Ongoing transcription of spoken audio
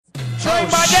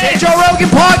Drink by day, Joe Rogan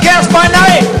podcast by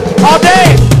night, all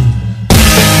day.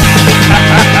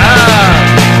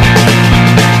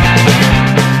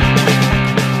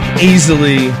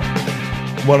 Easily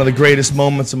one of the greatest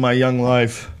moments of my young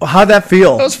life. How'd that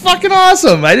feel? That was fucking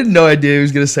awesome. I didn't know idea he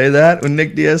was going to say that. When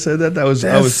Nick Diaz said that, I was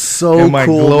so in my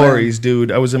cool, glories, man.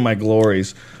 dude. I was in my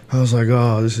glories. I was like,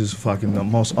 oh, this is fucking the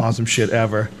most awesome shit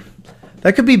ever.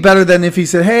 That could be better than if he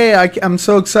said, hey, I'm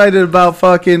so excited about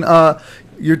fucking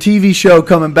your TV show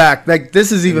coming back. Like,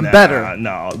 this is even better.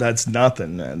 No, that's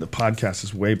nothing, man. The podcast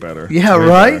is way better. Yeah, way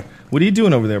right? Better. What are you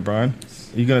doing over there, Brian?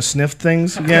 Are you going to sniff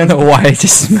things I again? don't know why I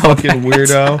just smelled Fucking that.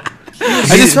 weirdo.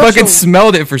 I just fucking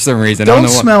smelled it for some reason. I Don't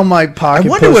don't know smell my pocket I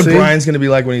wonder pussy. what Brian's going to be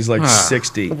like when he's like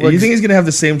 60. Do you think he's going to have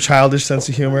the same childish sense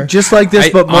of humor? Just like this,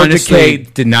 I but more honestly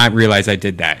decayed. did not realize I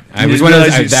did that. I You was didn't one of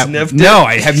realize those. you sniffed it? No,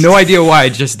 I have no idea why I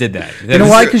just did that. You know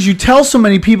why? Because you tell so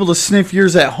many people to sniff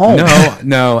yours at home.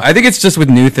 No. I think it's just with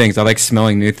new things. I like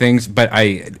smelling new things, but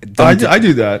I don't. I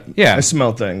do that. Yeah. I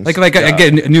smell things. Like I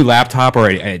get a new laptop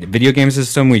or a video game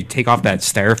system. We take off that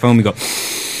styrofoam. We go.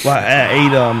 Well,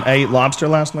 I ate lobster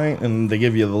last night, and they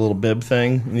give you the little bib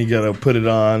thing, and you got to put it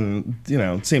on. You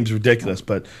know, it seems ridiculous,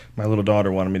 but my little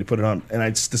daughter wanted me to put it on, and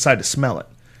I just decided to smell it.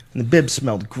 And the bib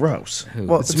smelled gross.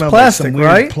 Well, it it's smelled plastic, like some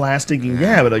weird right? plastic,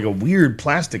 yeah, but like a weird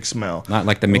plastic smell. Not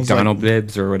like the I was McDonald's like,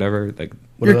 bibs or whatever. Like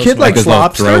Your those kid smell? like likes those little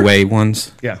lobster? throwaway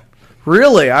ones. Yeah.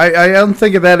 Really? I don't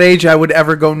think at that age I would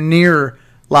ever go near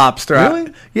lobster.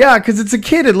 Really? Yeah, because it's a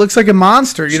kid. It looks like a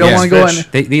monster. You don't Yeah. want to go in.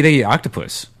 Fish. They eat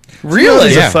octopus.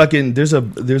 Really? Yeah.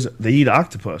 They eat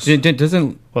octopus.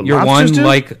 Doesn't What, your lobsters one do?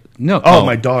 like no? Oh,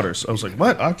 my daughters. I was like,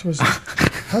 what? Octopus?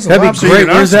 How's a That'd be lobster great. eat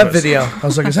an Where's that octopus? video? I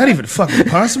was like, is that even fucking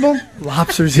possible?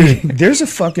 Lobsters eating. There's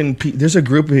a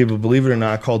group of people, believe it or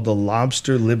not, called the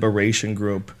Lobster Liberation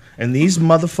Group. And these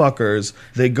motherfuckers,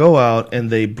 they go out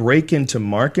and they break into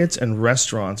markets and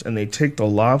restaurants and they take the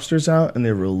lobsters out and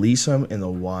they release them in the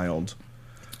wild.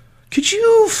 Could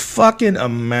you fucking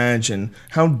imagine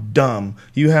how dumb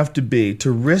you have to be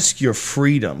to risk your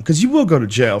freedom? Because you will go to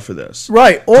jail for this.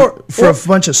 Right. Or For a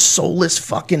bunch of soulless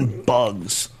fucking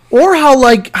bugs. or how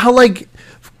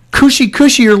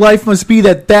cushy your life must be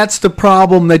that's the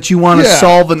problem that you want to Yeah.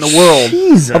 solve in the world.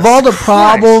 Jesus of all the Christ.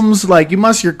 problems, like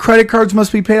your credit cards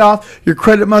must be paid off, your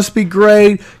credit must be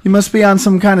great, you must be on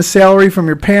some kind of salary from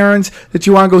your parents that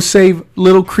you want to go save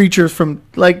little creatures from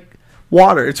like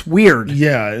water. It's weird.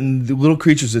 Yeah, and the little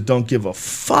creatures that don't give a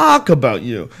fuck about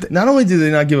you. Not only do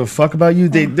they not give a fuck about you,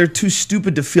 they're too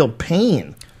stupid to feel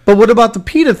pain. But what about the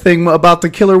PETA thing about the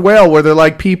killer whale where they're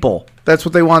like people? That's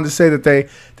what they wanted to say, that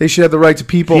they should have the right to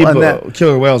people. And that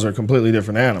Killer whales are a completely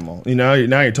different animal. You know,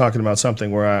 now you're talking about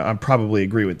something where I probably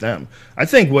agree with them. I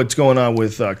think what's going on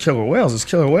with killer whales is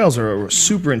killer whales are a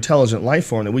super intelligent life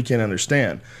form that we can't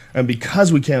understand. And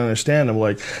because we can't understand them,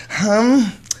 like,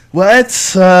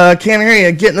 what? Can't hear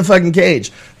you. Get in the fucking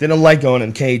cage. They don't like going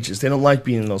in cages. They don't like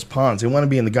being in those ponds. They want to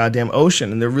be in the goddamn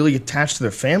ocean, and they're really attached to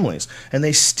their families. And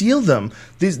they steal them.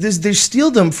 They steal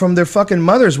them from their fucking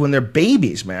mothers when they're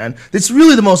babies, man. It's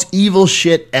really the most evil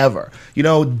shit ever. You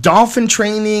know, dolphin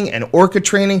training and orca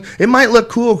training, it might look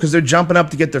cool because they're jumping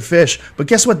up to get their fish, but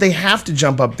guess what? They have to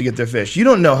jump up to get their fish. You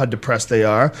don't know how depressed they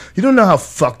are. You don't know how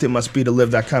fucked it must be to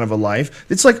live that kind of a life.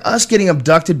 It's like us getting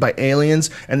abducted by aliens,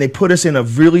 and they put us in a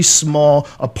really small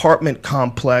apartment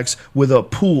complex with a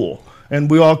pool, and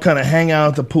we all kind of hang out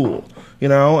at the pool, you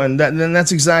know, and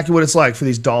that's exactly what it's like for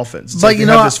these dolphins. It's But like you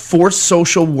they know, have this forced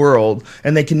social world,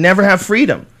 and they can never have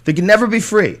freedom. They can never be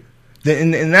free.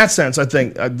 In that sense, I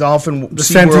think a dolphin the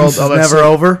Sea sentence World, is all that never stuff,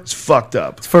 over. It's fucked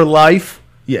up. It's for life.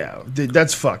 Yeah,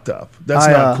 that's fucked up. That's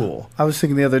not cool. I was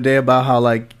thinking the other day about how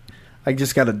like I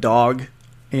just got a dog.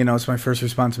 You know, it's my first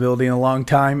responsibility in a long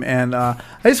time, and I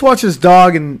just watch this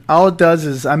dog, and all it does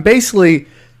is I'm basically.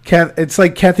 It's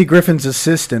like Kathy Griffin's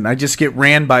assistant. I just get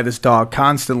ran by this dog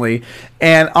constantly.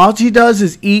 And all she does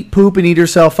is eat, poop, and eat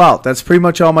herself out. That's pretty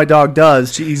much all my dog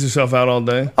does. She eats herself out all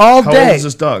day? All How day. How old is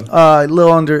this dog? A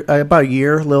little under, about a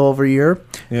year, a little over a year.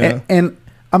 Yeah. And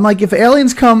I'm like, if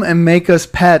aliens come and make us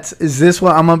pets, is this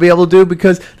what I'm going to be able to do?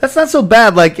 Because that's not so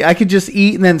bad. Like, I could just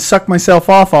eat and then suck myself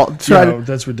off. I'll try to.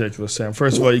 That's ridiculous, Sam.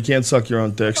 First of all, you can't suck your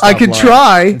own dick. I Stop could lying.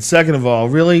 try. And second of all,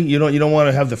 really, you don't want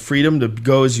to have the freedom to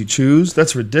go as you choose?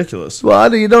 That's ridiculous.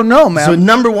 Well, you don't know, man. So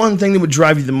number one thing that would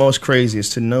drive you the most crazy is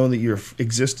to know that your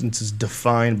existence is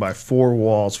defined by four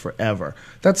walls forever.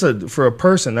 For a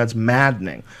person, that's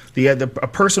maddening. A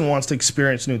person wants to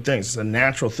experience new things. It's a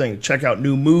natural thing. Check out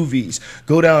new movies.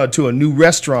 Go down to a new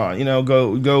restaurant. You know,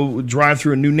 go drive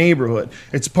through a new neighborhood.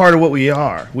 It's part of what we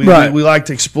are. We like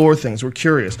to explore things. We're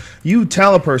curious. You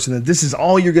tell a person that this is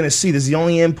all you're going to see. This is the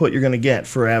only input you're going to get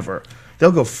forever.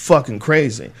 they'll go fucking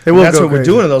crazy. They will That's go what we're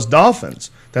crazy. doing to those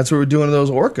dolphins. That's what we're doing to those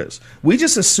orcas. We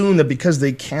just assume that because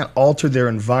they can't alter their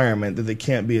environment that they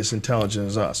can't be as intelligent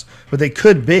as us. But they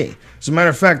could be. As a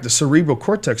matter of fact, the cerebral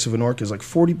cortex of an orca is like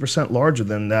 40% larger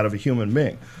than that of a human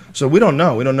being. So we don't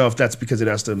know. We don't know if that's because it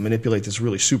has to manipulate this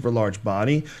really super large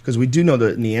body. Because we do know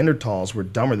that Neanderthals were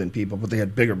dumber than people, but they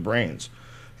had bigger brains.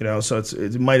 You know, so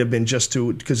it might have been just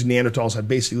because Neanderthals had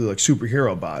basically like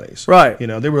superhero bodies. Right. You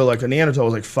know, they were like, a Neanderthal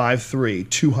was like 5'3",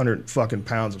 200 fucking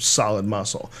pounds of solid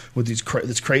muscle with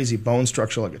this crazy bone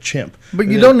structure like a chimp. But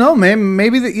you don't know, man.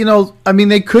 Maybe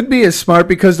they could be as smart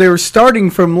because they were starting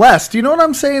from less. Do you know what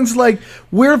I'm saying? It's like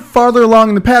we're farther along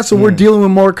in the past, so we're dealing with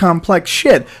more complex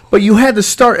shit. But you had to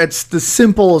start at the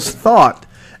simplest thought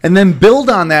and then build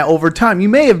on that over time. You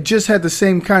may have just had the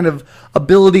same kind of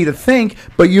ability to think,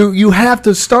 but you have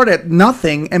to start at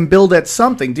nothing and build at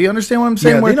something. Do you understand what I'm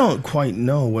saying? Yeah, they don't quite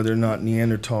know whether or not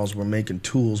Neanderthals were making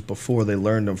tools before they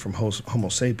learned them from Homo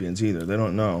sapiens either. They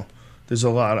don't know.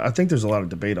 I think there's a lot of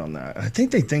debate on that. I think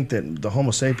they think that the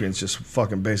Homo sapiens just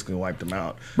fucking basically wiped them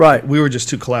out. Right. We were just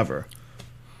too clever.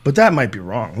 But that might be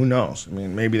wrong. Who knows? I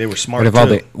mean, maybe they were smart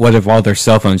What if all their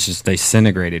cell phones just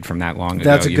disintegrated from that long ago?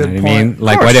 That's a you good know what I mean? point.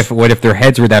 Like, what if their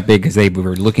heads were that big because they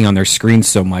were looking on their screens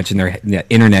so much, and the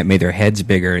internet made their heads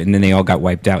bigger, and then they all got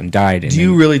wiped out and died? Do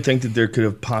you really think that there could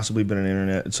have possibly been an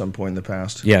internet at some point in the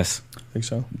past? Yes, Think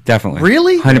so? definitely.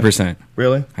 Really? 100%.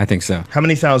 Really? I think so. How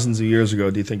many thousands of years ago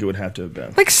do you think it would have to have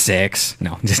been? Like 6.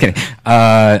 No, I'm just kidding.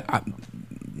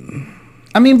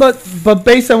 I mean, but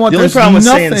based on what The only there's problem with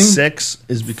nothing. saying 6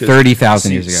 is because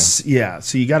 30,000 years ago. Yeah,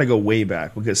 so you got to go way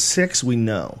back because 6 we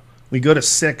know. We go to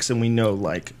 6 and we know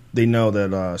they know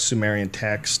that Sumerian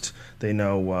text. They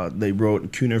know they wrote in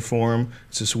cuneiform.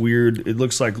 It's this weird. It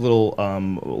looks like little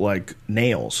like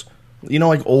nails. You know,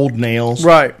 like old nails.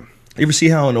 Right. You ever see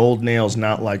how an old nail is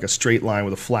not like a straight line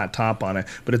with a flat top on it,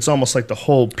 but it's almost like the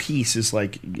whole piece is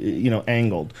like,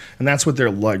 angled. And that's what their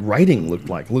like writing looked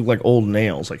like. It looked like old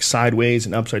nails, like sideways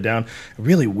and upside down.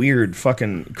 Really weird,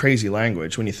 fucking crazy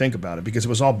language when you think about it, because it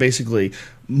was all basically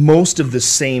most of the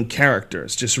same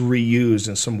characters, just reused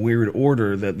in some weird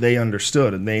order that they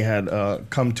understood and they had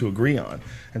come to agree on.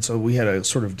 And so we had to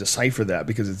sort of decipher that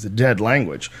because it's a dead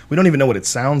language. We don't even know what it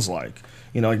sounds like.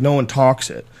 Like no one talks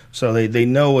it. So they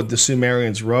know what the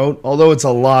Sumerians wrote, although it's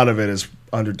a lot of it is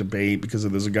under debate because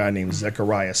there's a guy named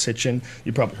Zechariah Sitchin.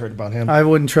 You probably heard about him. I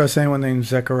wouldn't trust anyone named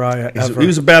Zechariah ever. He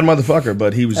was a bad motherfucker,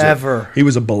 but he was Ever. he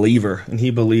was a believer, and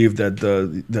he believed that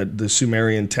the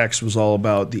Sumerian text was all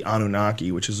about the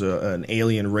Anunnaki, which is an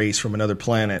alien race from another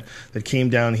planet that came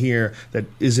down here that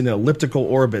is in an elliptical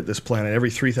orbit, this planet, every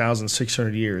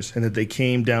 3,600 years, and that they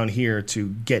came down here to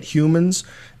get humans,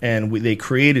 and they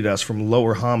created us from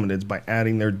lower hominids by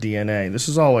adding their DNA. This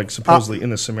is all like supposedly in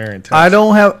the Sumerian text. I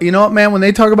don't have. You know what, man? When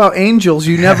they talk about angels,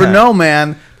 you never know,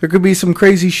 man. There could be some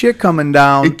crazy shit coming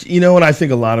down. You know what I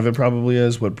think a lot of it probably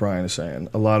is? What Brian is saying.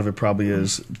 A lot of it probably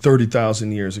is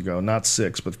 30,000 years ago, not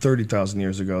 6, but 30,000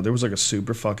 years ago, there was like a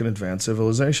super fucking advanced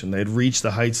civilization. They had reached the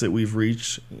heights that we've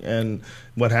reached, and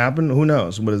what happened? Who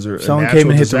knows? What is there? Someone a natural came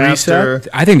and hit the disaster? reset?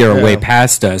 I think they were way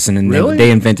past us, and then Really?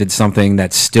 they invented something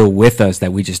that's still with us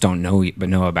that we just don't know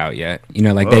about yet.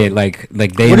 Like they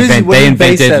base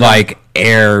invented that on? like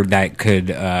air that could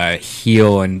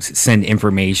heal and send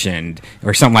information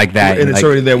or something like that. And it's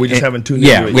already there. We just haven't tuned into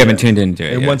it. Yeah, we haven't yet. tuned into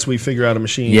it. And yet. once we figure out a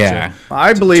machine, Yeah.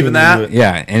 I believe in that.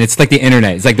 Yeah, and it's like the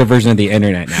internet. It's like the version of the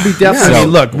internet now. Be Yeah, definitely. I mean,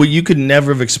 look, you could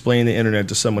never have explained the internet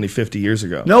to somebody 50 years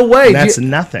ago. No way. And that's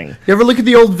nothing. You ever look at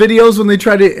the old videos when they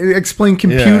try to explain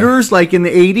computers, like in the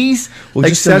 80s? Well,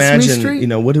 like just Sesame imagine, Street?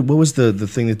 what was the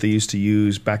thing that they used to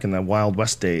use back in the Wild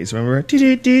West days? Remember?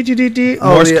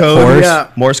 Oh, Morse yeah. code.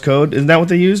 Yeah. Morse code. Isn't that what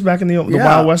they used back in the Yeah.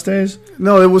 Wild West days?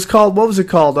 No, it was called. What was it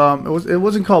called? It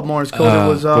wasn't called Morse code. It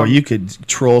was. Or you could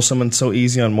troll someone so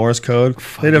easy on Morse code,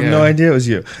 they'd have no yeah. idea it was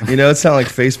you. It's not like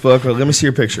Facebook. Let me see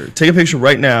your picture. Take a picture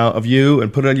right now of you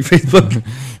and put it on your Facebook.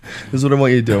 This is what I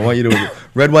want you to do. I want you to with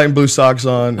red, white, and blue socks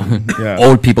on. Yeah.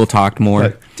 Old people talked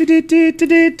more.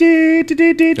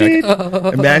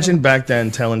 Imagine back then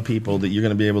telling people that you're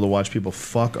going to be able to watch people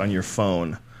fuck on your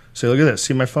phone. Say, look at this.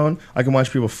 See my phone? I can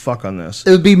watch people fuck on this.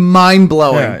 It would be mind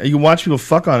blowing. Yeah, you can watch people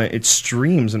fuck on it. It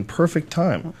streams in perfect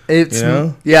time. It's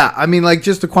yeah. I mean, like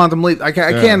just the quantum leap. I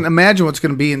can't imagine what's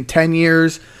going to be in 10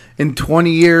 years, in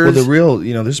 20 years. Well, the real,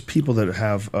 there's people that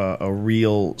have a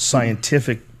real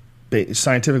scientifically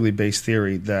based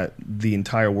theory that the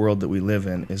entire world that we live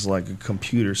in is like a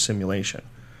computer simulation.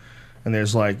 And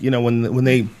there's like, when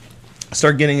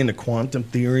start getting into quantum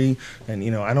theory, and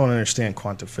I don't understand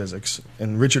quantum physics.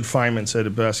 And Richard Feynman said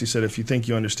it best. He said, if you think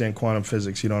you understand quantum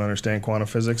physics, you don't understand quantum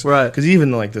physics. Right. Because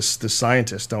even like the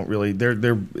scientists don't really.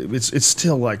 It's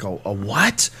still like a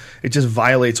what? It just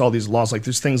violates all these laws. Like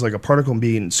there's things like a particle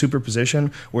being in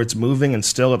superposition where it's moving and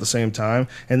still at the same time,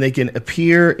 and they can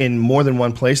appear in more than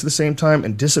one place at the same time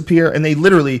and disappear. And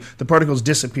the particles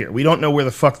disappear. We don't know where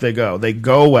the fuck they go. They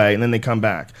go away and then they come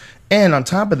back. And on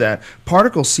top of that,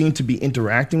 particles seem to be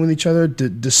interacting with each other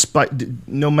despite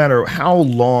no matter how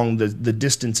long the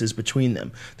distance is between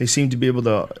them. They seem to be able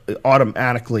to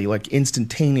automatically, like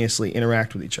instantaneously,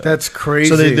 interact with each other. That's crazy.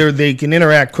 So they can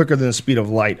interact quicker than the speed of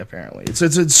light. Apparently,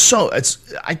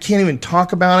 I can't even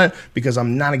talk about it because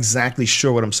I'm not exactly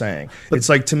sure what I'm saying. It's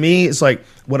like, to me, it's like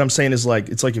what I'm saying is like,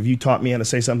 it's like if you taught me how to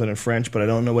say something in French, but I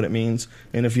don't know what it means,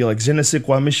 and if you're like je ne sais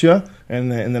quoi, monsieur, and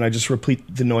then I just repeat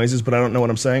the noises, but I don't know what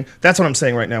I'm saying. That's what I'm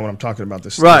saying right now when I'm talking about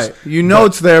this. Right.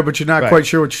 It's there, but you're not quite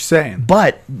sure what you're saying.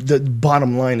 But the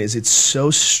bottom line is it's so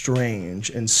strange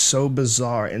and so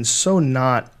bizarre and so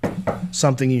not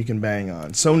something you can bang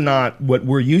on. So not what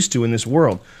we're used to in this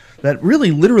world. That really,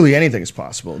 literally anything is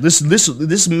possible.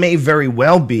 This may very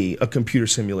well be a computer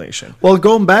simulation. Well,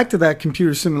 going back to that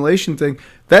computer simulation thing,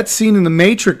 that scene in The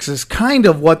Matrix is kind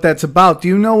of what that's about. Do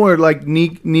you know where like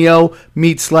Neo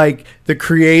meets like the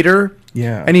creator?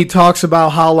 Yeah. And he talks about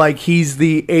how like he's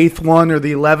the 8th one or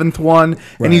the 11th one, Right.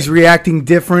 and he's reacting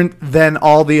different than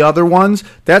all the other ones.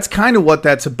 That's kind of what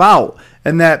that's about.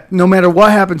 And that no matter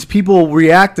what happens, people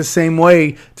react the same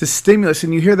way to stimulus.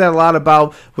 And you hear that a lot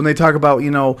about when they talk about,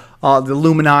 the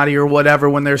Illuminati or whatever,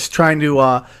 when they're trying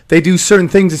to, they do certain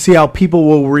things to see how people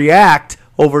will react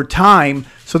over time,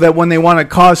 so that when they want to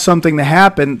cause something to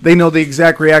happen, they know the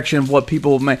exact reaction of what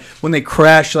people may. When they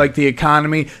crash, like the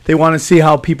economy, they want to see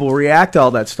how people react to all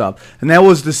that stuff. And that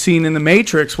was the scene in The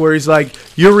Matrix where he's like,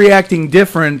 you're reacting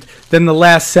different than the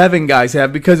last 7 guys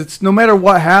have, because it's no matter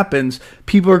what happens,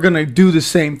 people are going to do the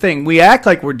same thing. We act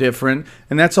like we're different,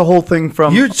 and that's a whole thing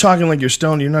from... You're talking like you're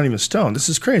stoned. You're not even stoned. This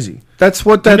is crazy. That's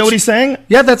what that's... You know what he's saying?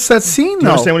 Yeah, that's that scene, Do you though.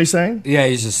 understand what he's saying? Yeah,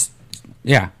 he's just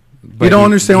But you don't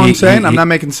understand what I'm saying? he- I'm not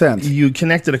making sense. You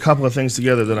connected a couple of things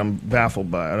together that I'm baffled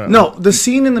by. I don't No, the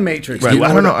scene in The Matrix. Right. Do you Well,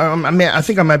 I know don't what- know. I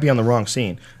think I might be on the wrong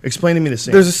scene. Explain to me the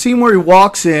scene. There's a scene where he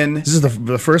walks in. This is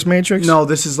the first Matrix? No,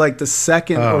 this is like the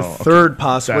second or okay. third,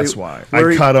 possibly. That's why. where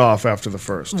I he- cut off after the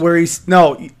first. Where he's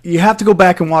you have to go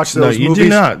back and watch those you movies. do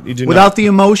not. You do Without not. the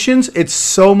emotions, it's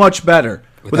so much better.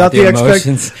 Without the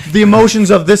emotions. the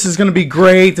emotions of this is going to be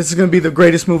great. This is going to be the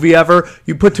greatest movie ever.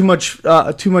 You put too much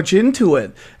into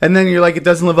it, and then you're like, it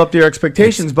doesn't live up to your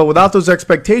expectations. But without those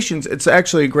expectations, it's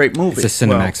actually a great movie. It's a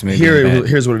Cinemax movie.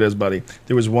 Here's what it is, buddy.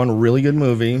 There was one really good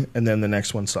movie, and then the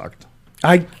next one sucked.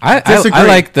 I disagree.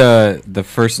 like the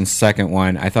first and second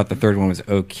one. I thought the third one was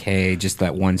okay. Just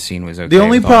that one scene was okay. The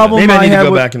only with all problem- of it. Maybe I I need to have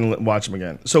go with- back and watch them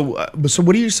again. So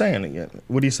what are you saying again?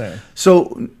 What are you saying?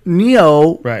 So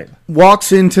Neo Right.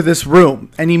 walks into this room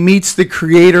and he meets the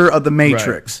creator of the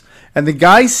Matrix. And the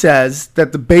guy says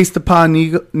that based upon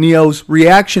Neo's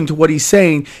reaction to what he's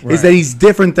saying is that he's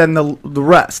different than the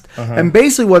rest. And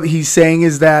basically what he's saying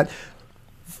is that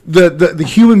the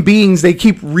human beings, they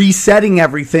keep resetting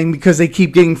everything because they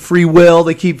keep getting free will.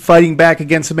 They keep fighting back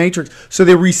against the Matrix. So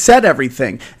they reset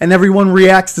everything, and everyone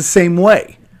reacts the same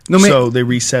way. So they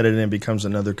reset it and it becomes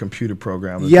another computer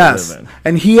program that Yes, they live in.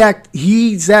 and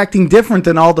he's acting different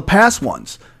than all the past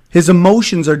ones. His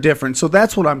emotions are different, so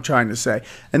that's what I'm trying to say.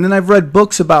 And then I've read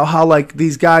books about how, like,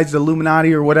 these guys, the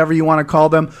Illuminati or whatever you want to call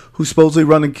them, who supposedly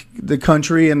run the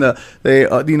country, and they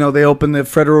open the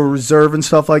Federal Reserve and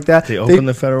stuff like that. They opened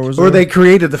the Federal Reserve? or they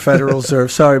created the Federal Reserve.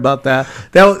 Sorry about that.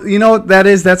 You know what that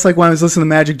is? That's like when I was listening to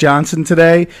Magic Johnson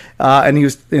today, and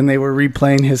they were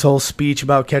replaying his whole speech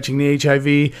about catching the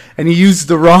HIV, and he used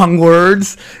the wrong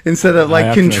words instead of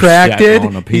like contracted.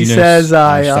 He says,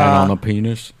 I sat on a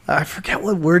penis. I forget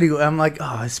what word I'm like,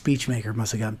 oh, a speech maker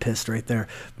must have gotten pissed right there.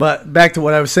 But back to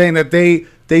what I was saying, that they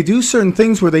do certain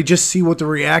things where they just see what the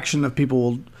reaction of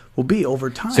people will be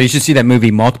over time. So you should see that movie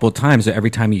multiple times. So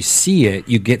every time you see it,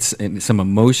 you get some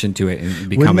emotion to it and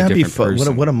become Wouldn't a that be different fun?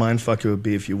 person. What a mind fuck it would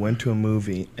be if you went to a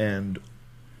movie and,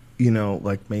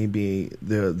 like maybe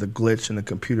the glitch in the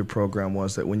computer program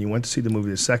was that when you went to see the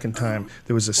movie the second time,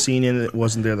 there was a scene in it that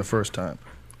wasn't there the first time.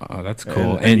 Oh, that's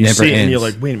cool. And it you never see it ends. and you're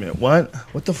like, wait a minute, what?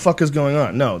 What the fuck is going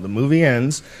on? No, the movie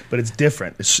ends, but it's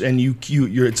different. It's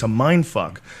a mind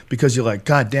fuck because you're like,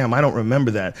 God damn, I don't remember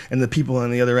that. And the people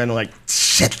on the other end are like,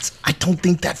 shit, I don't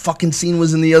think that fucking scene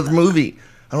was in the other movie.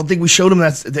 I don't think we showed them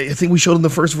that. I think we showed them the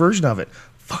first version of it.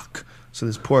 Fuck. So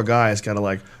this poor guy has got to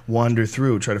like wander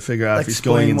through, try to figure out if he's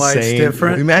Explain going why it's insane.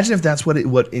 different. Imagine if that's what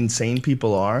insane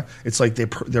people are. It's like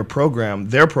their program,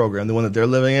 the one that they're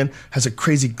living in, has a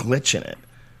crazy glitch in it.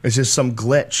 It's just some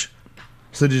glitch.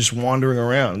 So they're just wandering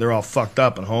around. They're all fucked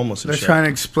up and homeless and They're shit. trying to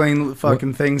explain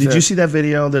fucking things. Did you see that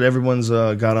video that everyone's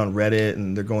got on Reddit,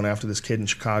 and they're going after this kid in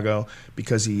Chicago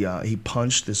because he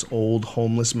punched this old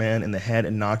homeless man in the head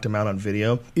and knocked him out on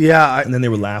video? Yeah. And then they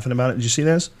were laughing about it. Did you see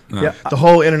this? Yeah. The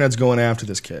whole internet's going after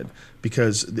this kid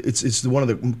because it's one of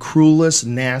the cruelest,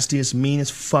 nastiest,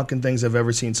 meanest fucking things I've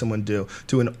ever seen someone do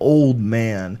to an old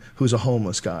man who's a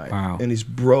homeless guy. Wow. And he's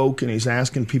broke, and he's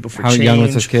asking people for How change. young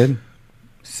was this kid?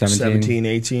 17,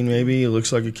 18 maybe. He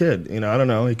looks like a kid. You know, I don't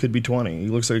know. He could be 20. He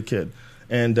looks like a kid.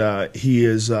 And he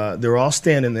is, they're all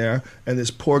standing there, and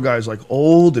this poor guy's like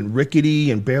old and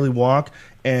rickety and barely walk,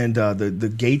 and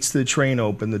the gates to the train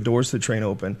open, the doors to the train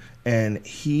open, and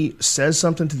he says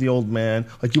something to the old man,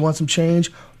 like, you want some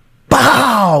change?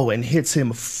 Bow! And hits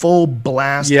him full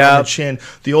blast on the chin.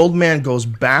 The old man goes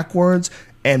backwards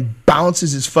and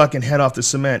bounces his fucking head off the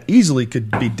cement. Easily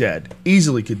could be dead.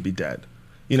 Easily could be dead.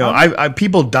 You know,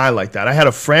 people die like that. I had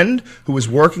a friend who was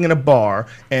working in a bar,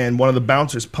 and one of the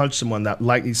bouncers punched someone that,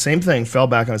 like, the same thing, fell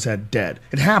back on his head, dead.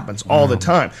 It happens all the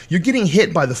time. You're getting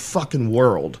hit by the fucking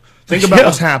world. Think about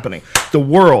what's happening. The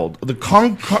world, the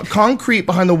concrete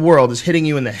behind the world is hitting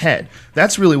you in the head.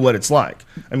 That's really what it's like.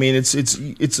 I mean,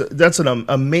 that's an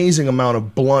amazing amount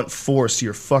of blunt force to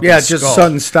your fucking skull. Just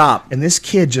sudden stop. And this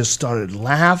kid just started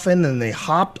laughing, and they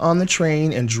hopped on the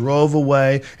train and drove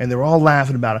away, and they were all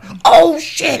laughing about it. Oh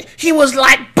shit! He was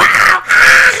like, "Pow!"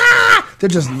 Ah! They're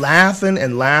just laughing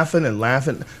and laughing and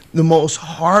laughing. The most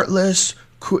heartless.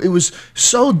 It was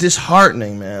so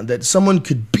disheartening, man, that someone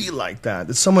could be like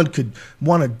that someone could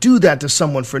want to do that to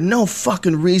someone for no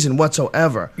fucking reason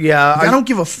whatsoever. Yeah, I don't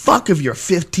give a fuck if you're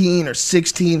 15 or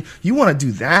 16. You want to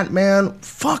do that, man?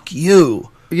 Fuck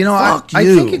you. You know, I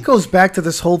think it goes back to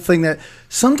this whole thing that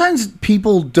sometimes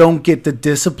people don't get the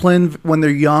discipline when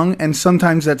they're young, and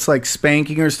sometimes that's like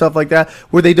spanking or stuff like that,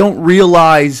 where they don't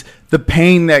realize the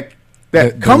pain that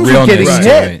comes with getting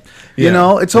hit. You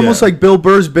know, it's almost like Bill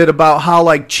Burr's bit about how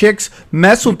like chicks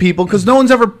mess with people because no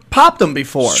one's ever popped them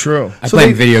before. It's true. I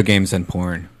play video games and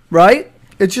porn. Right?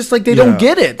 It's just like they don't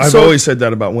get it. I've always said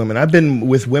that about women. I've been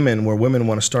with women where women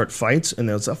want to start fights, and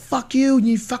they'll say, fuck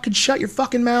you fucking shut your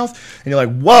fucking mouth. And you're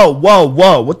like, whoa,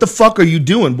 what the fuck are you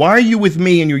doing? Why are you with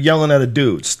me and you're yelling at a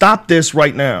dude? Stop this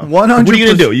right now. 100%. What are you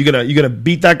going to do? You gonna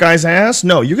beat that guy's ass?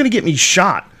 No, you're going to get me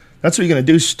shot. That's what you're going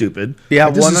to do, stupid. Yeah,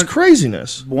 like, this is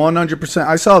craziness. 100%.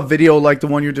 I saw a video like the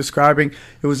one you're describing.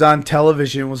 It was on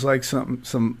television. It was like some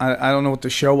I don't know what the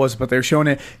show was, but they were showing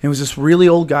it. And it was this really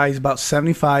old guy. He's about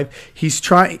 75. His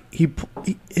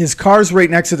car's right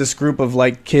next to this group of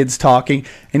like kids talking.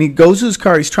 And he goes to his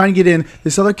car. He's trying to get in.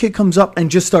 This other kid comes up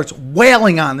and just starts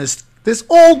wailing on this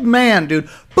old man, dude.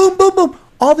 Boom, boom, boom.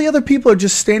 All the other people are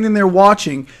just standing there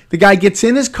watching. The guy gets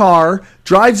in his car,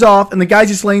 drives off, and the guy's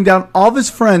just laying down. All of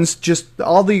his friends,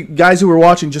 all the guys who were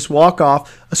watching, just walk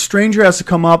off. A stranger has to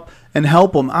come up and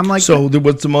help him. I'm like, so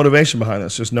what's the motivation behind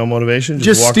this? Just no motivation?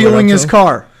 Just walk stealing right his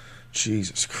car.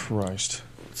 Jesus Christ.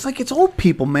 It's like it's old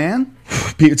people, man.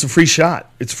 It's a free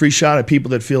shot. It's a free shot at people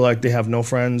that feel like they have no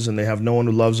friends and they have no one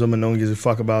who loves them and no one gives a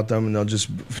fuck about them, and they'll just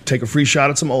take a free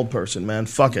shot at some old person, man.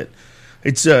 Fuck it.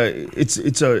 It's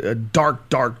a dark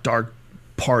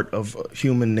part of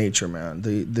human nature, man.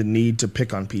 The need to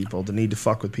pick on people, the need to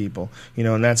fuck with people, you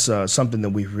know, and that's something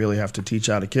that we really have to teach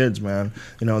out of kids, man.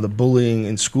 You know, the bullying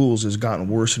in schools has gotten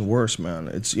worse and worse, man.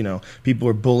 It's, you know, people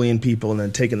are bullying people and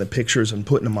then taking the pictures and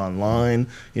putting them online.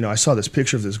 You know, I saw this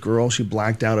picture of this girl. She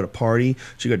blacked out at a party.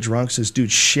 She got drunk. So this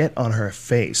dude shit on her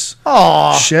face.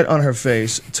 Aww. Shit on her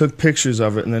face, took pictures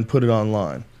of it, and then put it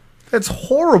online. That's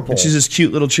horrible. And she's this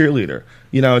cute little cheerleader.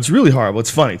 You know, it's really horrible. It's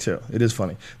funny, too. It is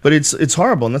funny. But it's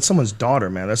horrible, and that's someone's daughter,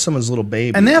 man. That's someone's little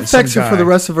baby. And that affects her for the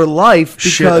rest of her life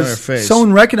because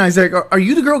someone recognized that. Are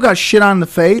you the girl who got shit on the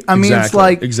face? I mean, it's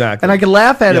like... Exactly. And I can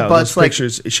laugh at it, but it's like...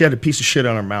 Pictures, she had a piece of shit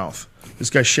on her mouth. This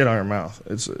guy shit on her mouth.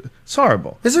 It's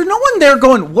horrible. Is there no one there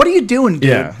going, what are you doing,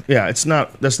 dude? Yeah. That's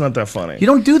not that funny. You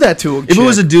don't do that to a chick. If it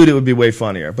was a dude, it would be way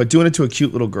funnier. But doing it to a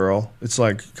cute little girl, it's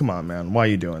like, come on, man. Why are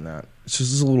you doing that? It's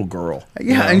just a little girl. Yeah,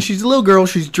 you know? And she's a little girl.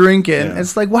 She's drinking. Yeah.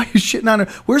 It's like, why are you shitting on her?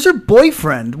 Where's her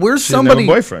boyfriend? Where's somebody? She didn't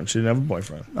have a boyfriend. She didn't have a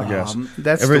boyfriend, I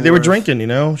guess. They were drinking, you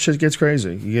know? Shit gets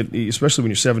crazy. You get, especially when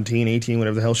you're 17, 18,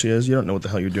 whatever the hell she is. You don't know what the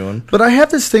hell you're doing. But I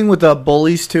have this thing with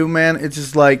bullies, too, man. It's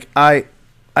just like, I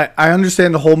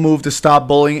understand the whole move to stop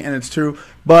bullying, and it's true.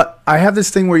 But I have this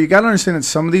thing where you got to understand that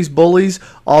some of these bullies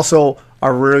also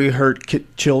are really hurt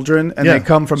children, and they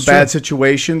come from bad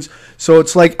situations. So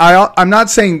it's like, I'm not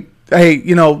saying hey,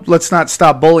 let's not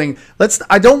stop bullying.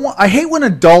 I hate when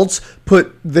adults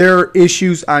put their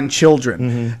issues on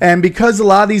children. And because a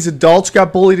lot of these adults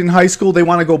got bullied in high school, they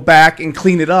want to go back and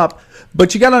clean it up.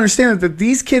 But you got to understand that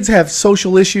these kids have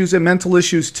social issues and mental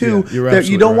issues too. Yeah, you're that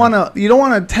you don't right.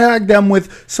 want to tag them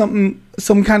with some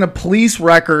kind of police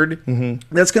record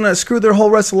that's going to screw their whole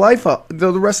rest of life up,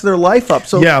 the rest of their life up.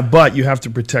 So yeah, but you have to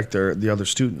protect the other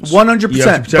students. 100%. You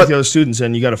have to protect the other students,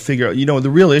 and you got to figure out. The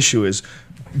real issue is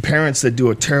parents that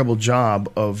do a terrible job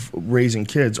of raising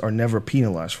kids are never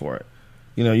penalized for it.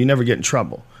 You never get in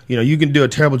trouble. You can do a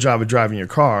terrible job of driving your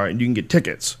car, and you can get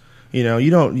tickets.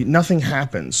 Nothing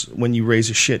happens when you raise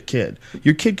a shit kid.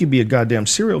 Your kid could be a goddamn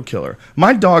serial killer.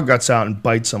 My dog guts out and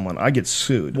bites someone, I get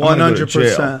sued.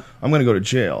 100%. I'm going to go to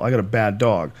jail. I got a bad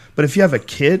dog. But if you have a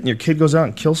kid and your kid goes out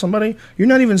and kills somebody, you're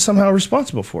not even somehow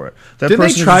responsible for it. Didn't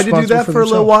they try to do that for a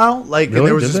little while? Like, really?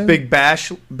 There was this big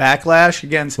backlash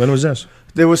against. When was this?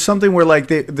 There was something where, like,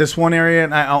 this one area,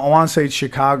 and I want to say it's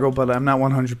Chicago, but I'm not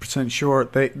 100% sure,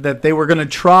 that they were going to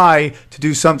try to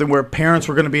do something where parents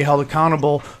were going to be held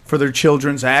accountable for their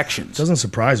children's actions. Doesn't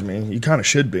surprise me. You kind of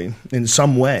should be in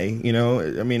some way.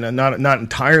 I mean, not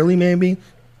entirely, maybe.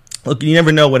 Look, you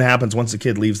never know what happens once the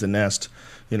kid leaves the nest.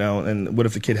 And what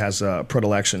if the kid has a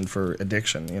predilection for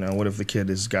addiction? What if the kid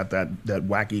has got that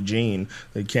wacky gene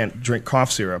that can't drink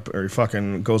cough syrup or he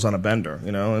fucking goes on a bender?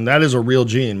 And that is a real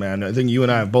gene, man. I think you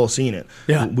and I have both seen it.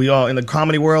 Yeah. We all, in the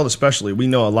comedy world especially, we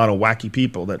know a lot of wacky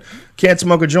people that can't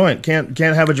smoke a joint, can't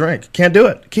have a drink, can't do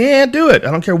it.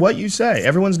 I don't care what you say.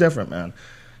 Everyone's different, man.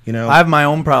 I have my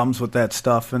own problems with that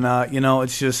stuff, and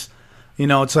it's just.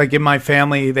 It's like in my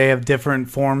family, they have different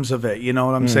forms of it. You know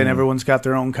what I'm saying? Everyone's got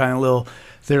their own kind of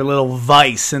their little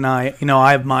vice, and I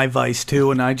have my vice too.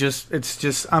 And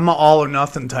I'm an all or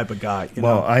nothing type of guy.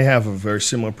 Well, I have a very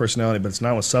similar personality, but it's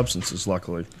not with substances.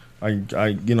 Luckily,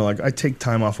 I take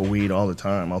time off of weed all the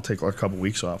time. I'll take a couple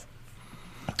weeks off.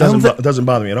 It doesn't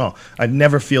bother me at all. I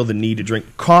never feel the need to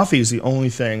drink. Coffee is the only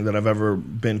thing that I've ever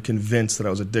been convinced that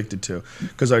I was addicted to,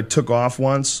 because I took off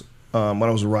once. When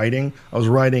I was writing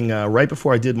right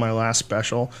before I did my last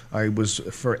special. I was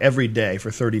for every day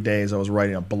for 30 days. I was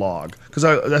writing a blog, because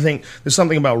I think there's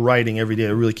something about writing every day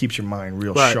that really keeps your mind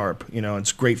real sharp.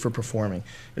 It's great for performing.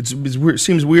 It's weird,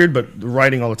 seems weird, but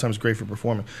writing all the time is great for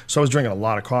performing. So I was drinking a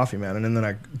lot of coffee, man, and then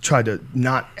I tried to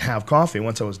not have coffee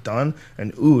once I was done,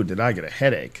 and did I get a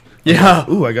headache? Yeah.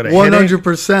 I got a headache.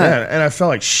 100%. Yeah, and I felt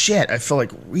like shit. I felt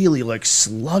like really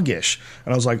sluggish,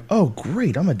 and I was like, oh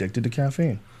great, I'm addicted to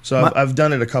caffeine. So I've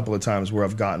done it a couple of times where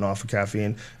I've gotten off of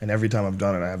caffeine, and every time I've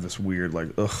done it, I have this weird,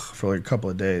 for a couple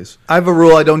of days. I have a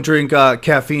rule: I don't drink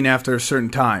caffeine after a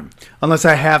certain time, unless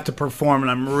I have to perform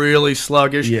and I'm really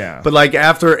sluggish. Yeah. But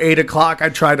after 8 o'clock, I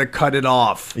try to cut it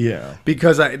off. Yeah.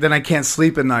 Because then I can't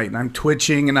sleep at night, and I'm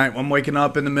twitching, and I'm waking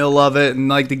up in the middle of it, and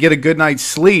to get a good night's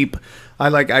sleep.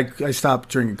 I stopped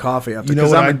drinking coffee after,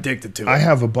 because I'm addicted to it. I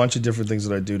have a bunch of different things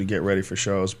that I do to get ready for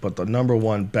shows, but the number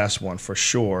one best one for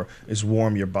sure is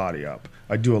warm your body up.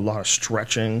 I do a lot of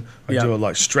stretching.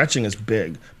 Stretching is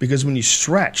big, because when you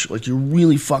stretch, you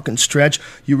really fucking stretch,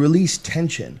 you release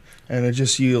tension. And it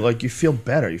just, you feel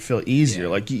better, you feel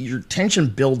easier, your tension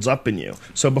builds up in you.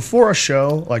 So before a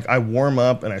show, I warm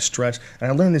up and I stretch, and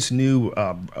I learned this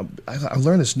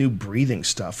new breathing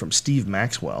stuff from Steve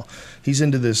Maxwell. He's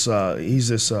into this. He's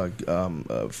this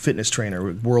fitness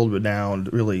trainer, world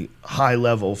renowned, really high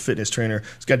level fitness trainer.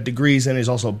 He's got degrees in it. He's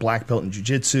also a black belt in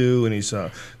jiu-jitsu, and he's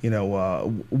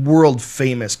world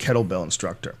famous kettlebell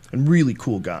instructor, and really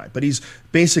cool guy. But he's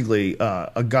basically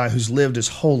a guy who's lived his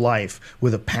whole life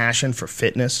with a passion for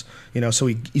fitness, so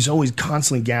he's always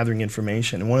constantly gathering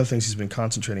information, and one of the things he's been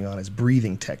concentrating on is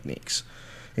breathing techniques.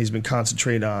 He's been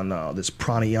concentrating on this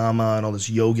pranayama and all this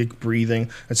yogic breathing,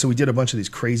 and so we did a bunch of these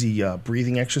crazy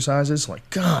breathing exercises.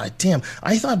 God damn,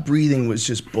 I thought breathing was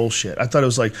just bullshit. I thought it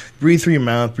was breathe through your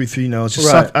mouth, breathe through your nose.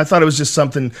 I thought it was just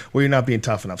something where you're not being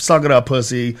tough enough. Suck it up,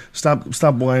 pussy.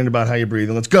 Stop whining about how you're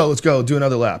breathing. Let's go, do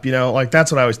another lap.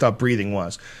 That's what I always thought breathing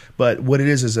was. But what it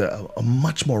is a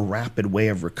much more rapid way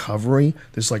of recovery,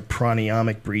 this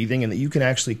pranayamic breathing, and that you can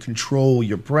actually control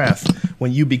your breath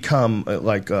when you become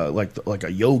like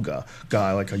a yoga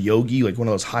guy, like a yogi, like one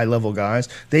of those high level guys.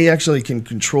 They actually can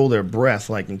control their breath,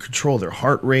 and control their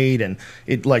heart rate, and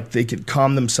they can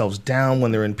calm themselves down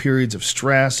when they're in periods of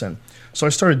stress. And so I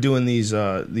started doing these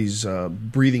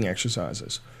breathing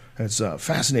exercises. It's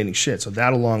fascinating shit. So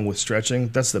that, along with stretching,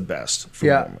 that's the best. For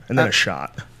Yeah. me. And then a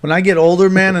shot. When I get older,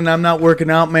 man, and I'm not working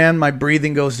out, man, my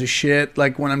breathing goes to shit.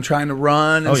 Like when I'm trying to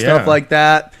run and stuff like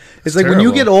that. It's like when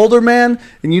you get older, man,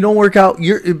 and you don't work out,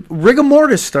 rigor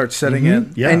mortis starts setting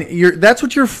in. Yeah. And that's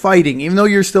what you're fighting. Even though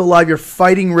you're still alive, you're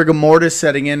fighting rigor mortis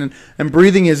setting in. And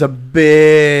breathing is a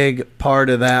big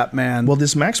part of that, man. Well,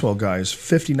 this Maxwell guy is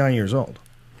 59 years old.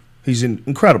 He's in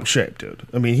incredible shape, dude.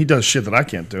 I mean, he does shit that I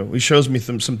can't do. He shows me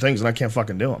some things and I can't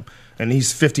fucking do them. And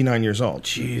he's 59 years old.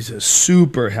 Jesus.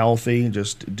 Super healthy,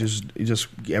 just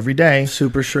every day.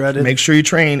 Super shredded. Make sure you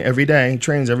train every day. He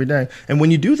trains every day. And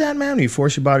when you do that, man, you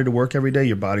force your body to work every day,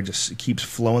 your body just keeps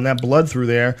flowing that blood through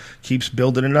there, keeps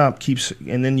building it up,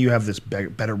 and then you have this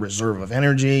better reserve of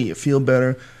energy. You feel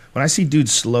better. When I see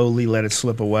dudes slowly let it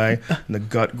slip away and the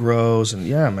gut grows, and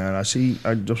that's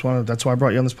why I brought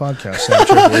you on this podcast, Sam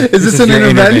Tripoli. Is this an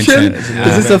intervention? Is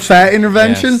this a fat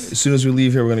intervention? Yes. As soon as we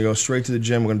leave here, we're going to go straight to the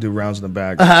gym. We're going to do rounds in the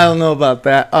bag. I don't know about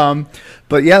that.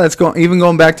 But yeah, let's go. Even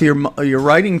going back to your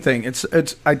writing thing, it's.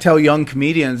 I tell young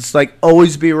comedians, like,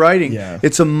 always be writing. Yeah.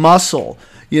 It's a muscle.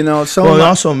 You know, it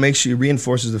also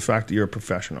reinforces the fact that you're a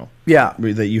professional. Yeah.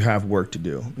 That you have work to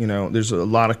do. You know, there's a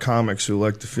lot of comics who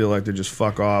like to feel like they're just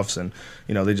fuck-offs and,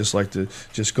 they just like to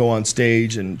just go on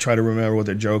stage and try to remember what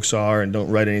their jokes are and don't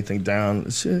write anything down.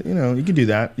 It's, you can do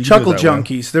that. Chuckle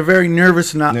junkies. They're very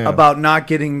nervous about not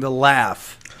getting the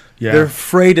laugh. Yeah. They're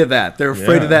afraid of that. They're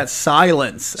afraid of that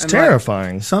silence. It's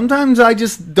terrifying. Sometimes I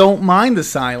just don't mind the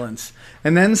silence.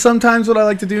 And then sometimes what I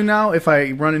like to do now, if I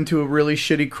run into a really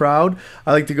shitty crowd,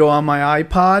 I like to go on my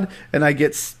iPod and I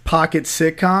get Pocket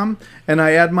Sitcom and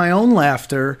I add my own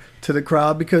laughter to the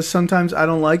crowd because sometimes I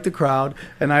don't like the crowd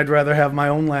and I'd rather have my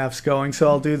own laughs going. So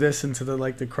I'll do this into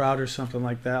the crowd or something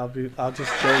like that. I'll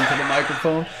just go into the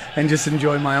microphone and just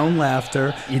enjoy my own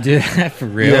laughter. You do that for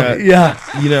real? Yeah.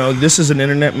 This is an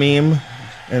internet meme.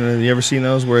 And have you ever seen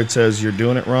those where it says you're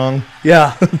doing it wrong?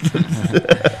 Yeah.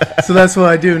 So that's what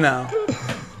I do now.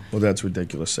 Well, that's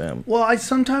ridiculous, Sam. Well,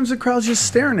 sometimes the crowd's just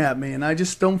staring at me, and I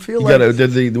just don't feel like...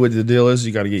 The deal is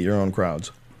you got to get your own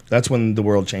crowds. That's when the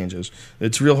world changes.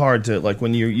 It's real hard to, like,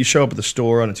 when you show up at the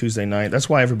store on a Tuesday night, that's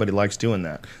why everybody likes doing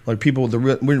that. Like, the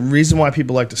reason why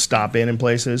people like to stop in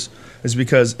places is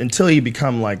because until you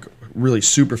become, like, really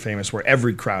super famous where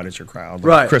every crowd is your crowd, like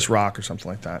right. Chris Rock or something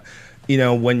like that,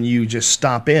 when you just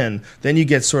stop in, then you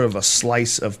get sort of a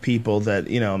slice of people that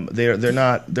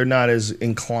they're not as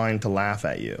inclined to laugh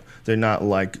at you. They're not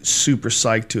like super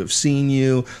psyched to have seen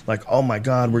you. Like, oh my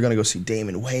God, we're gonna go see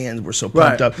Damon Wayans. We're so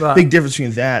pumped up. Right. Big difference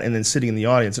between that and then sitting in the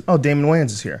audience and, oh, Damon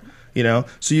Wayans is here. So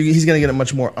he's gonna get a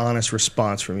much more honest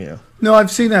response from you. No, I've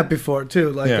seen that before too.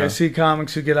 Like I see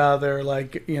comics who get out of there,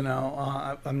 like I'm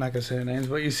not gonna say their names,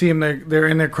 but you see them, they're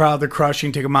in their crowd, they're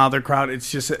crushing, take them out of their crowd. It's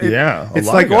just it's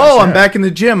like, whoa, I'm back in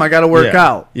the gym, I got to work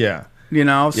out. Yeah.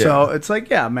 So it's like,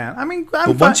 yeah, man. I mean,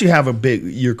 but once you have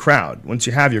your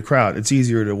crowd, it's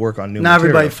easier to work on new Not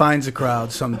material. everybody finds a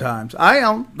crowd sometimes. I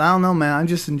don't know, man. I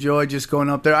just enjoy just going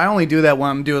up there. I only do that when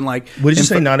I'm doing like... What did you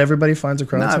say? Not everybody finds a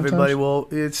crowd Not sometimes? everybody will.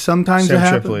 It's sometimes Sam it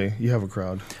happens. Tripoli, you have a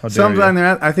crowd. How dare sometimes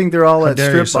you? I think they're all How at dare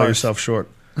strip you bars. sell yourself short.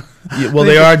 Well,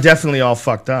 they are definitely all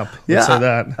fucked up. Let's say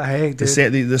that. Hey,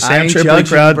 dude. The Sam Tripoli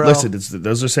crowd, bro. listen,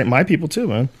 those are my people too,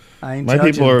 man. My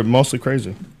people are mostly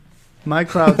crazy. My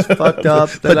crowd's fucked up.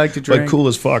 They like to drink. But cool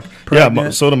as fuck. Pregnant. Yeah,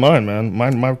 so do mine, man.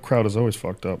 My crowd is always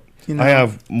fucked up. I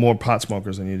have more pot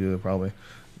smokers than you do, probably.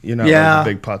 You're not like a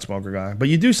big pot smoker guy. But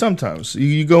you do sometimes.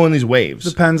 You go in these waves.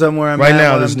 Depends on where I'm right at,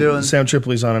 now, what I'm doing. Sam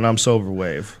Tripoli's on an I'm sober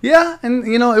wave. Yeah, and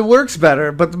it works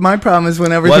better. But my problem is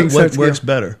when everything What works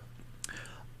better?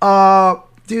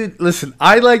 Dude, listen,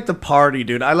 I like to party,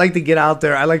 dude. I like to get out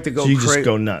there. I like to go crazy. So you just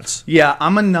go nuts. Yeah,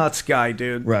 I'm a nuts guy,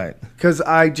 dude. Right. Because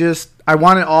I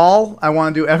want it all. I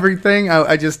want to do everything.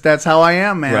 That's how I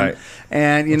am, man. Right.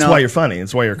 And That's why you're funny.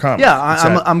 That's why you're a comic.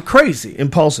 Yeah, I'm crazy.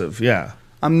 Impulsive, yeah.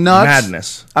 I'm nuts.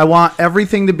 Madness. I want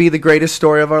everything to be the greatest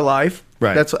story of our life.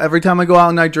 Right. That's every time I go out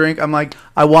and I drink, I'm like,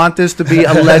 I want this to be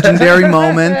a legendary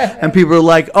moment. And people are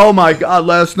like, oh my God,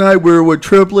 last night we were with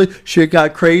Tripoli, shit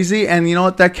got crazy. And you know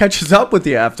what? That catches up with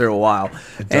you after a while.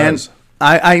 It does. And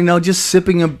I know just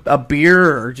sipping a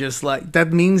beer or just like,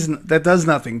 that does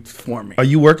nothing for me. Are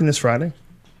you working this Friday?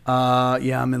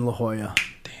 Yeah, I'm in La Jolla.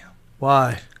 Damn.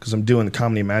 Why? Because I'm doing the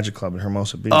Comedy Magic Club in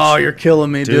Hermosa Beach. Oh, you're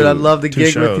killing me, dude. I'd love to 2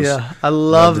 gig shows. with you. I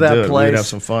love to that do it. place. We'd have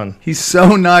some fun. He's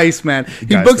so nice, man. He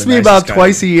guy's books the me nicest about guy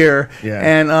twice a ever. year. Yeah.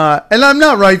 And I'm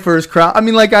not right for his crowd. I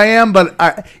mean, like I am,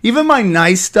 but even my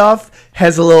nice stuff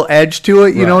has a little edge to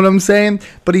it. You know Right. what I'm saying?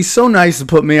 But he's so nice to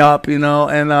put me up, you know.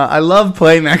 And I love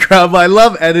playing that crowd. But I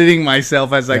love editing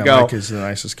myself as I go. Mike is the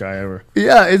nicest guy ever.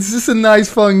 Yeah, it's just a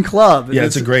nice, fun club. Yeah,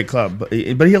 it's a great club, but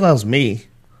he allows me,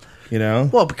 you know.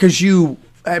 Well, because you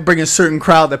bring a certain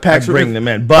crowd that I packs. bring them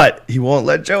in, but he won't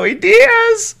let Joey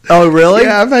Diaz. Oh, really?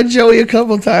 Yeah, I've had Joey a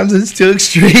couple times. It's too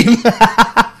extreme.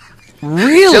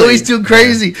 Really? Joey's too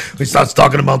crazy. He starts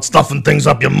talking about stuffing things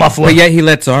up your muffler. But yet he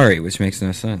lets Ari, which makes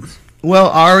no sense. Well,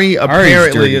 Ari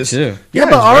apparently dirty is too. Yeah,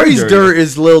 but he's very Ari's dirty. dirt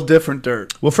is a little different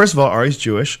dirt. Well, first of all, Ari's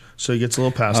Jewish, so he gets a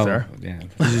little past there. yeah.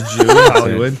 He's a Jew in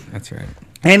Hollywood. That's right.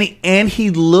 And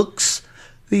he looks.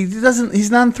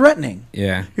 He's non-threatening.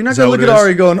 Yeah. You're not Is that going to look what at it is?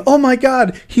 Ari going, "Oh my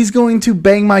God, he's going to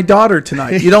bang my daughter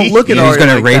tonight." You don't look at Yeah, Ari. he's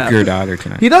gonna like rape that. your daughter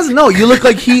tonight. He doesn't know. You look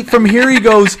like from here he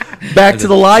goes back to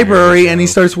the library and he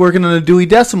starts working on a Dewey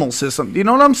Decimal System. You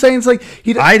know what I'm saying? It's like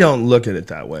I don't look at it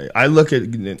that way. I look at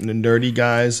nerdy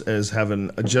guys as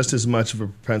having just as much of a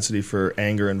propensity for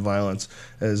anger and violence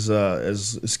as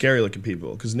scary-looking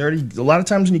people. Because a lot of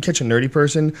times when you catch a nerdy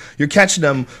person, you're catching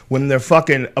them when they're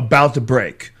fucking about to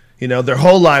break. You know, their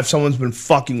whole life, someone's been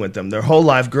fucking with them. Their whole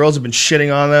life, girls have been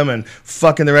shitting on them and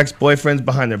fucking their ex-boyfriends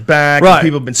behind their back. Right. And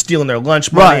people have been stealing their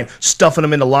lunch money Right. and stuffing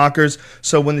them into lockers.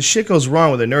 So when the shit goes wrong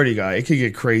with a nerdy guy, it could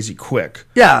get crazy quick.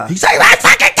 Yeah. He's like, I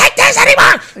fucking take this anymore.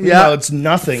 Yeah. No, it's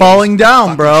nothing. Falling It's down,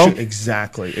 fucking bro. shit.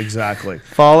 Exactly.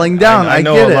 falling down. I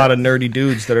know get a it. lot of nerdy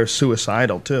dudes that are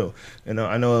suicidal too. You know,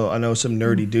 I know some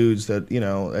nerdy dudes that, you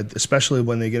know, especially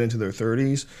when they get into their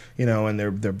 30s, you know, and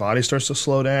their body starts to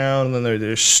slow down, and then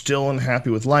they're still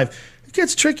unhappy with life. It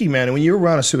gets tricky, man. And when you're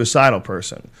around a suicidal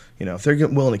person, you know, if they're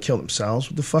willing to kill themselves,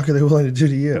 what the fuck are they willing to do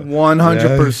to you?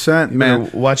 100%, You man.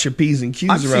 better watch your P's and Q's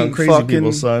I've around seen crazy fucking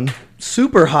people, son.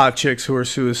 super hot chicks who are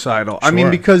suicidal. I mean,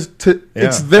 Sure. because it's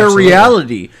their absolutely.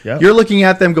 reality. Yeah. You're looking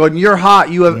at them going, "You're hot."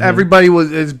 You have everybody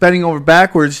is bending over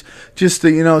backwards just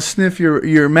to sniff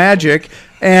your magic,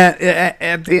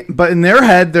 but in their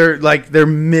head they're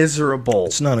miserable.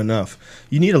 It's not enough.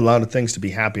 You need a lot of things to be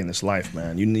happy in this life,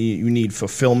 man. You need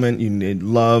fulfillment, you need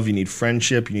love, you need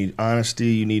friendship, you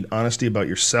need honesty about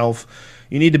yourself.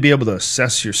 You need to be able to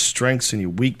assess your strengths and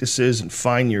your weaknesses and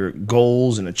find your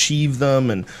goals and achieve them.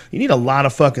 And you need a lot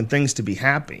of fucking things to be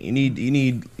happy. You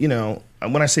need,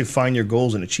 when I say find your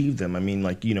goals and achieve them, I mean,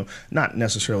 like, not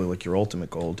necessarily like your ultimate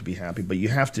goal to be happy, but you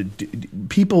have to,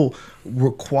 people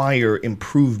require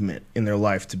improvement in their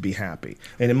life to be happy.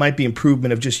 And it might be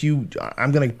improvement of just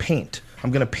I'm going to paint. I'm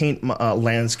going to paint a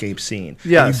landscape scene.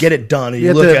 Yes. And you get it done, and You you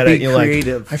have look to at be it, and you're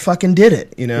creative. like, I fucking did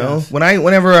it, Yes.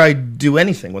 Whenever I do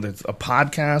anything, whether it's a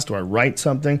podcast or I write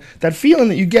something, that feeling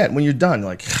that you get when you're done, you're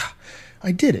like,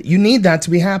 I did it. You need that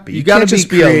to be happy. You gotta can't be just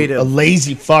be creative. a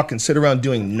lazy fuck and sit around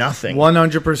doing nothing.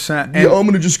 100%. Yeah,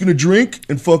 I'm just gonna drink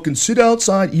and fucking sit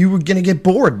outside. You were gonna get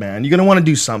bored, man. You're gonna want to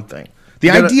do something.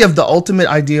 The idea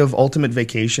of ultimate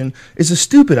vacation is a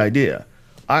stupid idea.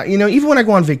 Even when I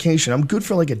go on vacation, I'm good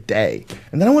for like a day,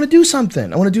 and then I want to do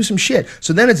something. I want to do some shit.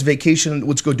 So then it's vacation.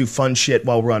 Let's go do fun shit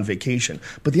while we're on vacation.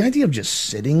 But the idea of just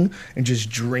sitting and just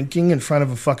drinking in front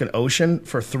of a fucking ocean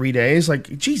for 3 days,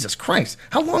 like, Jesus Christ,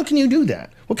 how long can you do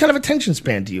that? What kind of attention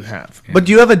span do you have? But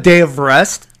do you have a day of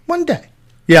rest? 1 day.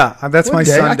 Yeah, that's One my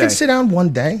day. Sunday. I can sit down 1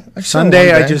 day.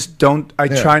 Sunday, I just don't. I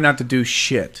Yeah. try not to do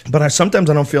shit. But sometimes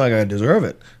I don't feel like I deserve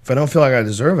it. If I don't feel like I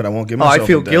deserve it, I won't give myself I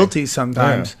feel a day. guilty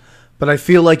sometimes, Yeah. but I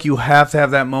feel like you have to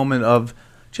have that moment of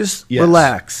just Yes,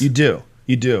 relax. You do.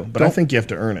 But I think you have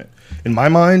to earn it. In my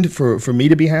mind, for me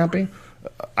to be happy,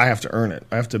 I have to earn it.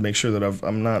 I have to make sure that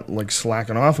I'm not like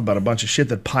slacking off about a bunch of shit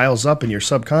that piles up in your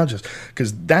subconscious,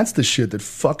 because that's the shit that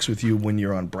fucks with you when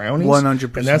you're on brownies.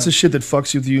 100%. And that's the shit that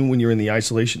fucks with you when you're in the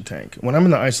isolation tank. When I'm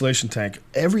in the isolation tank,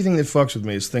 everything that fucks with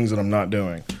me is things that I'm not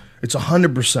doing. It's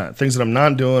 100% things that I'm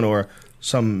not doing, or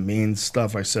some mean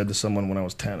stuff I said to someone when I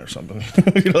was 10 or something.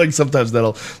 Like sometimes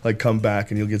that'll like come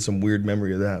back and you'll get some weird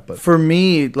memory of that. But For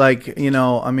me, like,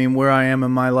 where I am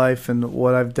in my life and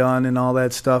what I've done and all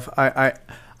that stuff, I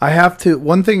have to.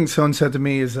 One thing someone said to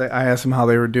me is that I asked them how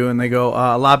they were doing. They go,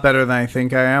 a lot better than I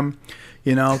think I am.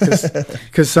 You know,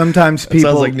 because sometimes people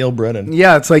sounds like Neil Brennan.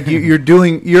 Yeah, it's like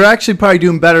you're actually probably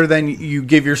doing better than you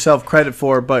give yourself credit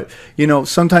for. But you know,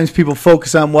 sometimes people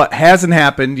focus on what hasn't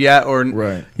happened yet, or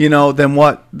Right. you know, than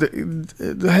what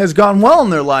has gone well in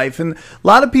their life. And a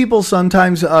lot of people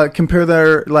sometimes compare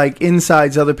their like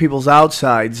insides to other people's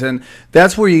outsides, and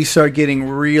that's where you start getting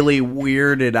really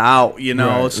weirded out. You know,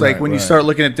 Right, it's like right, when you right. start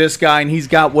looking at this guy and he's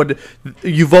got what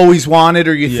you've always wanted,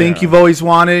 or you think Yeah. you've always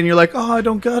wanted, and you're like, oh, I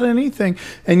don't got anything.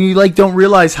 And you like don't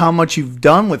realize how much you've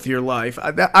done with your life.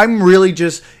 I'm really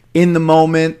just in the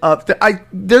moment of.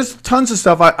 There's tons of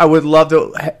stuff I would love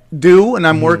to do, and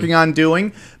I'm working on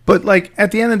doing. But like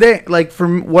at the end of the day, like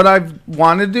from what I've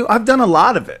wanted to do, I've done a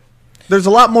lot of it. There's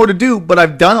a lot more to do, but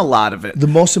I've done a lot of it. The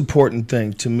most important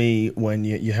thing to me when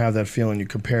you have that feeling, you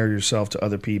compare yourself to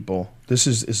other people.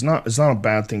 It's not a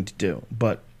bad thing to do,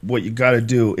 but what you got to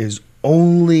do is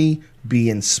only be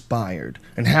inspired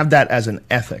and have that as an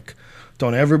ethic.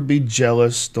 Don't ever be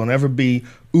jealous. Don't ever be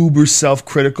uber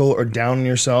self-critical or down on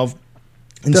yourself.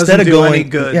 Instead of going, any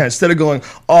good. Yeah, instead of going,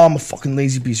 oh, I'm a fucking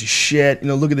lazy piece of shit. You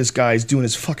know, look at this guy. He's doing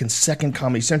his fucking second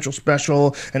Comedy Central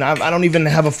special, and I don't even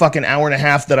have a fucking hour and a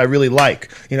half that I really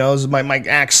like. You know, my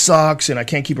act sucks, and I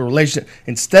can't keep a relationship.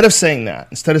 Instead of saying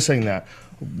that,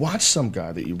 watch some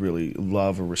guy that you really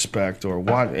love or respect, or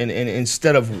watch, and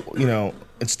instead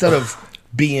of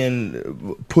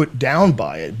being put down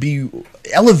by it, be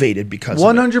elevated because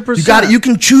 100%. You got it. You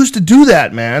can choose to do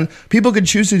that, man. People can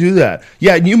choose to do that.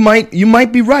 Yeah, you might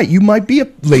be right. You might be a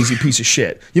lazy piece of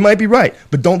shit. You might be right,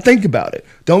 but don't think about it.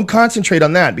 Don't concentrate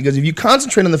on that, because if you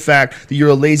concentrate on the fact that you're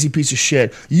a lazy piece of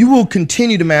shit, you will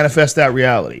continue to manifest that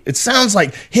reality. It sounds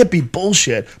like hippie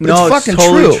bullshit, but No, it's it's fucking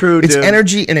totally true, It's dude.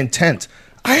 energy and intent.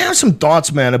 I have some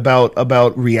thoughts, man,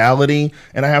 about reality,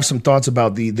 and I have some thoughts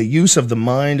about the use of the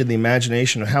mind and the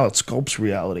imagination and how it sculpts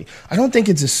reality. I don't think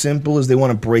it's as simple as they want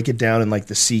to break it down in like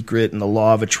The Secret and the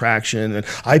law of attraction, and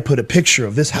I put a picture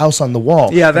of this house on the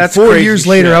wall. Yeah, and that's 4 crazy years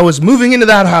later, shit. I was moving into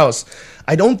that house.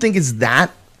 I don't think it's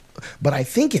that, but I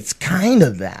think it's kind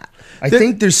of that. I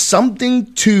think there's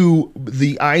something to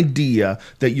the idea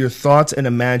that your thoughts and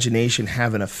imagination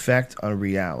have an effect on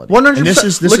reality. 100%. And this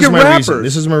is Look at my rappers. reason.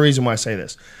 This is my reason why I say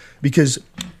this. Because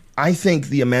I think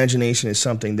the imagination is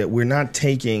something that we're not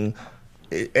taking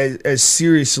as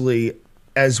seriously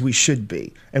as we should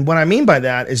be. And what I mean by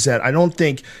that is that I don't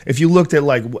think, if you looked at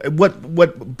like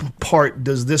what part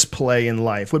does this play in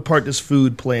life? What part does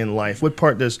food play in life? What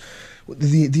part does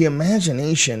the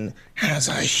imagination has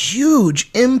a huge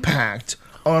impact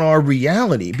on our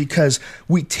reality, because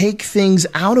we take things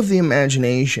out of the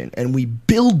imagination and we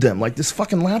build them, like this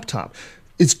fucking laptop.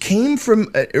 It came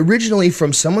from originally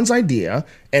from someone's idea,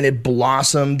 and it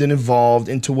blossomed and evolved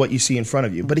into what you see in front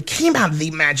of you. But it came out of the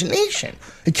imagination.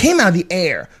 It came out of the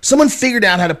air. Someone figured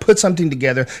out how to put something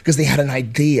together because they had an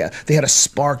idea. They had a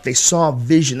spark. They saw a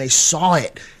vision. They saw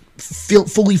it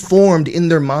fully formed in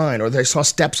their mind, or they saw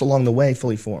steps along the way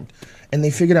fully formed. And they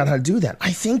figured out how to do that.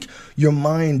 I think your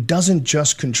mind doesn't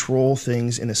just control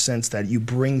things in a sense that you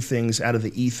bring things out of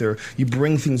the ether, you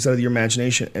bring things out of your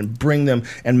imagination and bring them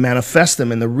and manifest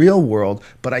them in the real world.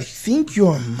 But I think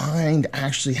your mind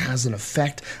actually has an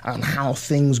effect on how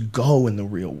things go in the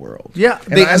real world. Yeah,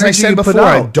 And the as I energy said you put before,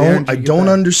 out, the energy I you don't put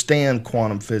out. understand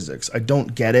quantum physics. I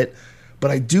don't get it.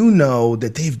 But I do know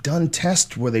that they've done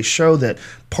tests where they show that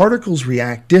particles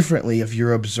react differently if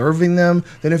you're observing them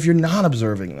than if you're not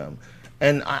observing them.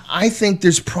 And I think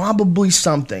there's probably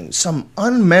some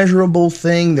unmeasurable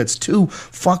thing that's too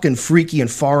fucking freaky and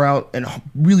far out and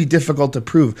really difficult to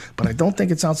prove. But I don't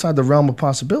think it's outside the realm of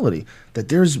possibility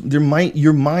that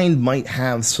your mind might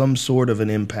have some sort of an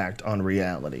impact on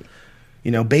reality. You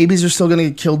know, babies are still going to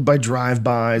get killed by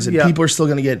drive-bys, and people are still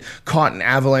going to get caught in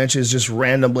avalanches just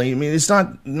randomly. I mean, it's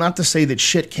not to say that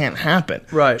shit can't happen.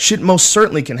 Right. Shit most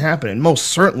certainly can happen, and most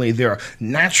certainly there are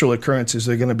natural occurrences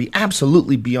that are going to be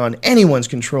absolutely beyond anyone's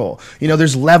control. You know,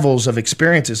 there's levels of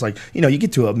experiences, like, you know, you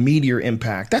get to a meteor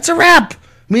impact. That's a wrap.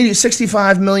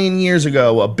 65 million years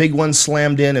ago, a big one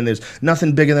slammed in, and there's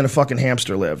nothing bigger than a fucking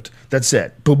hamster lived. That's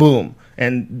it. Boom, boom.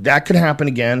 And that could happen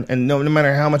again. And no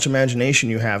matter how much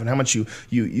imagination you have and how much you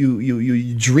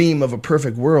dream of a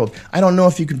perfect world, I don't know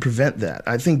if you can prevent that.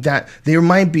 I think that there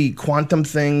might be quantum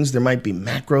things, there might be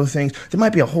macro things, there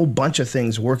might be a whole bunch of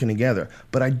things working together.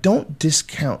 But I don't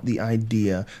discount the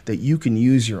idea that you can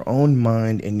use your own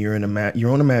mind and your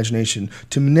own imagination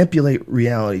to manipulate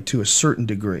reality to a certain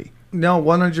degree. No,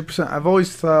 100%. I've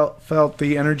always felt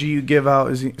the energy you give out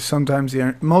is sometimes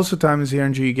most of the time is the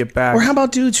energy you get back. Or how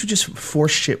about dudes who just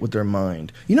force shit with their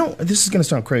mind? You know, this is going to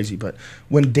sound crazy, but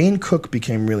when Dane Cook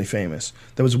became really famous,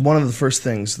 that was one of the first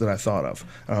things that I thought of.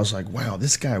 And I was like, wow,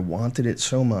 this guy wanted it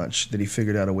so much that he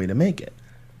figured out a way to make it.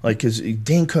 Like, because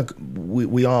Dane Cook,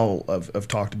 we all have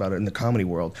talked about it in the comedy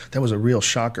world. That was a real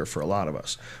shocker for a lot of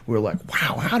us. We were like,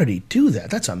 wow, how did he do that?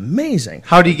 That's amazing.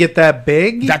 How do you get that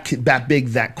big? That big,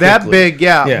 that quickly. That big,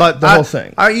 yeah. But the whole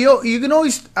thing. You can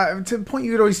always, to the point,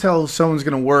 you could always tell if someone's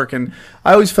going to work. And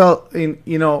I always felt,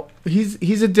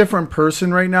 he's a different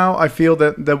person right now. I feel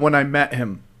that when I met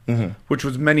him. Mm-hmm. Which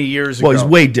was many years ago. Well, he's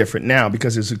way different now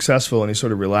because he's successful and he's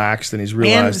sort of relaxed and he's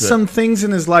realized and some things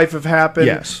in his life have happened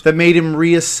that made him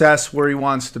reassess where he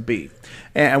wants to be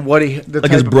and what the like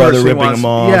type his of brother person ripping he wants. him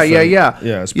off.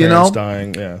 Yeah. His parents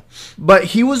dying. Yeah, but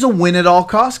he was a win at all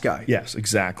cost guy. Yes,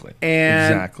 exactly.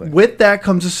 And with that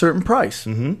comes a certain price.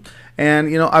 Mm-hmm.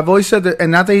 And I've always said that,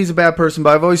 and not that he's a bad person,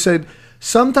 but I've always said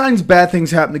sometimes bad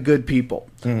things happen to good people.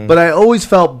 Mm-hmm. But I always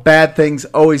felt bad things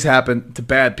always happen to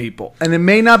bad people. And it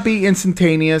may not be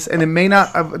instantaneous, and it may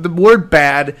not, the word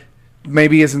bad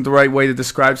maybe isn't the right way to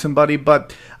describe somebody,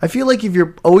 but I feel like if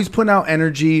you're always putting out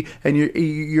energy and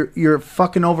you're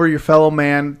fucking over your fellow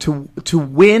man to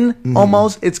win,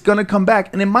 almost, it's gonna come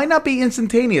back, and it might not be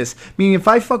instantaneous. Meaning, if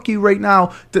I fuck you right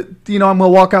now, I'm gonna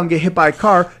walk out and get hit by a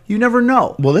car. You never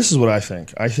know. Well, this is what I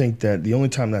think. I think that the only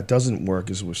time that doesn't work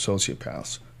is with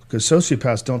sociopaths. Because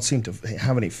sociopaths don't seem to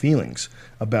have any feelings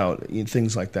about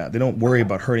things like that. They don't worry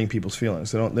about hurting people's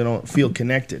feelings. They don't feel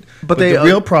connected. But the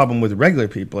real problem with regular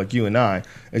people like you and I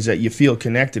is that you feel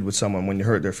connected with someone when you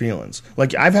hurt their feelings.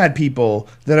 Like, I've had people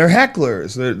that are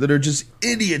hecklers, that are just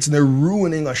idiots, and they're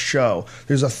ruining a show.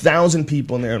 There's 1,000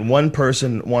 people in there, and one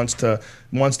person wants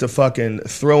to fucking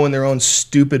throw in their own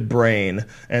stupid brain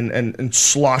and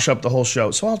slosh up the whole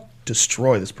show. So I'll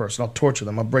destroy this person. I'll torture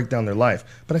them. I'll break down their life.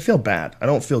 But I feel bad. I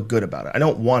don't feel good about it. I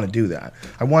don't want to do that.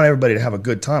 I want everybody to have a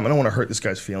good time. I don't want to hurt this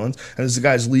guy's feelings. And as the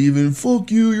guy's leaving,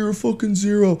 fuck you, you're a fucking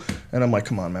zero. And I'm like,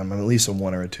 come on, man, I'm at least a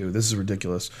 1 or a 2. This is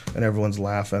ridiculous. And everyone's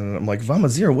laughing. And I'm like, if I'm a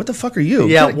 0, what the fuck are you?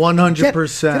 Yeah,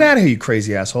 100%. Get out of here, you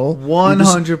crazy asshole.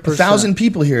 100%. 1,000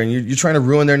 people here, and you're trying to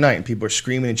ruin their night. And people are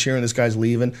screaming and cheering. This guy's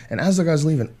leaving. And as the guy's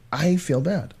leaving, I feel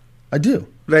bad. I do.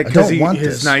 Because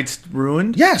his night's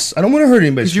ruined? Yes. I don't want to hurt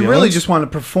anybody's feelings. Because you really just want to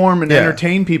perform and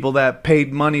entertain people that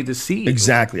paid money to see you.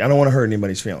 Exactly. I don't want to hurt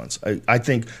anybody's feelings. I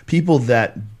think people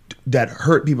that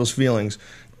hurt people's feelings,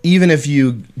 even if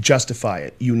you justify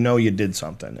it, you did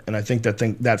something. And I think that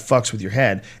fucks with your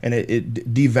head, and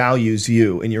it devalues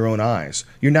you in your own eyes.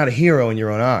 You're not a hero in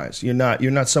your own eyes. You're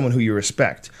not someone who you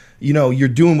respect. You're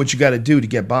doing what you got to do to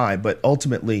get by, but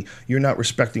ultimately, you're not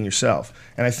respecting yourself.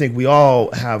 And I think we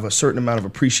all have a certain amount of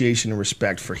appreciation and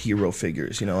respect for hero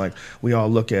figures. Like, we all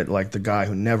look at, like, the guy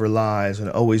who never lies and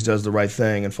always does the right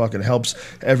thing and fucking helps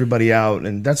everybody out.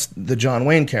 And that's the John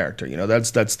Wayne character.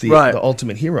 That's the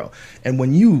ultimate hero. And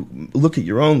when you look at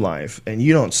your own life and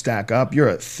you don't stack up, you're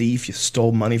a thief. You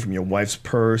stole money from your wife's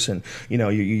purse, and you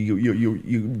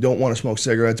don't want to smoke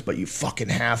cigarettes, but you fucking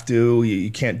have to.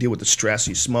 You can't deal with the stress.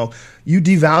 You smoke. You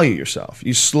devalue yourself.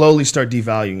 You slowly start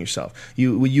devaluing yourself.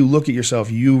 When you look at yourself,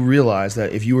 you realize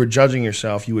that if you were judging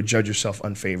yourself, you would judge yourself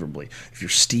unfavorably. If you're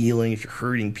stealing, if you're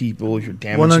hurting people, if you're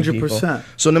damaging 100%. People.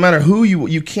 So no matter who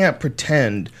you can't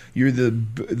pretend you're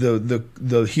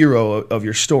the hero of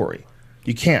your story.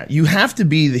 You can't. You have to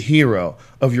be the hero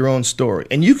of your own story.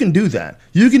 And you can do that.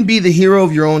 You can be the hero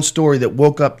of your own story that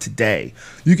woke up today.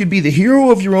 You can be the hero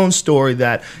of your own story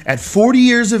that at 40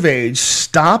 years of age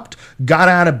stopped, got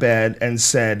out of bed, and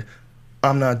said,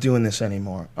 I'm not doing this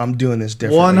anymore. I'm doing this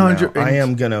differently now. I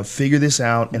am going to figure this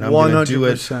out, and I'm going to do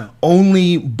it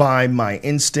only by my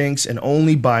instincts and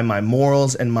only by my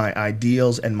morals and my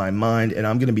ideals and my mind, and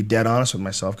I'm going to be dead honest with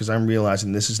myself because I'm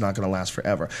realizing this is not going to last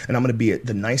forever, and I'm going to be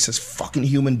the nicest fucking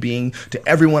human being to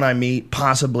everyone I meet,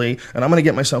 possibly, and I'm going to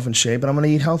get myself in shape, and I'm going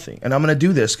to eat healthy, and I'm going to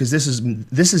do this because this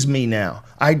is me now.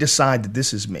 I decide that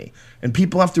this is me, and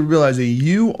people have to realize that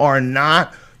you are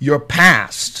not your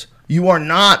past. You are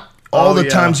not all the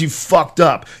times you fucked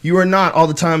up. You are not all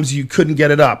the times you couldn't get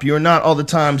it up. You are not all the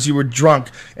times you were drunk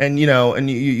and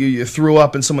you threw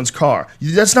up in someone's car.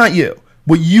 That's not you.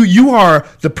 Well, you are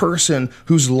the person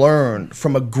who's learned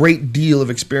from a great deal of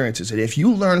experiences. And if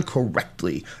you learn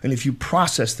correctly and if you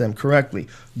process them correctly,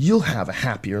 you'll have a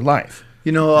happier life.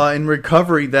 In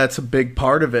recovery, that's a big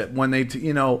part of it. When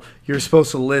you're supposed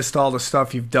to list all the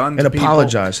stuff you've done and to people,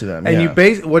 apologize to them.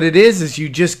 And what it is you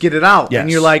just get it out. Yes.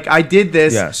 And you're like, I did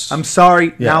this. Yes. I'm sorry.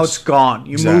 Yes. Now it's gone.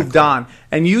 You moved on.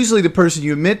 And usually the person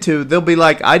you admit to, they'll be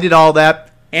like, I did all that.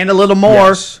 and a little more.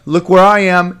 Yes. Look where I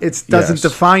am. It doesn't Yes.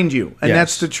 define you, and Yes.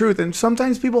 that's the truth. And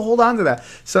sometimes people hold on to that.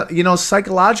 So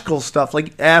psychological stuff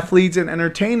like athletes and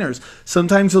entertainers.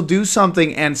 Sometimes they'll do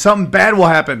something, and something bad will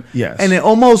happen. Yes. And it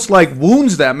almost like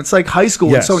wounds them. It's like high school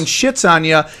when Yes. someone shits on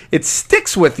you, it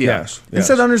sticks with you. Yes.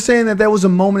 Instead of understanding that was a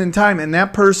moment in time, and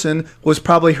that person was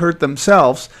probably hurt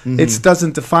themselves. It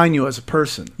doesn't define you as a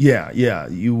person. Yeah.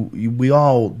 We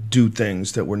all do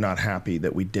things that we're not happy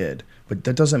that we did, but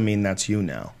that doesn't mean that's you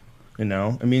now.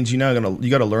 It means you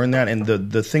got to learn that. And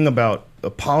the thing about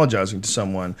apologizing to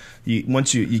someone,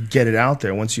 once you get it out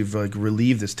there, once you've like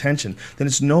relieved this tension, then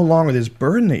it's no longer this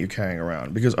burden that you're carrying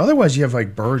around. Because otherwise, you have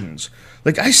like burdens.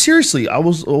 Like I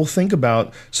will think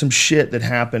about some shit that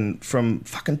happened from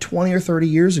fucking 20 or 30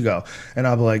 years ago, and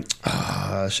I'll be like,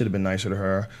 I should have been nicer to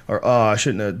her, or I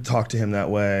shouldn't have talked to him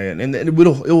that way, and it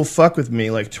will fuck with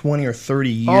me like 20 or 30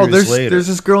 years later. There's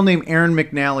this girl named Erin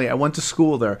McNally. I went to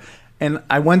school there. And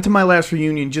I went to my last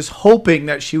reunion just hoping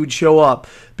that she would show up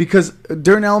because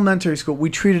during elementary school, we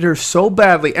treated her so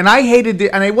badly. And I hated it,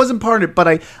 and I wasn't part of it, but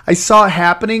I saw it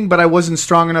happening, but I wasn't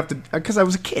strong enough to, because I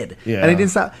was a kid. Yeah. And I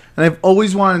didn't stop. And I've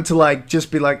always wanted to, like,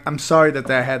 just be like, I'm sorry that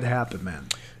had to happen, man.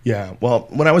 Yeah, well,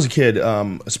 when I was a kid,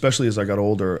 especially as I got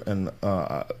older and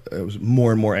I was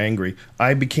more and more angry,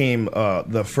 I became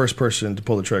the first person to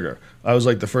pull the trigger. I was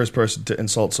like the first person to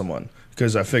insult someone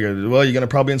because I figured, well, you're going to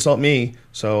probably insult me,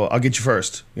 so I'll get you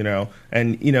first,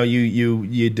 And,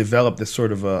 you develop this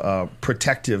sort of a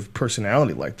protective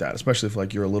personality like that, especially if,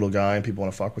 like, you're a little guy and people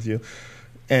want to fuck with you.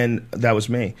 And that was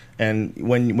me. And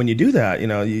when you do that,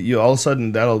 you all of a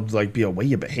sudden that'll like be a way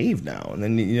you behave now. And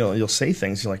then you'll say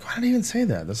things. You're like, why did I even say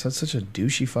that? That's such a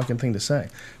douchey fucking thing to say.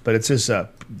 But it's just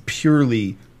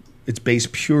it's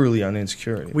based purely on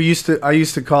insecurity. I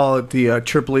used to call it the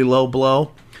Tripoli low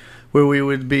blow, where we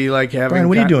would be like having. Brian,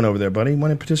 what are you doing over there, buddy?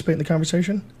 Want to participate in the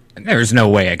conversation? There's no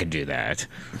way I could do that.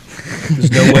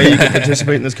 There's no way you can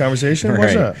participate in this conversation?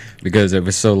 What's Right. that? Because it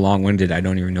was so long-winded, I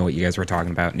don't even know what you guys were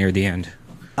talking about near the end.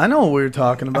 I know what we were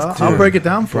talking about. I'll break it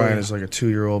down for Brian you. is like a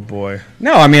 2-year-old boy.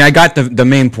 No, I mean, I got the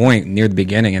main point near the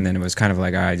beginning, and then it was kind of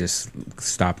like I just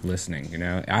stopped listening,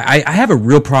 I have a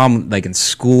real problem, like in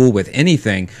school with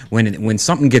anything, when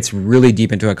something gets really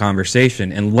deep into a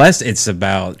conversation, unless it's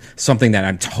about something that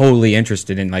I'm totally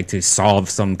interested in, like to solve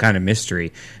some kind of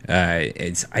mystery,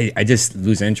 I just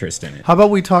lose interest in it. How about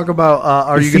we talk about,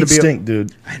 are Your you going to feet be... stink,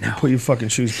 dude. I know. Put your fucking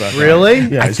shoes back on. Really?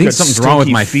 Yeah, I he's think got something's wrong with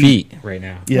stinky my feet right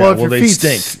now. Yeah, Well, if your they feet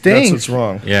stink. stink. That's what's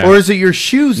wrong. Yeah. Or is it your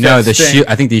shoes No, that stink?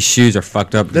 I think these shoes are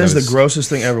fucked up. That is the because- grossest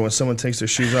thing ever when someone takes their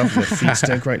shoes off and their feet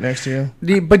stink right next to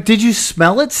you. But did you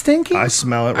smell it stinking? I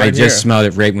smell it right I here. just smelled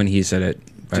it right when he said it.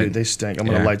 but- Dude, they stink. I'm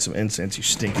going to Yeah. light some incense, you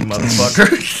stinky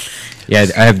motherfucker. Yeah,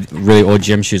 I have really old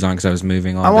gym shoes on because I was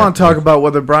moving on. I want to talk about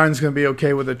whether Brian's going to be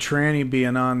okay with a tranny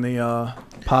being on the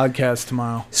podcast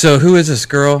tomorrow. So who is this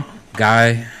girl?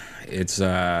 Guy? It's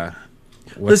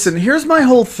Listen, here's my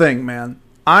whole thing, man.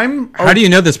 How do you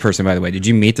know this person, by the way? Did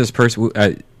you meet this person?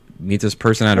 Meet this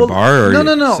person at a bar, or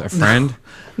no, a friend?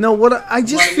 No, what I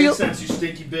just feel. Incense, you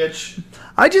stinky bitch.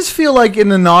 I just feel like in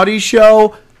the Naughty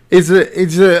Show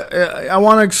I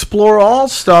want to explore all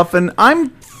stuff, and I'm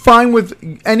fine with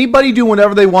anybody doing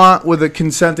whatever they want with a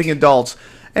consenting adults.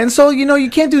 And so, you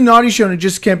can't do Naughty Show and it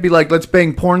just can't be like, let's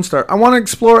bang porn star. I want to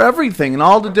explore everything and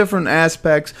all the different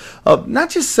aspects of not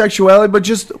just sexuality, but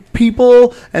just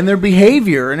people and their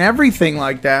behavior and everything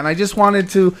like that. And I just wanted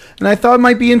to, and I thought it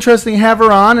might be interesting to have her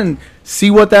on and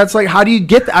see what that's like. How do you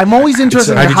get that? I'm always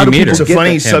interested in how did how you do meet people her? It's a get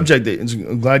funny that. subject.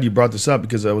 I'm glad you brought this up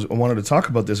because I wanted to talk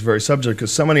about this very subject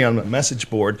because somebody on the message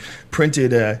board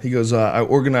printed. He goes, I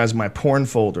organized my porn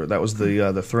folder. That was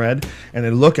the thread, and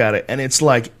then look at it, and it's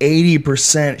like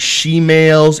 80%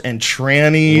 she-males and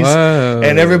trannies, Whoa.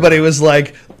 and everybody was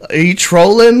like, "Are you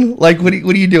trolling? Like, what are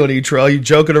you doing? Are you trolling? Are you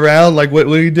joking around? Like, what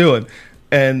are you doing?"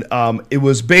 And it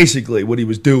was basically what he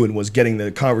was doing was getting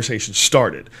the conversation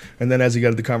started. And then as he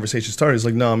got the conversation started, he's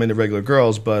like, "No, I'm into regular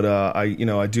girls, but I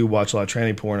do watch a lot of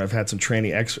tranny porn. I've had some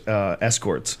tranny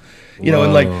escorts,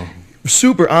 and like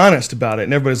super honest about it."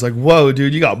 And everybody's like, "Whoa,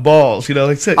 dude, you got balls,"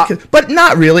 but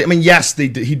not really. I mean, yes, he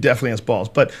definitely has balls,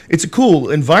 but it's a cool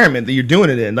environment that you're doing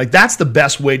it in. Like that's the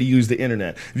best way to use the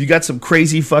internet. If you got some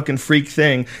crazy fucking freak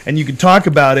thing and you can talk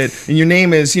about it, and your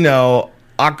name is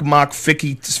Akmak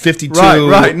 52.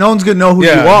 Right. No one's going to know who you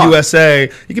Yeah, are. USA.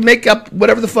 You can make up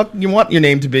whatever the fuck you want your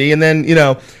name to be, and then,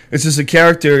 it's just a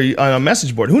character on a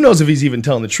message board. Who knows if he's even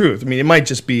telling the truth? I mean, it might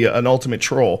just be an ultimate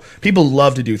troll. People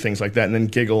love to do things like that and then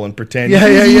giggle and pretend.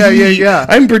 Yeah.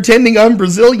 I'm pretending I'm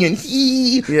Brazilian.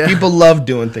 Yeah. People love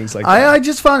doing things like that. I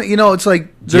just found, it's like Do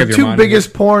you the have your two monitor?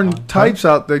 biggest porn types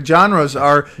out, the genres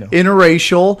are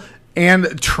interracial, and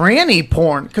tranny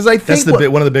porn, because I think That's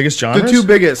one of the biggest genres? The two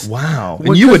biggest. Wow.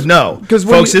 And you would know. Because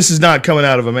folks, this is not coming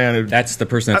out of a man who... That's the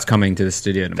person that's coming to the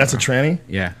studio tomorrow. That's a tranny?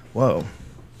 Yeah. Whoa.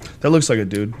 That looks like a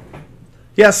dude.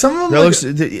 Yeah, some of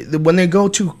them when they go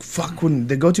too far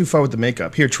with the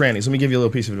makeup. Here, trannies, let me give you a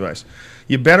little piece of advice.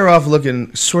 You're better off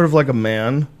looking sort of like a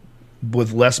man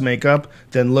with less makeup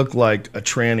than look like a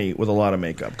tranny with a lot of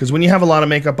makeup. Because when you have a lot of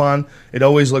makeup on, it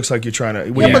always looks like you're trying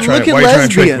to... But look at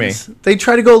lesbians. They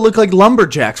try to go look like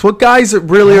lumberjacks. What guys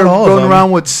really are going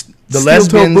around with the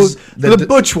lesbians, the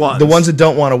butch ones. The ones that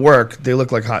don't want to work, they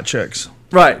look like hot chicks.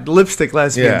 Right, lipstick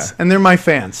lesbians. Yeah. And they're my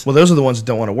fans. Well, those are the ones that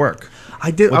don't want to work.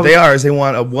 They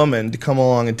want a woman to come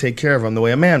along and take care of them the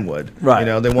way a man would. Right. You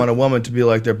know, they want a woman to be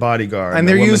like their bodyguard. And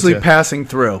they're usually passing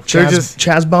through. They're just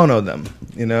Chaz Bono them,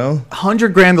 you know?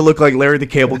 $100,000 to look like Larry the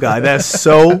Cable Guy. That's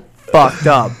so fucked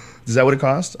up. Is that what it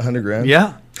costs? $100,000?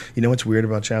 Yeah. You know what's weird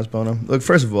about Chaz Bono? Look,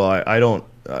 first of all,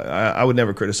 I would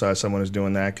never criticize someone who's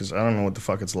doing that because I don't know what the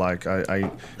fuck it's like.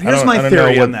 Here's my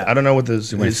theory on that. I don't know what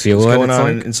is going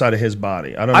on inside of his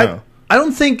body. I don't know. I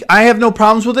don't think I have no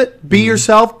problems with it. Be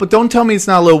yourself, but don't tell me it's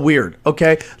not a little weird,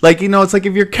 okay? Like, it's like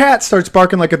if your cat starts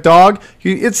barking like a dog,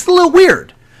 it's a little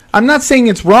weird. I'm not saying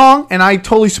it's wrong, and I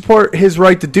totally support his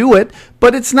right to do it,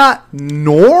 but it's not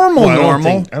normal.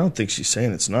 I don't think she's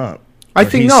saying it's not. I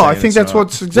think that's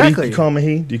what's exactly. Do you call him a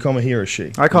he? Do you call him a he or a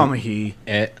she? I call him a he.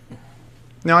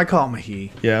 No, I call him a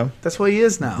he. Yeah? That's what he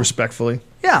is now. Respectfully?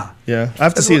 Yeah. Yeah. I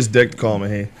have to see his dick to call him a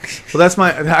he. Well, that's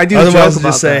I do Otherwise, joke about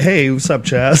just say, that. hey, what's up,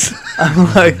 Chaz?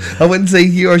 I'm like, I wouldn't say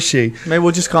he or she. Maybe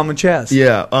we'll just call him a Chaz.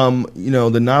 Yeah.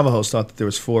 The Navajos thought that there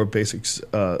was four basic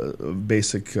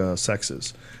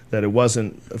sexes. That it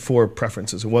wasn't four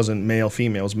preferences. It wasn't male,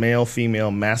 female. It was male, female,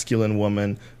 masculine,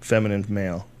 woman, feminine,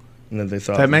 male. And then they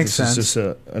thought that makes this sense. is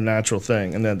just a natural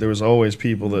thing. And that there was always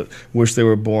people that wish they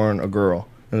were born a girl.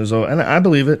 And I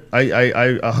believe it. I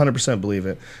 100% believe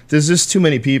it. There's just too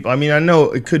many people. I mean, I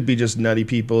know it could be just nutty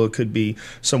people. It could be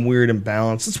some weird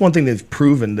imbalance. That's one thing they've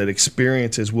proven, that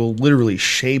experiences will literally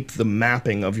shape the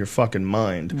mapping of your fucking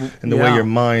mind and the way your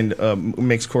mind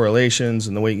makes correlations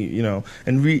and the way,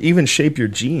 even shape your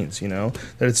genes, that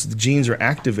the genes are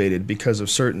activated because of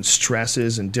certain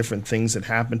stresses and different things that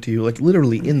happen to you, like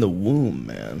literally in the womb,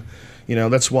 man.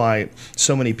 That's why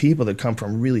so many people that come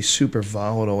from really super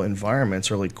volatile environments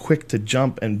are like quick to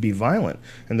jump and be violent.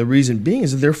 And the reason being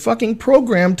is that they're fucking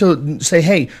programmed to say,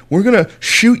 hey, we're going to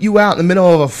shoot you out in the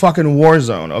middle of a fucking war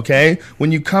zone, okay?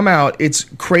 When you come out, it's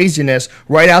craziness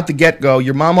right out the get-go.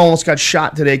 Your mom almost got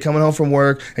shot today coming home from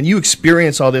work, and you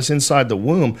experience all this inside the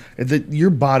womb. Your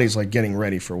body's like getting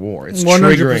ready for war. It's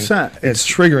 100%. It's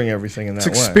triggering everything in that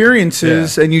way. It's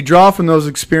experiences, and you draw from those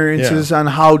experiences on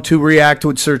how to react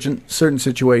with certain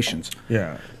situations.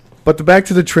 Yeah. But back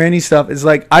to the tranny stuff is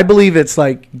like, I believe it's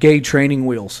like gay training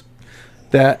wheels.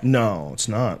 No, it's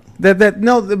not.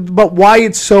 But why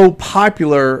it's so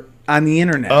popular on the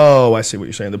internet? Oh, I see what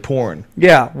you're saying. The porn.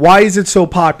 Yeah. Why is it so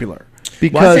popular?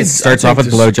 Because it starts off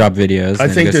with blowjob videos. I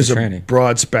think there's a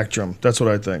broad spectrum. That's what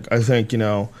I think. I think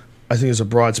there's a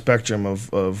broad spectrum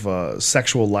of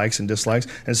sexual likes and dislikes.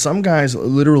 And some guys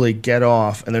literally get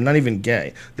off, and they're not even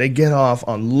gay. They get off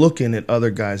on looking at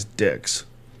other guys' dicks.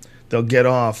 They'll get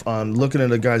off on looking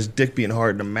at a guy's dick being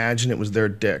hard and imagine it was their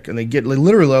dick. And they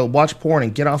literally watch porn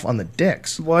and get off on the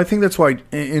dicks. Well, I think that's why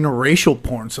interracial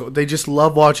porn. So they just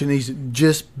love watching these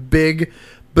just big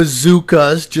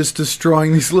bazookas just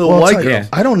destroying these little white girls.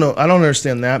 I don't know. I don't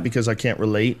understand that because I can't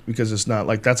relate, because it's not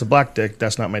like, that's a black dick,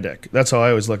 that's not my dick. That's how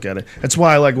I always look at it. That's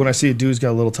why I like when I see a dude's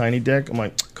got a little tiny dick, I'm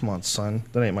like, come on, son,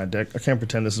 that ain't my dick. I can't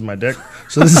pretend this is my dick.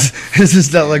 So this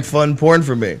is not like fun porn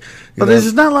for me. But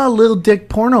there's not a lot of little dick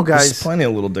porno guys. There's plenty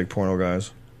of little dick porno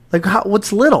guys. Like,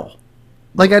 what's little?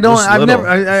 Like, I've never.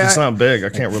 It's not big. I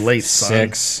can't relate.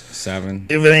 6, 7.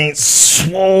 If it ain't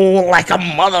swole like a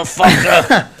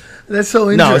motherfucker. That's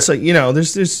so interesting. No, it's like,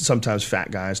 there's sometimes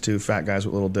fat guys too, fat guys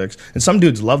with little dicks, and some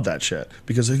dudes love that shit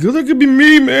because they go, that could be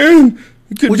me, man.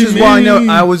 Which is why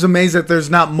I was amazed that there's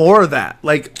not more of that.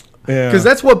 Like, because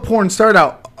that's what porn started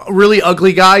out. Really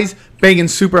ugly guys banging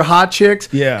super hot chicks.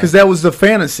 Yeah, because that was the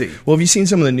fantasy. Well, have you seen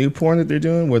some of the new porn that they're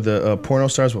doing where the porno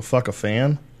stars will fuck a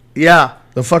fan? Yeah.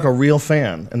 They'll fuck a real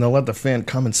fan, and they'll let the fan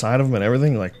come inside of them and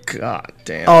everything. Like, god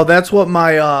damn. Oh, that's what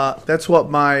my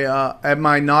at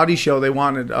my naughty show, they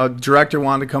wanted, a director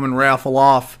wanted to come and raffle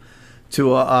off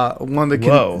to one of the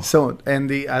Whoa.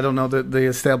 I don't know, the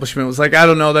establishment was like, I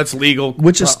don't know, that's legal.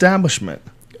 Which establishment?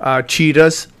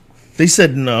 Cheetahs. They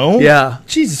said no? Yeah.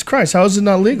 Jesus Christ, how is it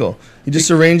not legal? You're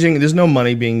just arranging, there's no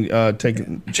money being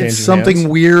changing It's something hands.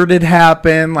 Weird had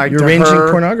happened. Like, you're arranging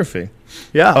pornography.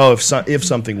 Yeah. Oh, if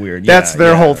something weird. That's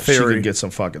their whole theory. She could get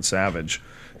some fucking savage.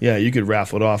 Yeah, you could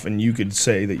raffle it off, and you could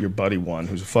say that your buddy won,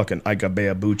 who's a fucking Ika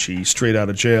Beabuchi, straight out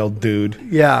of jail dude.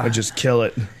 Yeah. And just kill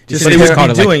it. Just But he he was would called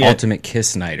be it like doing it. Ultimate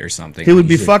Kiss Night or something. He would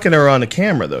be fucking her on the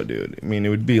camera, though, dude. I mean, it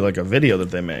would be like a video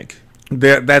that they make.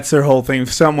 That's their whole thing.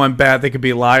 If something went bad, they could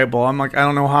be liable. I'm like, I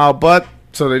don't know how, but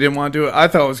so they didn't want to do it. I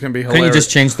thought it was going to be hilarious. Couldn't you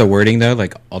just change the wording though,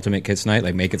 like Ultimate Kiss Night,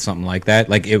 like make it something like that?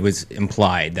 Like it was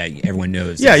implied that everyone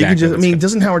knows. Yeah, you can exactly just. I what's mean, going-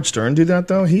 doesn't Howard Stern do that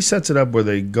though? He sets it up where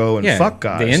they go and Yeah, fuck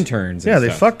guys. the interns and Yeah, they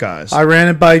stuff. fuck guys. I ran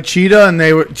it by Cheetah, and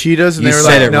they were Cheetahs, and you they were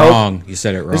said like, it nope. wrong. You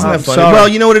said it wrong. Isn't that I'm funny? sorry. Well,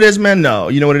 you know what it is, man? No.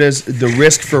 You know what it is? The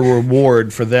risk for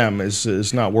reward for them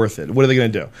is not worth it. What are they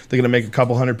going to do? They're going to make a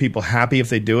couple hundred people happy if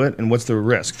they do it, and what's the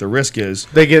risk? The risk is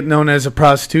They get known as a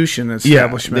prostitution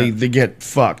establishment. they get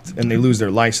fucked and they lose their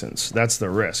license. That's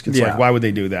the risk. It's Yeah. like, why would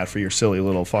they do that for your silly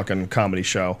little fucking comedy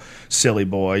show? Silly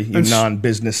boy, you And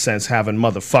non-business sense having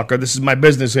motherfucker. This is my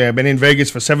business here. I've been in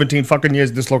Vegas for 17 fucking years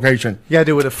at this location. You gotta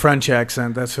do it with a French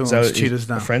accent. That's who Is that- owns Cheetahs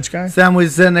now. a French guy? Sam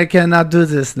was then I cannot do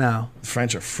this now. The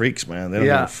French are freaks, man. They don't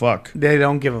Yeah. give a fuck. They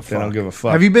don't give a fuck. They don't give a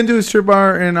fuck. Have you been to a strip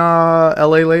bar in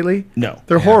L.A. lately? No.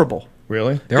 They're horrible.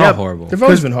 Really? They're Yeah, all horrible. They've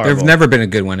always been horrible. There's never been a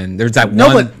good one, and there's that No,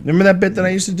 one. but Remember that bit that I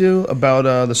used to do about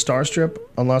the Star Strip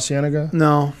on La Cienega?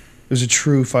 no. It was a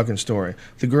true fucking story.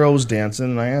 The girl was dancing,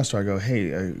 and I asked her, I go, hey,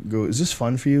 is this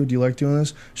fun for you? Do you like doing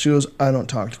this? She goes, I don't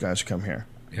talk to guys who come here.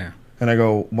 Yeah. And I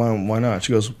go, why not?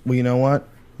 She goes, well, you know what?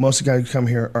 Most of the guys who come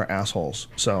here are assholes,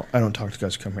 so I don't talk to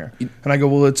guys who come here. And I go,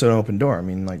 well, it's an open door. I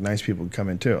mean, like, nice people can come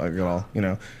in, too. I go, all, you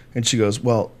know. And she goes,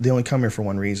 well, they only come here for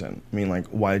one reason. I mean, like,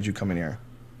 why did you come in here?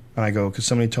 And I go, because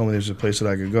somebody told me there's a place that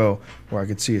I could go where I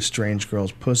could see a strange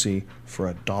girl's pussy for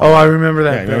 $1. Oh, I remember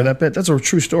that Yeah, you remember that bit? That's a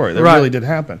true story. That Right. really did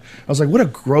happen. I was like, what a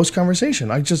gross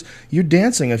conversation. You're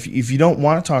dancing. If you don't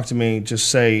want to talk to me, just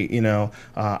say, you know,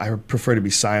 I prefer to be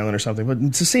silent or something.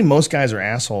 But to say most guys are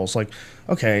assholes, like,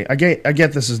 okay, I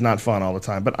get this is not fun all the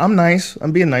time, but I'm nice.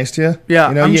 I'm being nice to you. Yeah,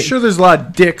 you know, I'm sure there's a lot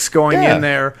of dicks going Yeah. in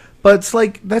there, but it's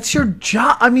like that's your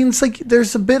job. I mean, it's like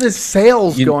there's a bit of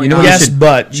sales going you know on. what Yes, you should,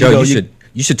 but, Joe, you know,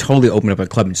 you should totally open up a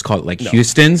club and just call it like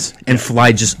Houston's and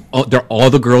fly just all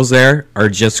the girls there are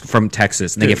just from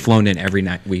Texas and they get flown in every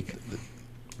week.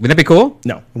 Wouldn't that be cool?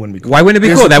 No, it wouldn't be cool. Why wouldn't it be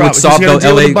Here's cool? the That would problem. solve You gotta the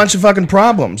deal with LA a bunch of fucking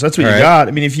problems. That's what you All right. got.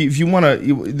 I mean, if you want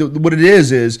to, what it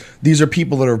is these are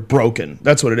people that are broken.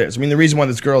 That's what it is. I mean, the reason why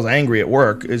this girl's angry at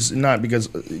work is not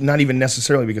even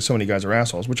necessarily because so many guys are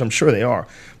assholes, which I'm sure they are,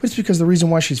 but it's because the reason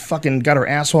why she's fucking got her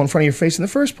asshole in front of your face in the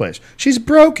first place. She's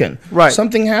broken. Right.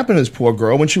 Something happened to this poor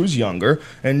girl when she was younger,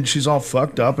 and she's all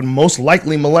fucked up and most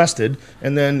likely molested.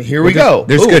 And then here we go.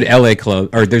 There's Boom. good LA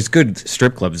club or there's good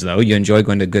strip clubs though. You enjoy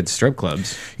going to good strip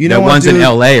clubs. You know the what, ones in dude?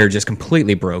 LA are just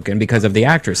completely broken because of the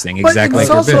actress thing. But Exactly it's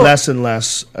like also- your bit. less and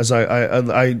less as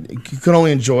I could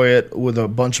only enjoy it with a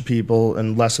bunch of people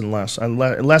and less and less.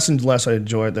 Less and less I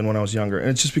enjoy it than when I was younger. And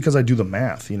it's just because I do the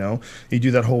math, you know? You do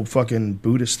that whole fucking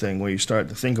Buddhist thing where you start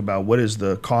to think about what is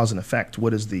the cause and effect?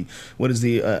 What is the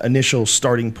initial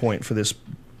starting point for this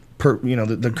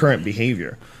the current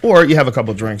behavior? Or you have a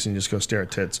couple drinks and you just go stare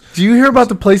at tits. Do you hear about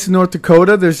the place in North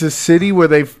Dakota? There's this city where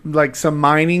they've like some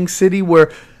mining city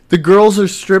where the girls are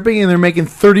stripping and they're making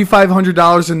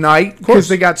 $3,500 a night because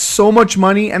they got so much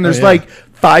money and there's yeah. like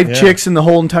 5 Yeah. chicks in the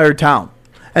whole entire town,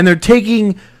 and they're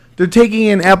taking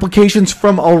in applications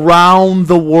from around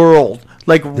the world,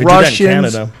 like They do that in Russians,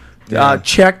 Canada. Yeah.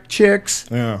 Czech chicks.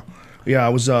 Yeah. Yeah, I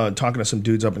was talking to some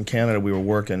dudes up in Canada. We were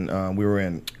working. We were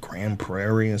in Grand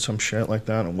Prairie and some shit like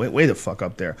that, and way the fuck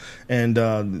up there. And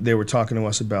they were talking to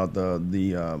us about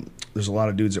there's a lot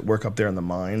of dudes that work up there in the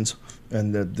mines,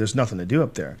 and there's nothing to do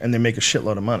up there, and they make a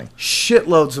shitload of money.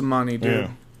 Shitloads of money, dude. Yeah.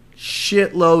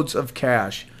 Shitloads of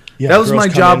cash. Yeah, that was girls my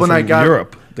come job in when I from got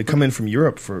Europe. They come in from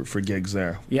Europe for gigs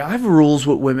there. Yeah, I have rules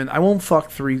with women. I won't fuck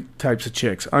 3 types of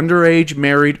chicks: underage,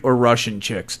 married, or Russian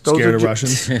chicks. Those Scared are of ju-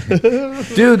 Russians?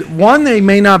 Dude, 1, they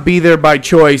may not be there by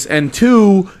choice, and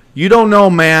 2, you don't know,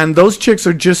 man. Those chicks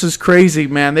are just as crazy,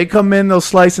 man. They come in, they'll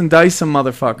slice and dice some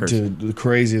motherfuckers. Dude, the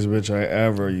craziest bitch I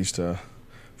ever used to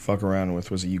fuck around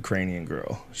with was a Ukrainian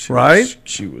girl. Right?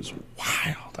 She was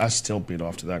wild. I still beat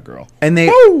off to that girl. And they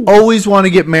always want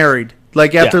to get married.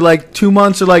 Like after Yeah. like 2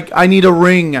 months, they're like, I need a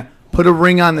ring. Put a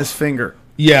ring on this finger.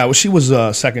 Yeah, well, she was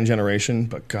second generation,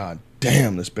 but god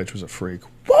damn, this bitch was a freak.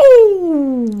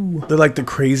 Woo! They're like the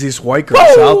craziest white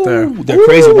girls out there. They're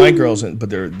crazy white girls, but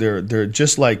they're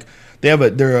just like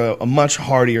they're a much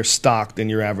hardier stock than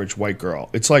your average white girl.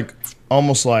 It's like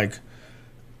almost like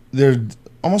they're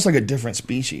almost like a different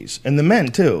species. And the men,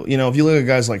 too. You know, if you look at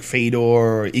guys like Fedor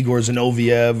or Igor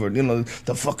Zinoviev or, you know,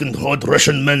 the fucking hard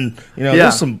Russian men, you know,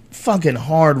 there's some fucking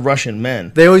hard Russian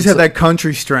men. They always have that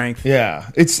country strength. Yeah.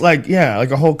 It's like,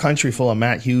 like a whole country full of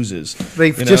Matt Hugheses.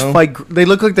 They just fight. They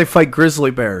look like they fight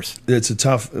grizzly bears. It's a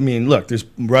tough, I mean, look, there's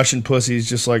Russian pussies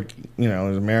just like, you know,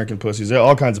 there's American pussies. There are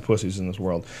all kinds of pussies in this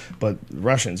world. But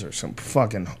Russians are some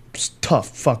fucking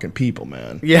tough fucking people,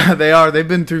 man. Yeah, they are. They've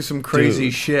been through some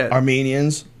crazy shit.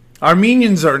 Armenians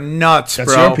are nuts,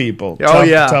 That's bro. your people. Oh,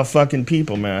 Tough fucking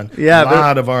people, man. Yeah, a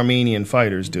lot of Armenian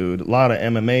fighters, dude. A lot of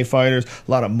MMA fighters.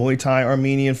 A lot of Muay Thai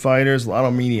Armenian fighters. A lot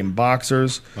of Armenian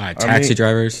boxers. A lot of taxi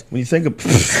drivers. When you think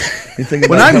of,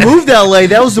 when I moved to LA,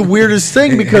 that was the weirdest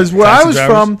thing because where I was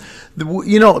from,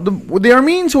 the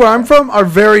Armenians where I'm from are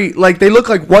very they look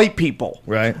like white people.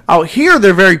 Right. Out here,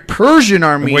 they're very Persian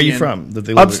Armenian. Where are you from?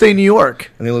 Upstate New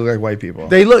York. And they look like white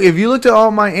people. If you looked at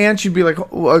all my aunts, you'd be like,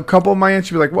 a couple of my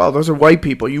aunts, you'd be like, wow, those are white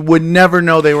people. You would never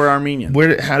know they were Armenian.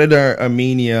 How did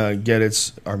Armenia get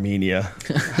its Armenia?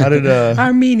 How did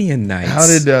Armenian Nights? How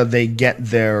did they get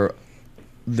their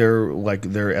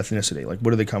ethnicity? Like,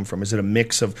 where do they come from? Is it a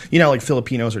mix of, like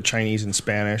Filipinos or Chinese and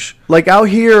Spanish? Like out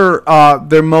here,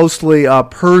 they're mostly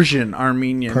Persian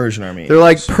Armenian. They're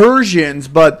like Persians,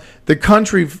 but the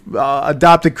country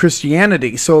adopted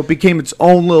Christianity, so it became its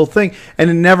own little thing, and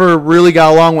it never really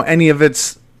got along with any of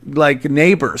its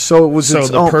neighbors. So it was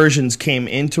the Persians came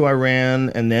into Iran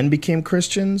and then became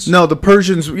Christians? No, the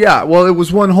Persians, well, it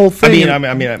was one whole thing. I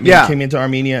mean, came into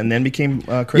Armenia and then became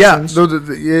Christians?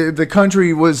 Yeah, the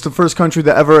country was the first country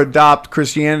to ever adopt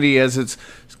Christianity as its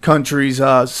country's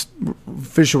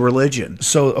official religion.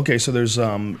 So there's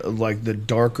the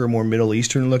darker, more Middle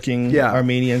Eastern looking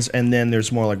Armenians, and then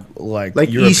there's more like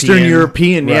European. Eastern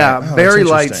European, right. Very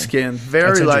light skin,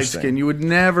 very light skin. You would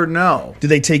never know. Do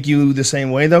they take you the same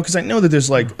way though? Because I know that there's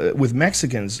with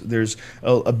Mexicans, there's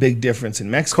a big difference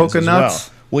in Mexicans Coconuts. as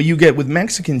well. Well, you get with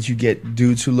Mexicans, you get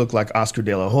dudes who look like Oscar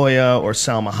de la Hoya or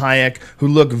Salma Hayek, who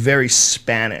look very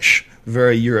Spanish,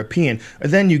 very European.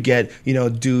 And then you get,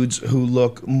 dudes who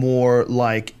look more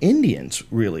like Indians,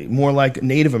 really, more like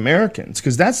Native Americans,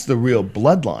 because that's the real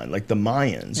bloodline, like the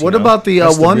Mayans. What about the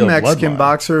one Mexican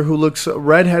boxer who looks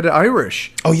redheaded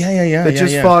Irish? Oh, yeah. That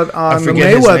just fought on the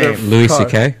Mayweather. Louis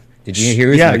C.K.? Did you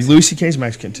hear his Mexican? Louis C.K.'s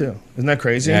Mexican, too. Isn't that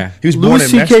crazy? Yeah. He was born in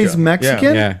Mexico. Louis C.K.'s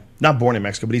Mexican? Yeah. Not born in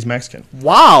Mexico, but he's Mexican.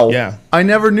 Wow. Yeah. I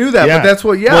never knew that, but that's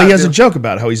what, Well, he has a joke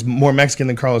about how he's more Mexican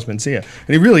than Carlos Mencia. And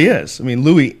he really is. I mean,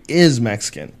 Louis is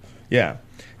Mexican. Yeah.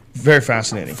 Very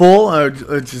fascinating. Full or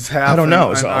just half? I don't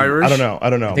know. Irish? I don't know.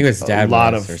 I think his dad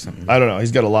or something. I don't know.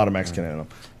 He's got a lot of Mexican in him.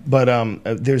 But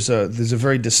there's a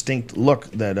very distinct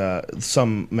look that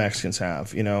some Mexicans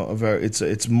have.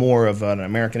 It's more of an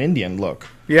American Indian look.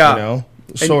 Yeah.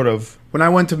 Sort of. When I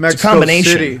went to Mexico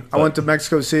City,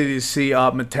 to see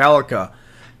Metallica,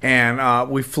 and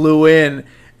we flew in,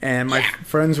 and my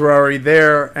friends were already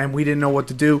there, and we didn't know what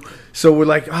to do. So we're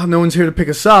like, oh, no one's here to pick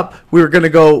us up. We were going to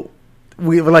go.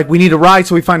 We were like, we need a ride,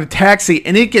 so we find a taxi,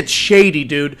 and it gets shady,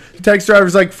 dude. The taxi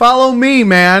driver's like, follow me,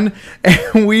 man.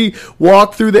 And we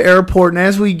walk through the airport, and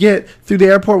as we get through the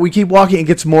airport, we keep walking. It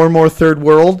gets more and more third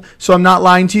world. So I'm not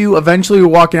lying to you. Eventually, we're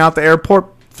walking out the airport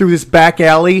through this back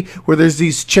alley where there's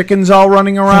these chickens all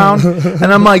running around,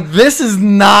 and I'm like, this is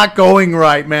not going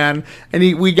right, man.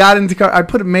 And we got into car. I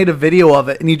made a video of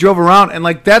it, and he drove around, and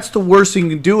that's the worst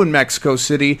thing you can do in Mexico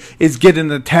City is get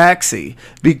in a taxi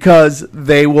because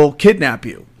they will kidnap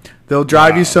you. They'll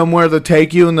drive you somewhere, they'll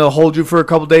take you, and they'll hold you for a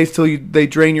couple days till they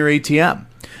drain your ATM.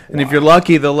 And if you're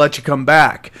lucky, they'll let you come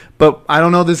back. But I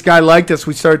don't know, this guy liked us.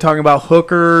 We started talking about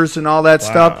hookers and all that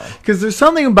stuff. Because there's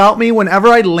something about me, whenever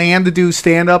I land to do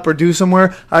stand-up or do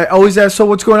somewhere, I always ask, so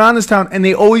what's going on in this town? And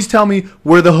they always tell me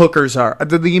where the hookers are.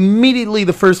 Immediately,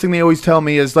 the first thing they always tell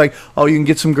me is like, oh, you can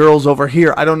get some girls over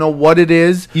here. I don't know what it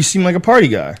is. You seem like a party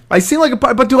guy. I seem like a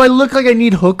party, but do I look like I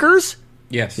need hookers?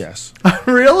 Yes.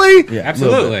 Really? Yeah,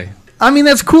 absolutely. I mean,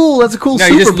 that's cool. That's a cool superpower.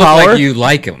 You just look like you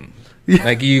like them.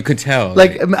 Like you could tell.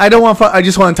 I don't want. I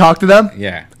just want to talk to them.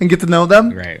 Yeah. And get to know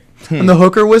them. Right. And the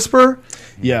hooker whisperer.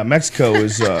 Yeah, Mexico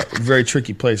is a very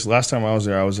tricky place. Last time I was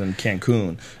there, I was in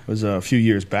Cancun. It was a few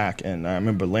years back, and I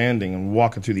remember landing and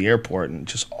walking through the airport, and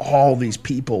just all these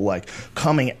people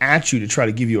coming at you to try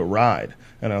to give you a ride.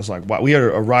 And I was like, wow, we had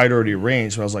a ride already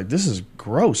arranged. So I was like, this is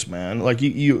gross, man.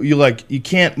 You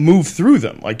can't move through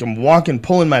them. I'm walking,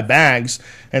 pulling my bags,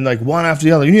 and one after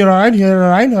the other. You need a ride? You need a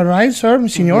ride? A ride, sir?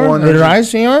 Senor? Need a ride,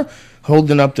 senor?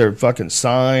 holding up their fucking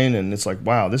sign, and it's like,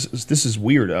 wow, this is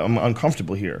weird. I'm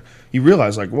uncomfortable here. You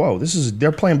realize, like, whoa,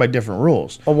 they're playing by different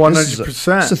rules.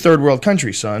 100%. It's a third world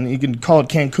country, son. You can call it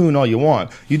Cancun all you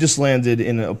want. You just landed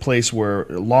in a place where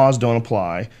laws don't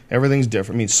apply. Everything's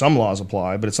different. I mean, some laws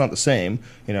apply, but it's not the same.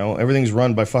 You know, everything's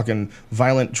run by fucking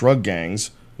violent drug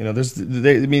gangs. You know,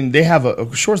 they have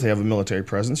they have a military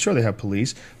presence. Sure, they have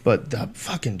police, but the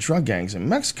fucking drug gangs in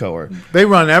Mexico they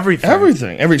run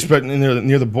everything.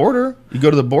 Near the border. You go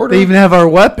to the border. They even have our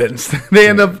weapons. They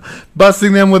end up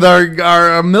busting them with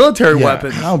our military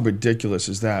weapons. How ridiculous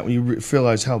is that? When you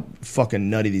realize how fucking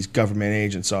nutty these government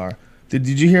agents are. Did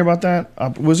you hear about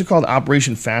that? Was it called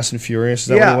Operation Fast and Furious? Is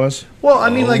that what it was? Well, I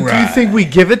mean, do you think we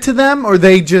give it to them, or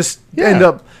they just end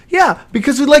up? Yeah,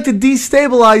 because we like to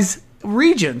destabilize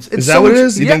regions. Is that what it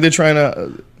is? You think they're trying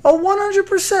to?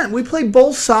 100%. We play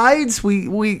both sides.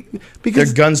 Because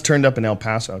their guns turned up in El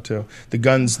Paso too. The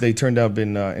guns they turned up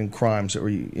in crimes that were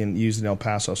used in El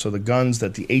Paso. So the guns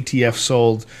that the ATF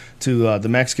sold to the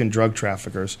Mexican drug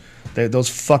traffickers, those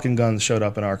fucking guns showed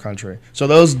up in our country. So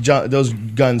those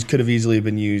guns could have easily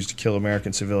been used to kill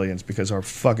American civilians because our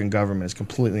fucking government is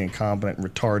completely incompetent and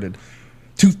retarded.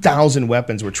 2,000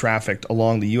 weapons were trafficked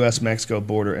along the U.S.-Mexico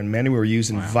border, and many were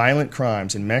used in violent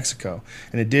crimes in Mexico.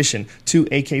 In addition, 2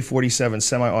 AK-47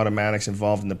 semi-automatics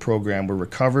involved in the program were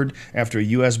recovered after a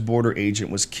U.S. border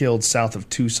agent was killed south of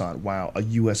Tucson. Wow, a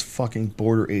U.S. fucking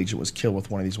border agent was killed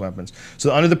with one of these weapons.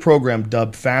 So under the program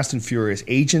dubbed Fast and Furious,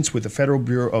 agents with the Federal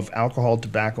Bureau of Alcohol,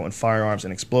 Tobacco, and Firearms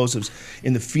and Explosives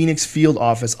in the Phoenix field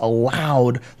office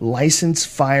allowed licensed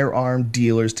firearm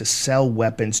dealers to sell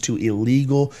weapons to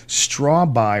illegal straw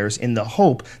buyers in the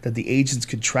hope that the agents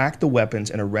could track the weapons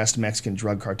and arrest Mexican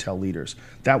drug cartel leaders.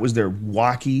 That was their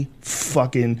wacky,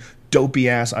 fucking,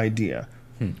 dopey-ass idea.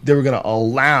 They were going to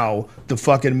allow the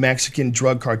fucking Mexican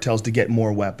drug cartels to get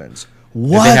more weapons.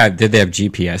 What? Did they have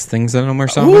GPS things in them or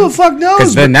something? Who the fuck knows?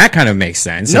 Because then that kind of makes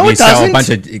sense. No, if you it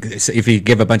doesn't. If you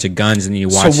give a bunch of guns and you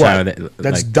watch so how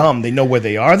that's dumb. They know where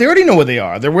they are. They already know where they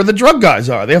are. They're where the drug guys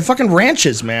are. They have fucking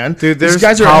ranches, man. Dude, there's These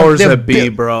guys powers that be,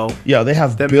 bro. Yeah, they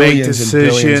have that billions and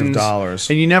billions of dollars.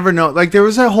 And you never know. Like, there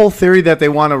was that whole theory that they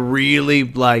want to really,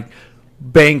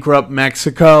 bankrupt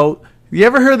Mexico. You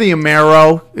ever heard of the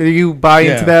Amero? Do you buy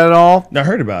into that at all? I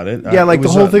heard about it. Yeah, the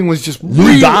whole thing was just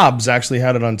Lou Dobbs actually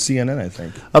had it on CNN, I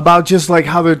think. About just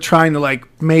how they're trying to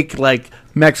make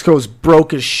Mexico's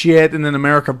broke as shit, and then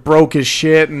America broke as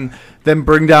shit, and then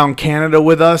bring down Canada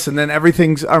with us, and then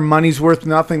our money's worth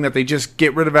nothing. That they just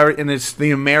get rid of everything, and it's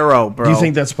the Amero, bro. Do you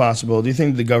think that's possible? Do you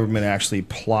think the government actually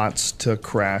plots to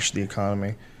crash the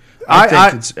economy? I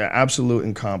think it's absolute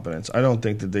incompetence. I don't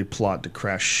think that they plot to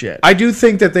crash shit. I do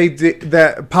think that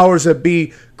that powers that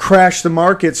be crash the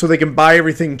market so they can buy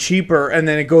everything cheaper, and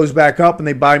then it goes back up and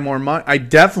they buy more money. I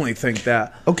definitely think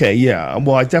that. Okay, yeah.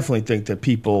 Well, I definitely think that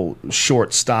people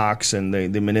short stocks and they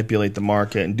manipulate the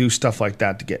market and do stuff like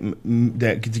that to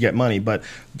get money. But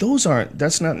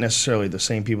that's not necessarily the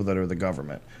same people that are the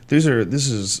government. This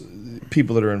is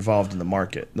people that are involved in the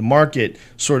market. The market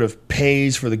sort of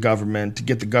pays for the government to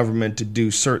get the government to do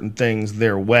certain things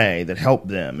their way that help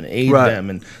them and aid them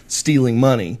in stealing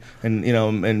money and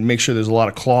and make sure there's a lot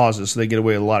of clauses so they get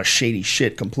away with a lot of shady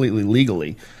shit completely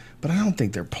legally. But I don't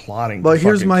think they're plotting to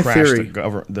here's my crash theory.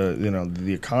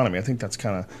 the economy. I think that's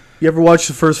kind of. You ever watch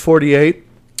The First 48?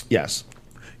 Yes.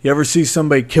 You ever see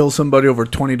somebody kill somebody over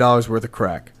 $20 worth of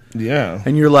crack? Yeah.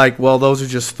 And you're like, well, those are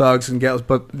just thugs and gals,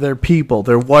 but they're people.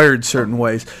 They're wired certain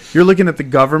ways. You're looking at the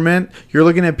government. You're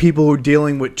looking at people who are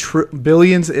dealing with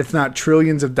billions, if not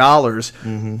trillions of dollars.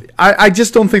 Mm-hmm. I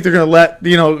just don't think they're going to let,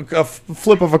 a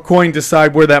flip of a coin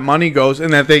decide where that money goes,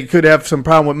 and that they could have some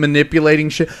problem with manipulating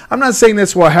shit. I'm not saying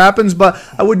that's what happens, but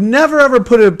I would never, ever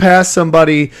put it past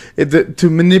somebody to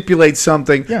manipulate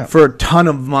something for a ton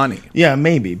of money. Yeah,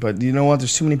 maybe. But you know what?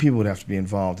 There's too many people would have to be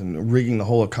involved in rigging the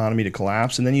whole economy to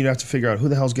collapse, and then you'd have to figure out who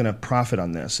the hell's going to profit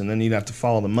on this, and then you'd have to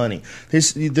follow the money.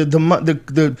 There's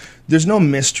no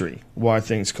mystery why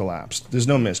things collapsed. There's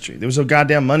no mystery. There was a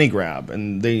goddamn money grab,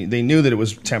 and they knew that it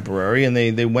was temporary, and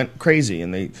they went crazy,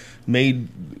 and they made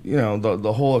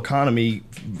the whole economy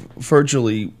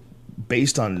virtually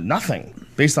based on nothing.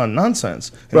 Based on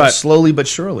nonsense. Slowly but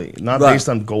surely. Not based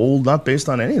on gold, not based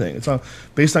on anything. It's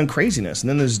based on craziness. And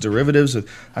then there's derivatives.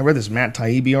 I read this Matt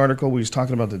Taibbi article where he's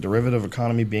talking about the derivative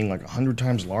economy being 100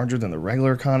 times larger than the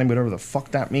regular economy, whatever the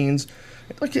fuck that means.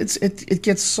 It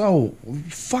gets so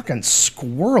fucking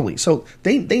squirrely. So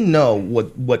they know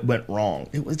what went wrong.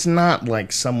 It's not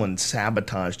like someone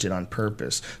sabotaged it on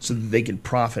purpose so that they could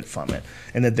profit from it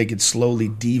and that they could slowly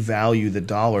devalue the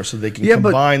dollar so they can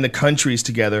combine the countries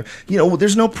together.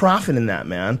 there's no profit in that,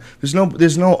 man. There's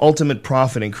no ultimate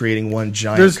profit in creating one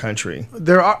giant country.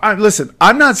 There are. Listen,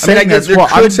 I'm not saying guess that's. Well,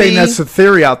 I'm could saying be. that's the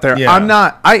theory out there. Yeah. I'm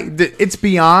not. It's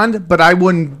beyond, but I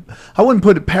wouldn't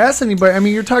put it past anybody. I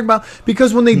mean, you're talking about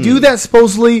because when they do that,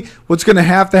 supposedly what's going to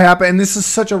happen, and this is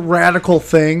such a radical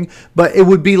thing, but it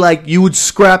would be like you would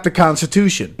scrap the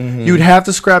Constitution. You would have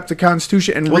to scrap the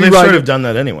Constitution and Well, rewrite they've sort it. of done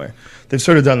that anyway. They've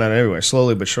sort of done that anyway,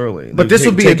 slowly but surely. But They've this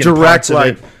would be a taken direct, parts of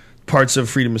like- it, parts of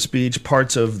freedom of speech,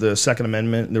 parts of the Second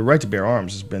Amendment. The right to bear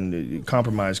arms has been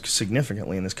compromised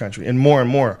significantly in this country, and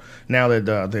more now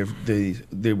that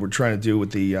they were trying to do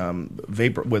with the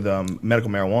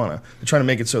medical marijuana. They're trying to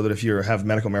make it so that if you have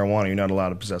medical marijuana, you're not allowed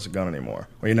to possess a gun anymore,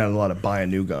 or you're not allowed to buy a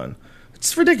new gun.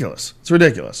 It's ridiculous. It's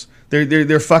ridiculous.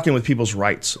 They're fucking with people's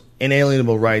rights,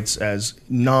 inalienable rights as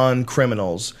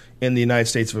non-criminals in the United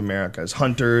States of America, as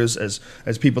hunters, as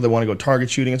people that want to go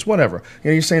target shooting, it's whatever.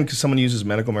 You're saying because someone uses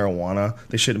medical marijuana,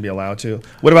 they shouldn't be allowed to?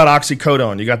 What about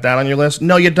oxycodone? You got that on your list?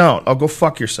 No, you don't. Oh, go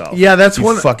fuck yourself. Yeah, that's you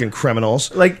one. fucking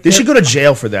criminals. Like, they should go to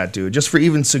jail for that, dude, just for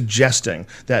even suggesting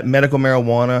that medical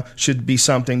marijuana should be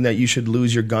something that you should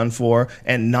lose your gun for,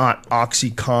 and not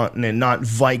OxyContin, and not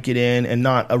Vicodin, and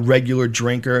not a regular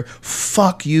drinker.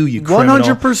 Fuck you criminal.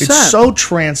 100%. It's so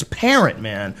transparent,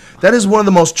 man. That is one of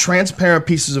the most transparent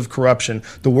pieces of corruption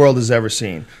the world has ever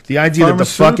seen. The idea that the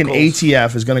fucking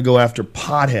ATF is going to go after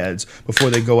potheads before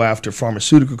they go after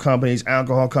pharmaceutical companies,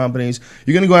 alcohol companies.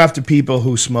 You're going to go after people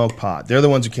who smoke pot. They're the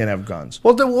ones who can't have guns.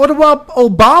 Well, then what about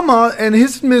Obama and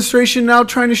his administration now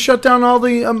trying to shut down all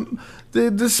the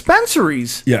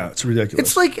dispensaries? Yeah, it's ridiculous.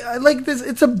 It's like this.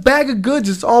 It's a bag of goods.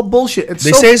 It's all bullshit.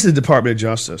 They say it's the Department of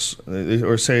Justice,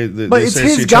 or say But they it's say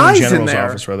it's his the Attorney guys in General's there.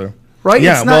 office, rather. Right?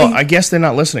 Yeah. It's not Well, he- I guess they're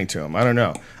not listening to him. I don't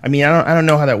know. I mean, I don't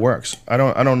know how that works. I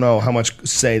don't know how much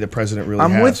say the president really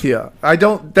has. I'm with you. I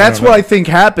don't. That's I don't what know. I think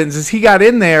happens. Is he got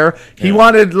in there? He Yeah.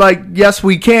 wanted yes,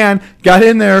 we can. Got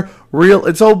in there.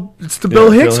 It's the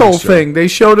Bill Hicks Bill whole Hicks thing. They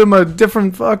showed him a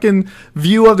different fucking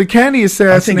view of the Kennedy I think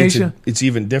assassination. it's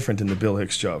even different than the Bill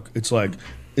Hicks joke. It's like,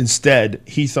 instead,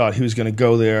 he thought he was going to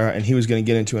go there and he was going to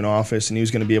get into an office and he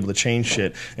was going to be able to change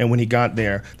shit. And when he got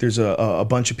there, there's a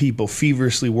bunch of people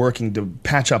feverishly working to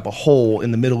patch up a hole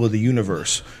in the middle of the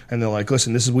universe. And they're like,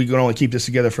 listen, we can only keep this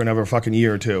together for another fucking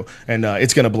year or two, and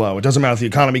it's going to blow. It doesn't matter if the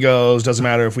economy goes. Doesn't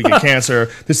matter if we get cancer.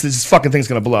 This fucking thing's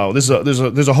going to blow. There's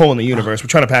a hole in the universe. We're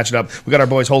trying to patch it up. We got our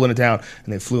boys holding it down.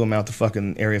 And they flew him out to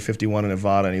fucking Area 51 in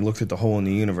Nevada, and he looked at the hole in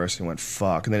the universe and he went,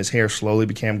 fuck. And then his hair slowly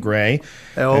became gray.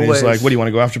 And he's like, what do you want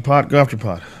to go after pot? Go after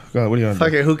pot. Go, what do you want to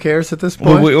do? Fuck it, who cares at this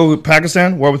point?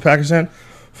 Pakistan? War with Pakistan?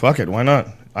 Fuck it, why not?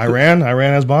 Iran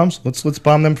has bombs. Let's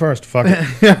bomb them first. Fuck it.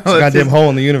 It's a goddamn hole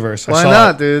in the universe. Why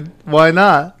not, dude? Why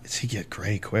not? He get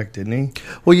gray quick, didn't he?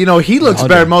 Well, he looks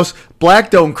better. Most black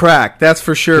don't crack. That's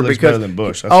for sure. He looks because better than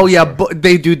Bush. That's oh for yeah, sure.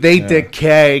 they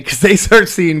decay because they start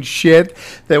seeing shit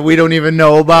that we don't even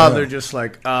know about. They're just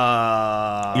like,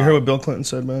 You heard what Bill Clinton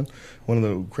said, man? One of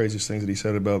the craziest things that he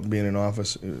said about being in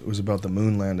office was about the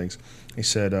moon landings. He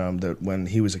said that when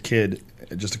he was a kid,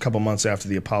 just a couple months after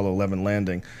the Apollo 11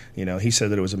 landing, he said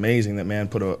that it was amazing that man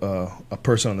put a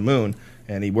person on the moon,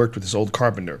 and he worked with this old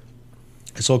carpenter.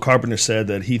 This old carpenter said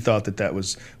that he thought that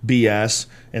was BS,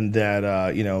 and that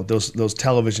those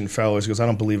television fellers, because I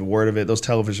don't believe a word of it, those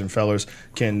television fellers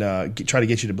can try to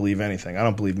get you to believe anything. I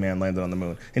don't believe man landed on the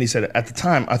moon. And he said, at the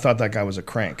time, I thought that guy was a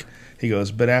crank. He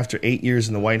goes, but after 8 years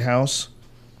in the White House,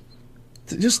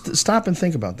 just stop and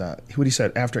think about that. What he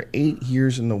said, after 8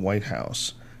 years in the White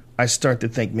House, I start to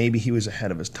think maybe he was ahead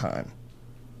of his time.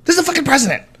 This is the fucking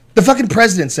president. The fucking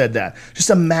president said that. Just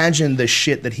imagine the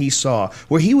shit that he saw,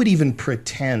 where he would even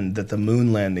pretend that the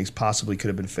moon landings possibly could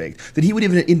have been faked, that he would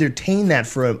even entertain that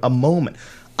for a moment.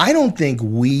 I don't think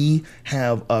we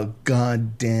have a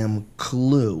goddamn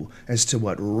clue as to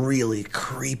what really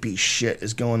creepy shit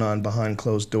is going on behind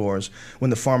closed doors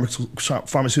when the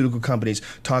pharmaceutical companies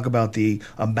talk about the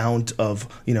amount of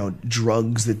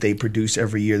drugs that they produce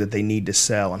every year that they need to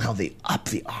sell, and how they up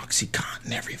the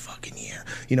OxyContin every fucking year.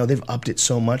 They've upped it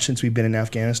so much since we've been in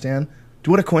Afghanistan.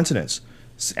 What a coincidence.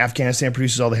 Afghanistan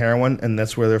produces all the heroin, and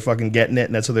that's where they're fucking getting it,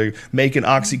 and that's where they're making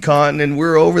OxyContin, and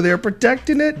we're over there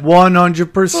protecting it.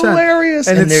 100%. Hilarious.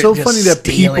 And it's so they're funny just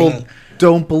that people stealing.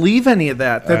 don't believe any of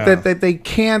that. That they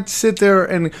can't sit there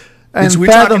and We're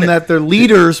fathom talking- that their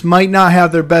leaders might not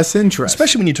have their best interest.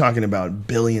 Especially when you're talking about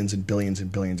billions and billions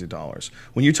and billions of dollars.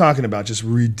 When you're talking about just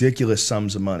ridiculous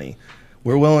sums of money,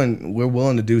 we're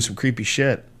willing to do some creepy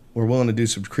shit. We're willing to do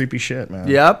some creepy shit, man.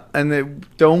 Yep, and they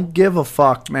don't give a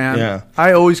fuck, man. Yeah.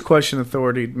 I always question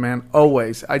authority, man.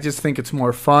 Always. I just think it's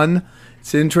more fun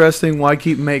It's interesting. Why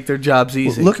make their jobs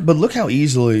easy? Well, look how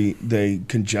easily they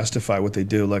can justify what they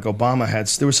do. Like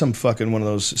Obama there was some fucking one of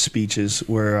those speeches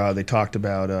where they talked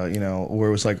about, where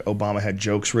it was like Obama had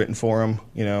jokes written for him,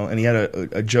 and he had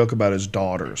a joke about his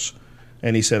daughters.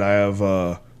 And he said, I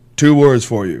have 2 words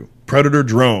for you, predator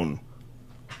drone.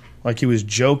 Like he was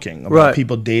joking about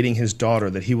people dating his daughter,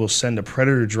 that he will send a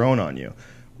predator drone on you.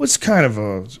 What's kind of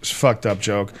a fucked up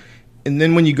joke. And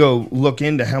then when you go look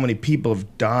into how many people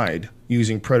have died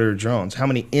using predator drones, how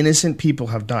many innocent people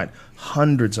have died,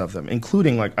 hundreds of them,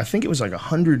 including I think it was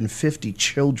 150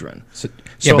 children. So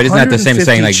but isn't that the same as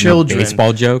saying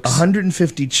baseball jokes?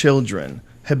 150 children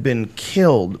have been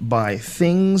killed by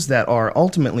things that are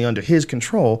ultimately under his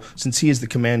control, since he is the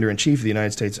commander-in-chief of the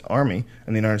United States Army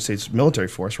and the United States military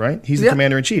force, right? He's the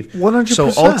commander-in-chief. 100%.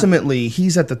 So ultimately,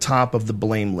 he's at the top of the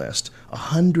blame list.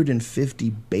 150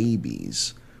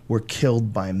 babies were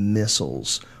killed by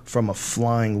missiles from a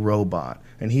flying robot,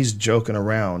 and he's joking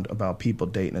around about people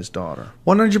dating his daughter.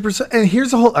 100%. And here's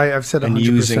the whole... I've said 100%. And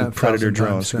using predator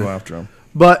drones to go after him.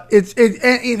 But here's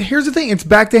the thing. It's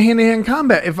back to hand-to-hand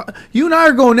combat. If you and I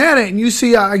are going at it and you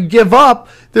see I give up,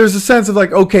 there's a sense of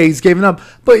okay, he's giving up.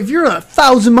 But if you're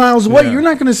 1,000 miles away, you're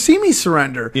not going to see me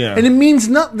surrender. Yeah. And it means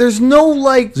there's no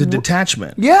It's a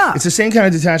detachment. Yeah. It's the same kind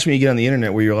of detachment you get on the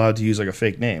internet where you're allowed to use a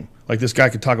fake name. Like this guy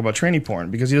could talk about tranny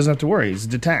porn because he doesn't have to worry. He's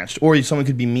detached. Or someone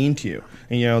could be mean to you.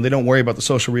 And, they don't worry about the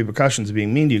social repercussions of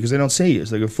being mean to you because they don't say you.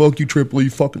 So they go, fuck you, Tripoli, you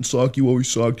fucking suck, you always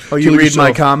sucked. Oh, you read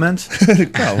my comments? No,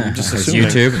 I'm just assuming.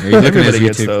 YouTube? Are you looking at Everybody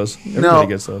gets YouTube? those. Everybody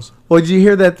gets those. Well, did you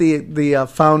hear that the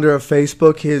founder of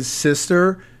Facebook, his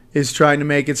sister, is trying to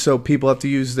make it so people have to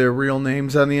use their real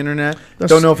names on the internet?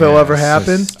 Don't know if it'll ever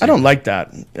happen. I don't like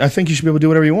that. I think you should be able to do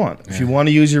whatever you want. If you want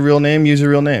to use your real name, use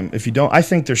your real name. If you don't, I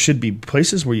think there should be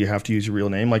places where you have to use your real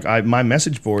name. Like my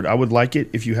message board, I would like it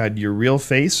if you had your real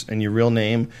face and your real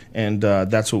name, and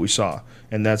that's what we saw.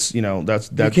 And that's you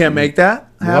can't make that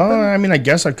happen? Well, I mean, I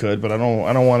guess I could, but I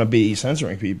don't want to be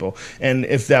censoring people. And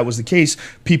if that was the case,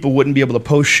 people wouldn't be able to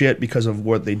post shit because of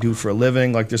what they do for a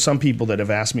living. Like there's some people that have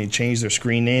asked me to change their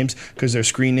screen names because their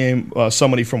screen name,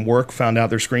 somebody from work found out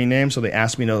their screen name, so they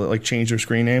asked me to change their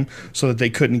screen name so that they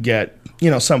couldn't get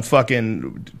some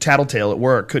fucking tattletale at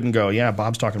work couldn't go, yeah,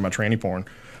 Bob's talking about tranny porn.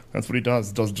 That's what he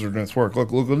does. Does during his work.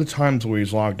 Look at the times where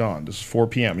he's logged on. This is 4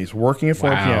 p.m. He's working at 4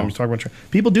 p.m. He's talking about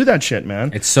people do that shit,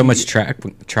 man. It's so much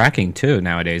tracking too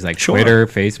nowadays, like Twitter,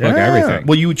 Facebook, everything.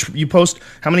 Well, you post.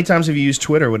 How many times have you used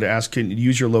Twitter? Would ask, can you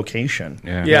use your location?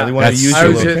 Yeah. They want to use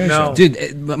your location. No.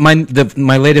 Dude,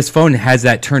 my latest phone has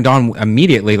that turned on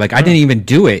immediately. Like I didn't even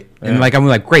do it, and I'm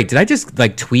like, great. Did I just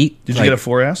tweet? Did you get a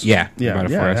 4S? Yeah, yeah.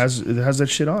 It has that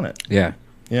shit on it.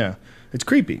 Yeah. It's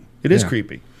creepy. It is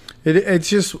creepy. It's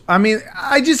just,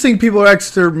 I just think people are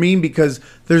extra mean because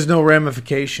there's no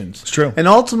ramifications. It's true. And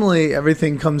ultimately,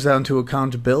 everything comes down to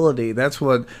accountability. That's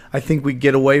what I think we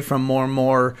get away from more and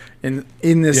more in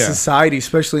this society,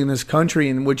 especially in this country,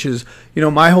 and which is,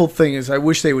 my whole thing is I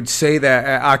wish they would say that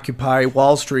at Occupy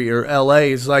Wall Street or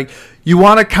L.A. is you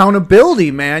want accountability,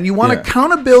 man. You want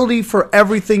accountability for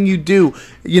everything you do.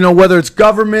 Whether it's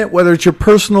government, whether it's your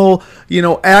personal,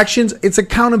 actions, it's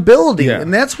accountability. Yeah.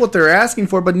 And that's what they're asking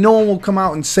for, but no one will come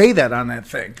out and say that on that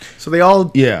thing. So they all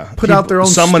put out their own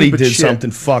somebody stupid did shit. something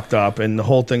fucked up and the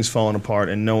whole thing's falling apart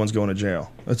and no one's going to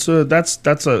jail. That's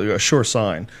a sure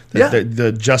sign that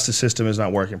the justice system is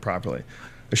not working properly.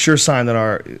 A sure sign that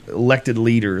our elected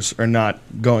leaders are not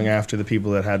going after the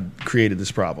people that had created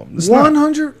this problem.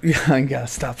 100. Yeah, I gotta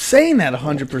stop saying that.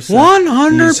 100%.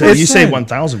 100%. You say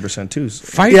 1,000% too.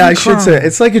 I should say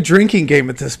it's like a drinking game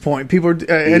at this point. People are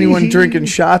anyone drinking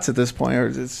shots at this point are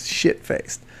just shit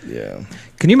faced. Yeah.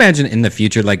 Can you imagine in the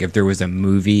future, if there was a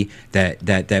movie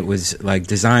that was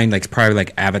designed probably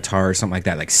Avatar or something like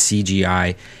that, like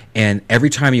CGI, and every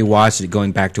time you watched it,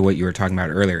 going back to what you were talking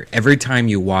about earlier, every time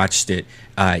you watched it,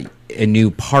 a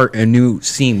new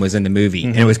scene was in the movie,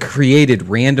 and it was created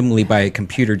randomly by a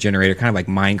computer generator, kind of like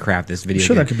Minecraft. This video, I'm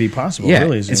sure game. that could be possible. Yeah,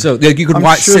 Really easy. and so you could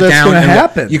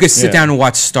happen. You could sit down and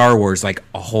watch Star Wars, a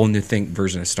whole new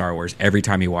version of Star Wars every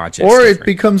time you watch it. Or it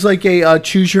becomes like a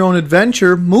choose your own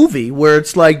adventure movie where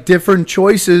it's different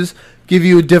choices give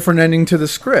you a different ending to the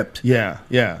script. Yeah,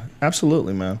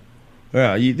 absolutely, man.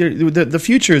 Yeah, the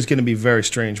future is going to be very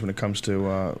strange when it comes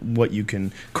to what you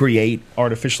can create,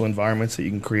 artificial environments that you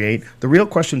can create. The real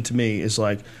question to me is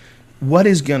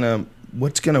what's gonna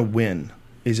win?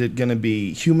 is it going to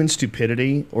be human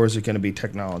stupidity or is it going to be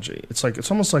technology? It's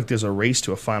almost like there's a race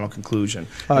to a final conclusion.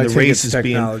 I And think it's is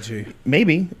technology.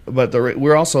 maybe, but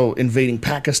we're also invading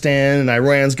Pakistan, and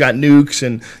Iran's got nukes,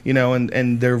 and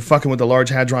and they're fucking with the Large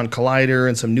Hadron Collider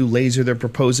and some new laser they're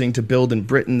proposing to build in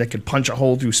Britain that could punch a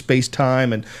hole through space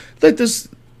time, and like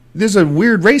there's a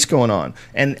weird race going on,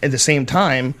 and at the same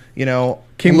time,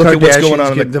 Kim look at what's Kardashian's going on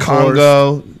in getting the divorced.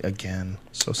 Congo again.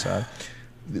 So sad.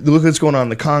 Look what's going on in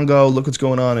the Congo. Look what's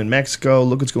going on in Mexico.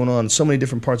 Look what's going on in so many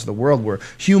different parts of the world where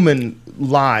human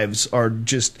lives are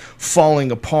just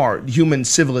falling apart. Human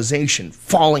civilization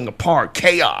falling apart.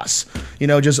 Chaos.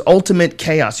 Just ultimate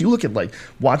chaos. You look at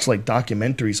watch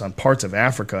documentaries on parts of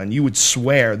Africa, and you would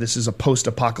swear this is a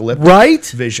post-apocalyptic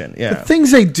vision. Yeah. The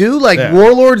things they do, Yeah.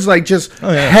 warlords, just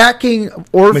hacking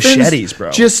orphans, Machetes,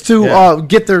 bro. just to Yeah.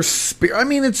 get their spirit. I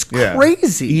mean, it's Yeah.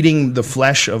 crazy. Eating the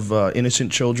flesh of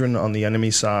innocent children on the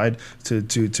enemy's side to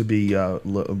be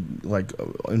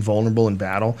invulnerable in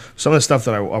battle. Some of the stuff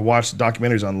that I watched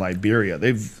documentaries on Liberia,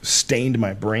 they've stained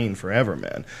my brain forever,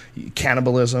 man.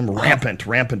 Cannibalism,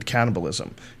 rampant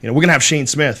cannibalism. We're gonna have Shane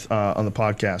Smith on the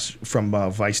podcast from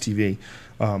Vice TV.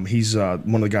 He's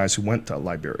one of the guys who went to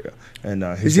Liberia, and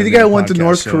Is he the guy who went to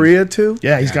North Korea too?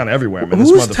 Yeah, he's gone everywhere, man. Who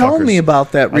This was telling me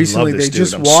about that I recently? love this They dude.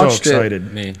 just I'm watched so it.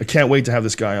 excited. Me. I can't wait to have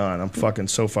this guy on. I'm fucking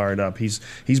so fired up. He's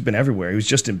been everywhere. He was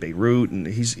just in Beirut, and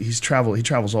he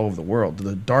travels all over the world,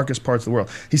 the darkest parts of the world.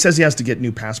 He says he has to get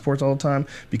new passports all the time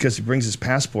because he brings his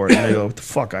passport, and they go, "What the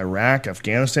fuck, Iraq,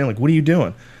 Afghanistan? Like, what are you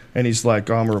doing?" And he's like,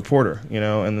 "Oh, I'm a reporter,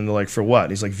 And then they're like, "For what?"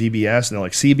 He's like, "VBS." And they're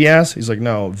like, "CBS?" He's like,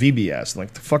 "No, VBS." And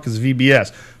like, the fuck is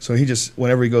VBS? So he just,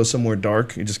 whenever he goes somewhere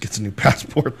dark, he just gets a new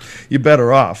passport. You're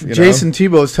better off. Jason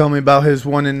Tebow was telling me about his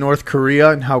one in North Korea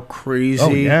and how crazy Oh,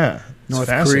 yeah. It's North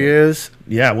fascinating. Korea is.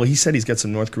 Yeah, well, he said he's got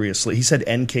some North Korea slave. He said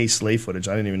NK slave footage.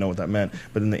 I didn't even know what that meant,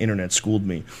 but then the internet schooled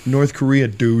me. North Korea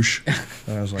douche.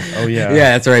 And I was like, oh, yeah.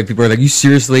 Yeah, that's right. People are like, "You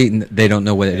seriously?" And they don't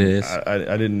know what it is. I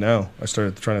didn't know. I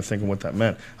started trying to think of what that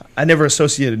meant. I never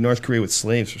associated North Korea with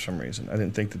slaves for some reason. I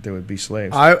didn't think that there would be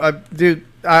slaves.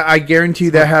 I guarantee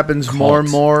you that happens more and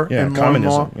more Yeah, and more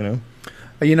communism, and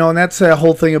more. And that's the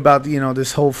whole thing about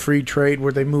this whole free trade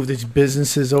where they move these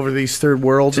businesses over these third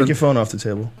worlds. Take and your phone off the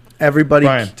table. everybody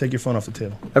Brian, take your phone off the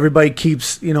table. everybody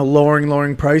keeps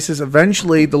lowering prices.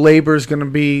 Eventually the labor is going to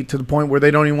be to the point where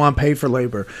they don't even want to pay for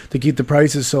labor to keep the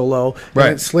prices so low.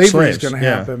 And slavery is going to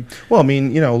happen. Well, I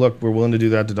mean, look, we're willing to do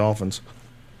that to dolphins.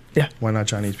 Yeah. Why not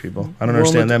Chinese people? I don't We're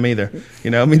understand willing them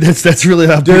either. I mean, that's really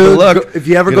how people Dude, look. if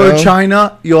you ever go to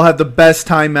China, you'll have the best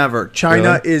time ever.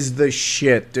 China Really? is the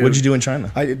shit, dude. What'd you do in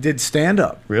China? I did stand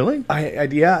up. Really?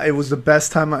 Yeah, it was the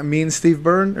best time. Me and Steve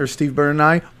Byrne and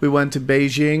I, we went to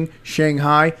Beijing,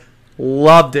 Shanghai.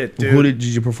 Loved it, dude. Who did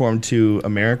you perform to?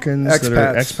 Americans that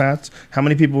are expats? How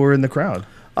many people were in the crowd?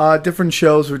 Different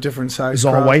shows were different sizes. Is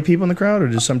all white people in the crowd, or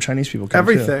just some Chinese people come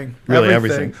too? Everything. Really,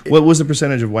 Everything. What was the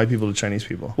percentage of white people to Chinese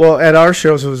people? Well, at our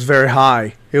shows, it was very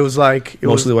high. It was like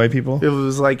Mostly white people? It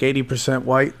was like 80%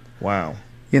 white. Wow.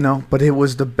 But it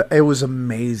was it was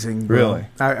amazing. Bro. Really?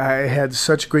 I had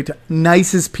such a great time.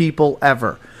 Nicest people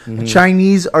ever. Mm-hmm.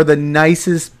 Chinese are the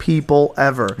nicest people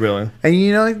ever. Really? And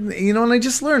and I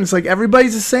just learned it's like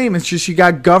everybody's the same. It's just you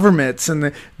got governments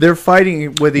and they're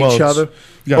fighting with each other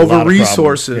You got a lot over of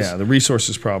resources. problems. Yeah, the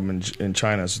resources problem in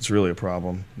China it's really a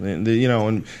problem. And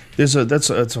there's it's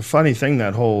a funny thing,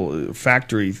 that whole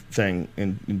factory thing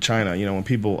in China. When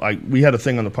people we had a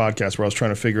thing on the podcast where I was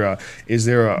trying to figure out, is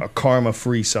there a karma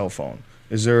free cell phone?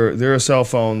 Is there a cell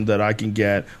phone that I can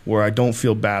get where I don't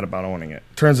feel bad about owning it?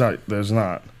 Turns out there's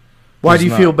not. Why do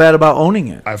you feel bad about owning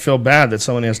it? I feel bad that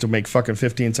someone has to make fucking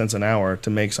 15 cents an hour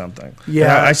to make something.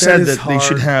 Yeah, I said that is that they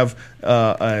should hard.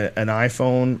 have an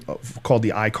iPhone called the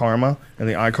iKarma, and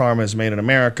the iKarma is made in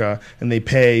America, and they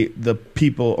pay the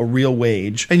people a real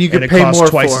wage, And you could it pay costs more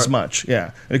twice for as it. much.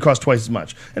 Yeah, and it costs twice as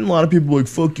much. And a lot of people are like,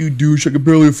 "Fuck you, douche! I can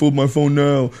barely afford my phone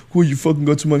now. Cool, you fucking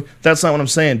got some money." That's not what I'm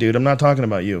saying, dude. I'm not talking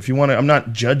about you. If you want to, I'm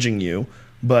not judging you.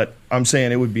 But I'm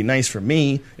saying it would be nice for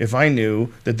me if I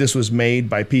knew that this was made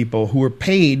by people who were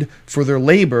paid for their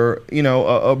labor,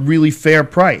 a really fair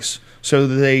price, so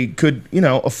that they could,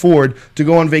 afford to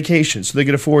go on vacation, so they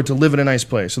could afford to live in a nice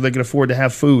place, so they could afford to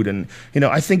have food. And,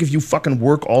 I think if you fucking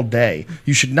work all day,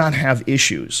 you should not have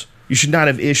issues. You should not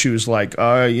have issues like,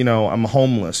 I'm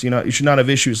homeless. You should not have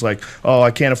issues like, oh,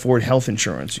 I can't afford health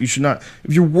insurance. You should not.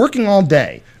 If you're working all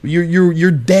day,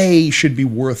 your day should be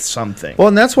worth something. Well,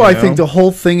 and that's why I think the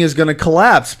whole thing is going to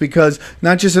collapse, because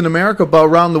not just in America but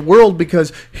around the world,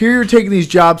 because here you're taking these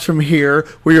jobs from here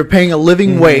where you're paying a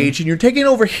living wage, and you're taking it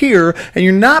over here and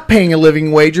you're not paying a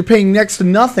living wage. You're paying next to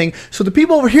nothing. So the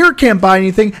people over here can't buy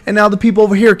anything, and now the people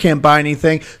over here can't buy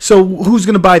anything. So who's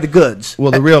going to buy the goods?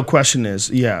 Well, the real question is,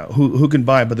 who can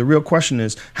buy it? But the real question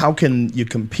is, how can you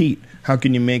compete? How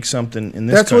can you make something in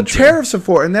this That's country? what tariffs are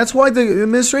for, and that's why the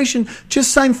administration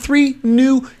just signed 3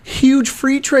 new huge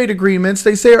free trade agreements.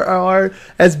 They say are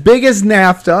as big as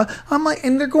NAFTA. I'm like,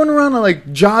 and they're going around a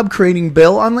job creating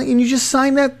bill. I'm like, and you just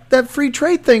signed that free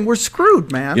trade thing. We're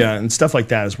screwed, man. Yeah, and stuff like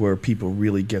that is where people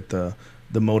really get the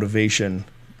motivation.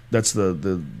 That's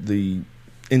the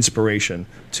inspiration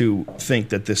to think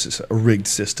that this is a rigged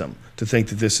system, to think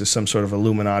that this is some sort of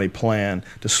Illuminati plan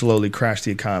to slowly crash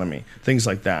the economy, things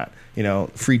like that.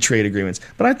 Free trade agreements.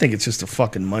 But I think it's just a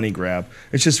fucking money grab.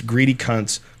 It's just greedy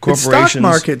cunts, corporations, stock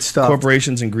market stuff.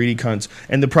 Corporations and greedy cunts.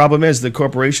 And the problem is the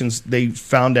corporations, they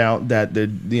found out that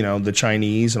the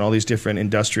Chinese and all these different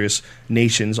industrious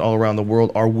nations all around the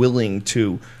world are willing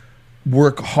to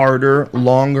work harder,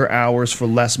 longer hours for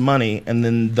less money, and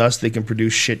then thus they can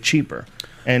produce shit cheaper.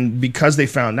 And because they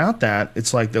found out that,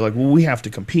 it's like they're like, well, we have to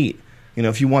compete.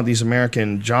 If you want these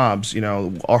American jobs,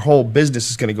 our whole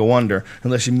business is going to go under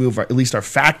unless you move at least our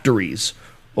factories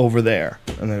over there.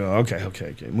 And they go,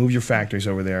 okay, move your factories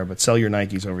over there, but sell your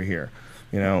Nikes over here.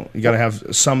 You got to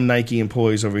have some Nike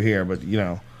employees over here, but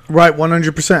Right,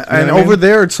 100%. And what I mean? over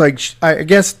there, it's like, I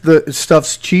guess the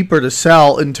stuff's cheaper to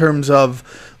sell in terms of,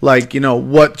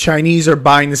 what Chinese are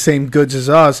buying the same goods as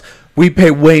us. We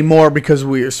pay way more because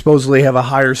we supposedly have a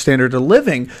higher standard of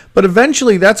living. But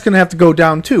eventually, that's going to have to go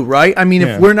down too, right? I mean,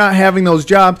 if we're not having those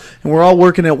jobs and we're all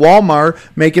working at Walmart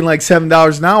making like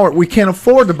 $7 an hour, we can't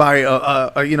afford to buy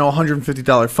a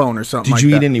 $150 phone or something like that.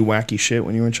 Did you eat any wacky shit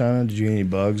when you were in China? Did you eat any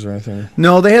bugs or anything?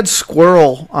 No, they had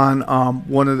squirrel on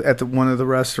one of the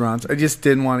restaurants. I just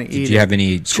didn't want to eat it. Did you have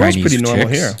any Squirrel's Chinese pretty normal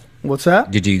chicks? here. What's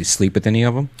that? Did you sleep with any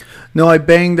of them No, I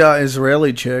banged an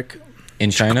Israeli chick. in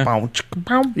China?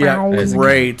 Yeah, doesn't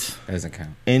great. That doesn't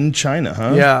count. In China,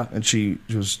 huh? Yeah. And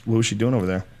what was she doing over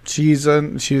there? She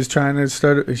was trying to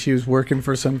start. She was working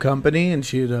for some company, and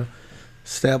she had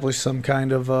established some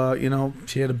kind of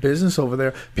she had a business over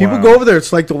there. People Wow. go over there.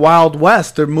 It's like the Wild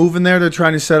West. They're moving there. They're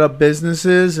trying to set up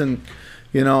businesses, and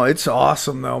it's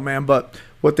awesome though, man. But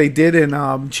what they did in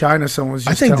China, someone was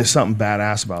just I think telling- there's something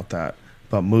badass about that.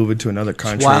 About moving to another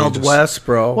country. It's Wild West,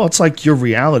 bro. Well, it's like your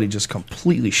reality just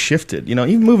completely shifted.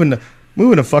 Even moving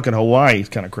to fucking Hawaii is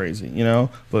kind of crazy,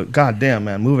 But goddamn,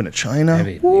 man, moving to China, That'd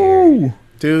be woo,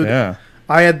 Dude, yeah.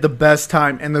 I had the best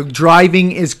time, and the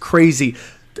driving is crazy.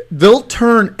 They'll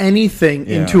turn anything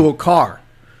into a car.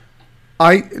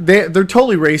 They're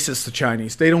totally racist, the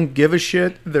Chinese. They don't give a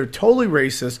shit. They're totally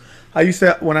racist.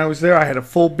 When I was there, I had a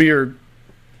full beard.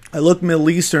 I looked Middle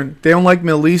Eastern. They don't like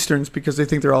Middle Easterns because they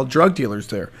think they're all drug dealers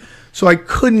there. So I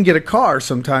couldn't get a car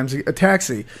sometimes, a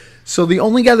taxi. So the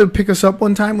only guy that would pick us up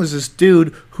one time was this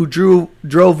dude who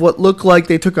drove what looked like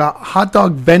they took a hot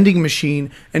dog vending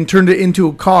machine and turned it into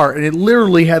a car. And it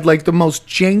literally had like the most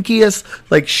jankiest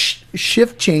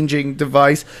shift changing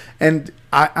device. And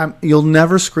you'll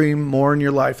never scream more in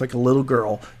your life like a little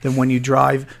girl than when you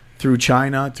drive through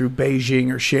China, through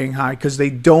Beijing or Shanghai, because they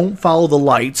don't follow the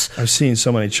lights. I've seen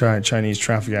so many Chinese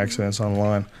traffic accidents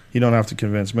online. You don't have to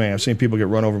convince me. I've seen people get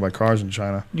run over by cars in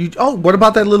China. What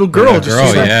about that little girl? Yeah, girl,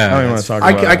 I don't yeah. even want to talk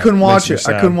about it. I couldn't watch Makes it.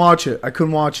 me I sad.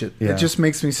 couldn't watch it. Yeah. It just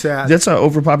makes me sad. That's an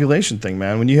overpopulation thing,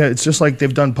 man. It's just like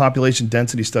they've done population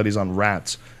density studies on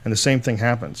rats, and the same thing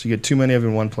happens. You get too many of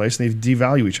them in one place, and they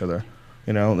devalue each other.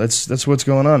 That's what's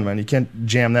going on, man. You can't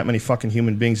jam that many fucking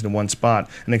human beings into one spot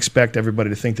and expect everybody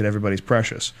to think that everybody's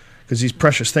precious, because these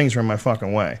precious things are in my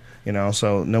fucking way.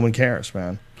 So no one cares,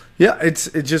 man. Yeah,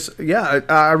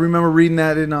 I remember reading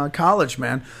that in college,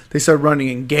 man. They started running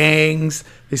in gangs.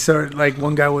 They started, like,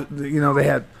 one guy with, they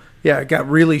had, it got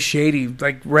really shady.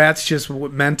 Like, rats just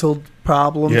with mental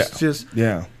problems.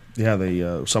 They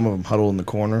some of them huddle in the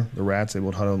corner. The rats, they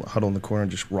would huddle in the corner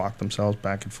and just rock themselves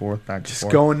back and forth. Just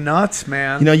going nuts,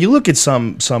 man. You look at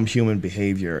some human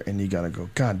behavior and you gotta go,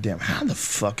 God damn, how the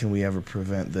fuck can we ever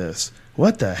prevent this?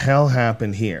 What the hell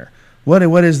happened here?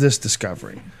 What is this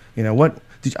discovery?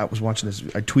 I was watching this.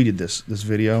 I tweeted this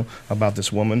video about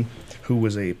this woman who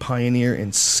was a pioneer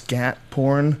in scat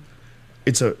porn.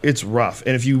 It's rough.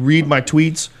 And if you read my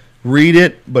tweets, read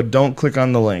it, but don't click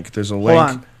on the link. There's a link.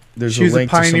 Hold on. There's She was a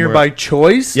link a pioneer to by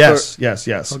choice? Yes.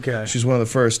 Okay. She's one of the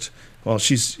first Well,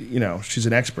 she's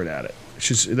an expert at it.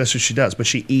 That's what she does. But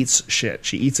she eats shit.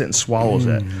 She eats it and swallows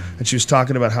it. And she was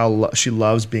talking about how she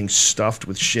loves being stuffed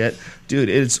with shit. Dude,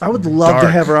 I would love dark.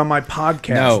 to have her on my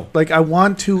podcast. No. Like, I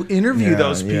want to interview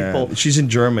those people. Yeah. She's in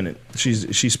German. She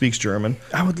speaks German.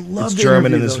 I would love it's to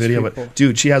German in interview this those video. people. But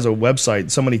dude, she has a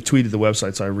website. Somebody tweeted the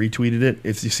website, so I retweeted it.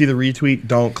 If you see the retweet,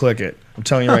 don't click it. I'm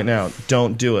telling you right now,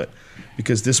 don't do it.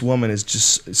 Because this woman is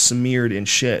just smeared in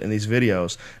shit in these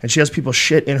videos, and she has people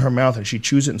shit in her mouth, and she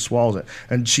chews it and swallows it.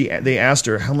 And they asked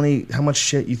her how much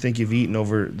shit you think you've eaten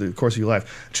over the course of your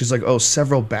life. She's like,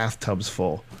 several bathtubs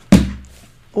full.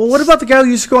 Well, what about the guy who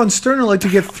used to go on Sterner like to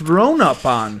get thrown up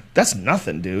on? That's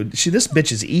nothing, dude. This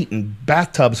bitch is eating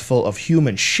bathtubs full of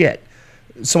human shit.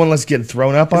 Someone let's get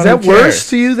thrown up on. Is that who cares? worse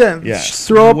to you than Yes,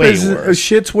 throw up? way Is worse.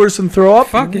 shit's worse than throw up?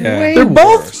 Fuck yeah. Way They're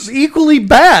both worse. equally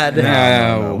bad.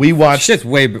 No. We watched Shit's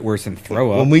way worse than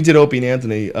throw up. when we did Opie and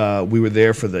Anthony. We were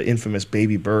there for the infamous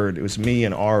Baby Bird. It was me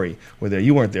and Ari were there.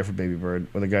 You weren't there for Baby Bird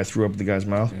when the guy threw up the guy's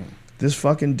mouth. This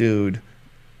fucking dude,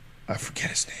 I forget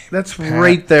his name. That's Pat.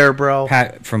 right there, bro.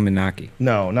 Pat from Minaki.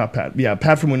 No, not Pat. Yeah,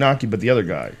 Pat from Unaki, but the other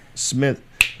guy, Smith.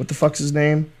 What the fuck's his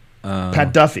name?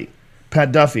 Pat Duffy.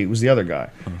 Pat Duffy was the other guy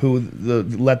who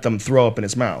let them throw up in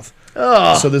his mouth.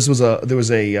 So there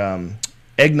was a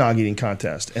eggnog eating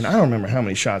contest, and I don't remember how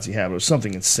many shots he had, but it was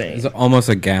something insane. It's almost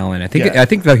a gallon. I think Yeah. I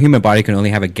think the human body can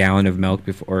only have a gallon of milk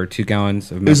or 2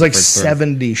 gallons of milk. It was like before it's birth.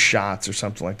 70 shots or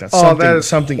something like that. Oh, that is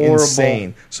something horrible.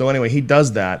 insane. So anyway, he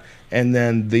does that, and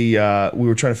then we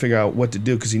were trying to figure out what to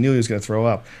do because he knew he was going to throw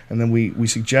up. And then we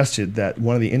suggested that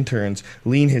one of the interns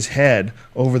lean his head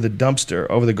over the dumpster,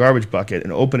 over the garbage bucket,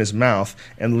 and open his mouth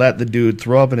and let the dude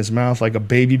throw up in his mouth like a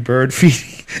baby bird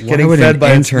feeding, Why getting would fed an by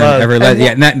its intern mother. ever let?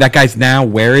 Yeah, and that guy's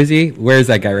now. Where is he? Where is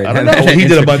that guy right I now? don't know. Well, he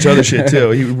did a bunch of other shit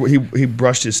too. He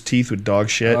brushed his teeth with dog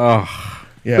shit. Oh,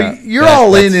 Yeah, But you're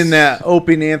all in that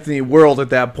Opie and Anthony world at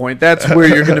that point. That's where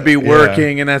you're going to be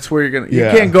working, and that's where you're going to. You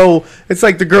Yeah. can't go. It's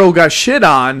like the girl who got shit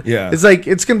on. Yeah. It's like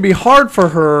it's going to be hard for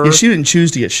her. Yeah, she didn't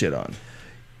choose to get shit on.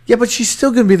 Yeah, but she's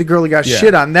still going to be the girl who got Yeah.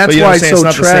 shit on. That's But you know why what I'm it's saying? so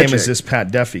It's not tragic. the same as this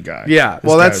Pat Duffy guy. Yeah, This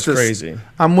well, guy that's was just crazy.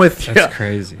 I'm with you. That's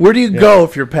crazy. Where do you go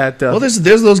if you're Pat Duffy? Well,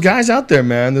 there's those guys out there,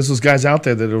 man. There's those guys out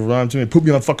there that will run to me, put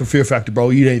me on fucking Fear Factor,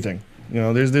 bro. Eat anything. You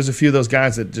know, there's a few of those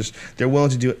guys that they're willing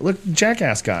to do it. Look,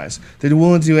 jackass guys. They're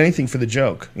willing to do anything for the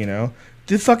joke. You know,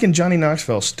 did fucking Johnny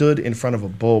Knoxville stood in front of a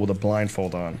bull with a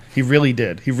blindfold on? He really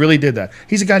did. He really did that.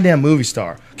 He's a goddamn movie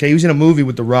star. Okay, he was in a movie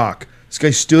with The Rock. This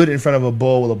guy stood in front of a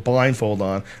bull with a blindfold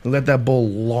on and let that bull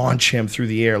launch him through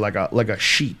the air like a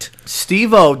sheet.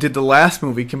 Steve-O did the last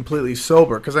movie completely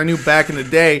sober because I knew back in the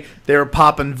day they were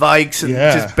popping Vikes and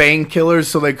Yeah. just painkillers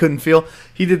so they couldn't feel.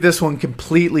 He did this one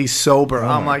completely sober.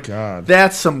 I'm my like, God.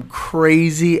 that's some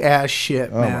crazy ass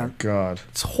shit, Oh man. my god.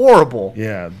 It's horrible.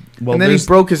 Yeah. Well, And then he there's-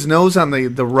 broke his nose on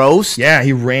the roast. Yeah,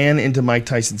 he ran into Mike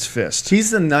Tyson's fist.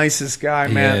 He's the nicest guy,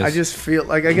 man. is. I just feel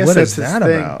like I guess What that's is his that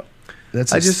thing. about?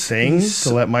 That's I his just- thing he's-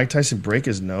 to let Mike Tyson break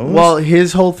his nose. Well,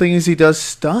 his whole thing is he does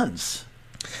stunts.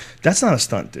 that's not a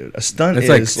stunt, dude. A stunt That's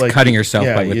is like cutting yourself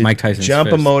with you Mike Tyson's jump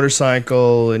a fist.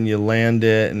 motorcycle and you land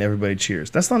it and everybody cheers.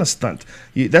 That's not a stunt.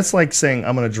 That's like saying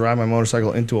I'm going to drive my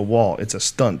motorcycle into a wall. It's a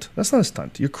stunt. That's not a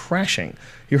stunt. You're crashing.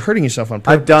 You're hurting yourself on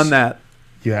purpose. I've done that.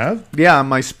 You have? Yeah, on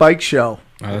my Spike show.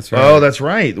 Oh, that's right. Oh, that's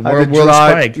right. I had World to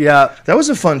drive- Spike. Yeah, That was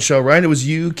a fun show, right? It was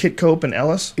you, Kit Cope, and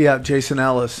Ellis. yeah, Jason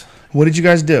Ellis. What did you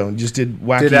guys do? You just did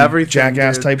wacky Did everything,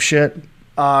 jackass dude. type shit?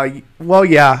 Well,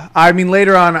 yeah. I mean,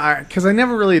 later on, because I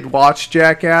never really had watched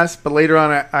Jackass, but later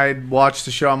on, I'd watched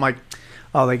the show. I'm like,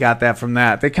 oh, they got that from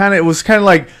that. It was kind of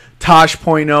like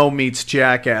Tosh.0 meets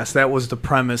Jackass. That was the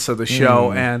premise of the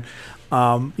show, and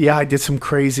yeah, I did some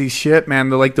crazy shit, man.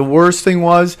 The worst thing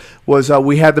was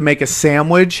we had to make a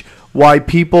sandwich. Why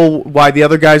the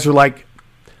other guys were like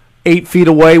 8 feet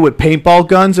away with paintball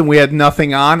guns, and we had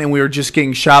nothing on, and we were just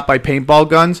getting shot by paintball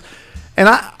guns. And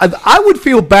I would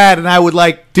feel bad, and I would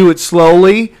like do it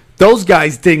slowly. Those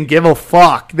guys didn't give a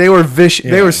fuck. They were vicious.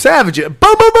 They Yeah. were savage. Boom,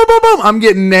 boom, boom, boom, boom. I'm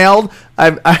getting nailed.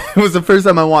 It was the first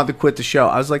time I wanted to quit the show.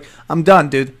 I was like, I'm done,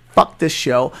 dude. Fuck this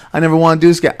show. I never want to do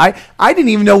this again. I didn't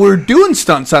even know we were doing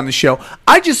stunts on the show.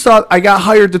 I just thought I got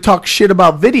hired to talk shit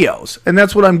about videos, and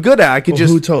that's what I'm good at. I could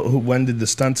When did the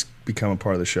stunts become a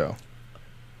part of the show?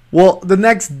 Well, the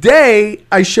next day,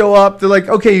 I show up. They're like,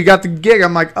 okay, you got the gig.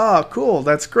 I'm like, oh, cool.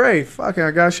 That's great. Fucking,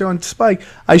 I got a show on Spike.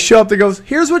 I show up. They goes,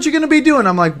 here's what you're going to be doing.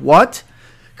 I'm like, what?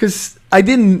 Because they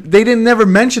didn't never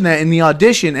mention that in the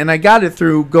audition, and I got it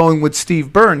through going with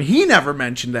Steve Byrne. He never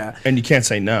mentioned that. And you can't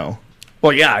say no.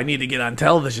 Well, yeah, I need to get on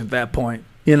television at that point.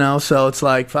 You know, so it's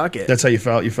like, fuck it. That's how you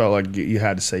felt. You felt like you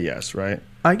had to say yes, right?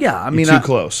 Yeah, I mean, You're too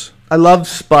close. I love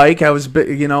Spike. I was,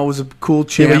 it was a cool Yeah,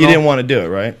 channel. but you didn't want to do it,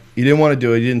 right? You didn't want to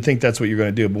do it. You didn't think that's what you're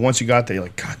going to do. But once you got there, you're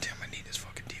like, God damn, I need this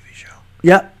fucking TV show.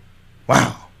 Yep.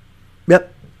 Wow.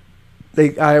 Yep.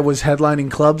 I was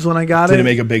headlining clubs when I got it. Did it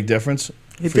make a big difference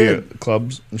It for your did.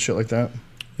 clubs and shit like that?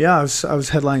 Yeah, I was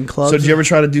headlining clubs. So did you ever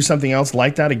try to do something else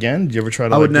like that again? Did you ever try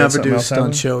to? I would get never something do a else happen?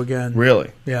 stunt show again.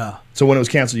 Really? Yeah. So when it was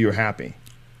canceled, you were happy.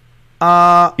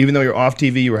 Even though you're off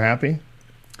TV, you were happy.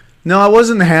 No, I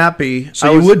wasn't happy.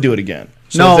 So you would do it again.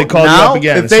 So No, if they called now, you up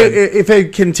again, if they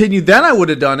continued, then I would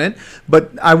have done it. But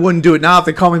I wouldn't do it now. If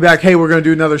they call me back, hey, we're going to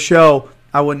do another show,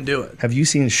 I wouldn't do it. have you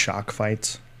seen shock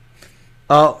fights?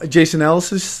 Jason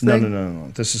Ellis's thing? No.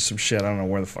 This is some shit. I don't know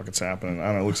where the fuck it's happening. I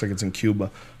don't know. It looks like it's in Cuba.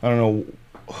 I don't know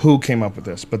who came up with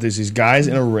this, but there's these guys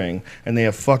in a ring, and they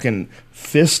have fucking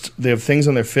fists. They have things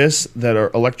on their fists that are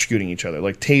electrocuting each other,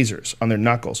 like tasers on their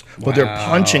knuckles. But they're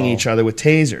punching each other with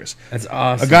tasers. That's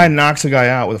awesome. A guy knocks a guy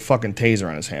out with a fucking taser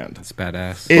on his hand. That's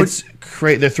badass. It's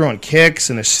crazy. They're throwing kicks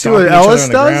and they're stomping what each other Ellis on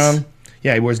the does? ground.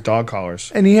 Yeah, he wears dog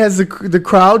collars. And he has the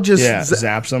crowd just... Yeah,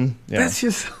 zaps them. Yeah. That's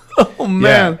just... Oh,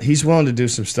 man. Yeah, he's willing to do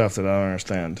some stuff that I don't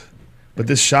understand. But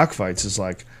this shock fights is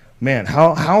like, man,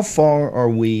 how far are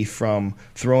we from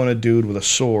throwing a dude with a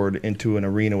sword into an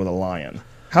arena with a lion?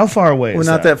 How far away Well, is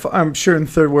not that? that far. I'm sure in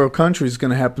third world countries it's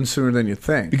going to happen sooner than you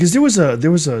think. Because there was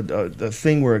a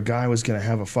thing where a guy was going to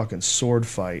have a fucking sword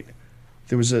fight.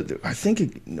 There was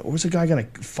was a guy going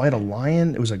to fight a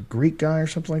lion? It was a Greek guy or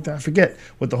something like that. I forget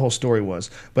what the whole story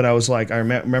was. But I was like, I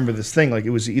remember this thing, like it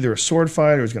was either a sword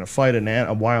fight or it was going to fight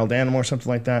a wild animal or something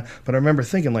like that. But I remember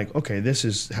thinking like, okay, this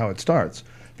is how it starts.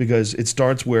 Because it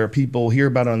starts where people hear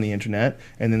about it on the internet,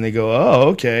 and then they go, oh,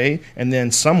 okay. And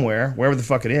then somewhere, wherever the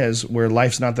fuck it is, where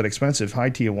life's not that expensive, hi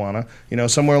Tijuana,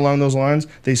 somewhere along those lines,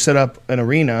 they set up an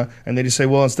arena, and they just say,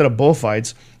 well, instead of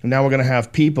bullfights, now we're going to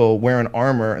have people wearing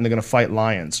armor, and they're going to fight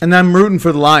lions. And I'm rooting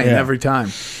for the lion Yeah. every time.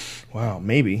 Wow,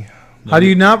 maybe. How do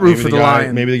you not root for the guy,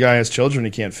 lion? Maybe the guy has children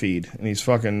he can't feed, and he's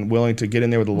fucking willing to get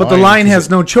in there with the But lion. the lion has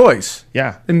no choice.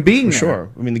 Yeah, in being for there. sure.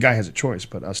 I mean, the guy has a choice,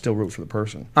 but I'll still root for the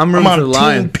person. I'm rooting on for the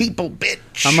lion. Team people, bitch.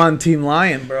 I'm on Team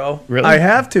Lion, bro. Really? I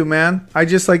have to, man. I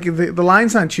just like the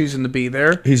lion's not choosing to be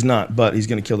there. He's not, but he's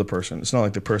going to kill the person. It's not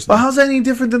like the person. But how's that any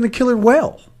different than the killer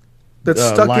whale? That's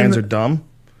stuck lions in are dumb.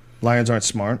 Lions aren't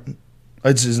smart.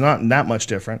 It's not that much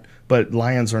different. But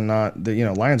lions are not.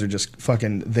 Lions are just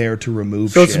fucking there to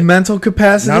remove. So shit. it's mental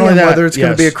capacity, Not only and that, whether it's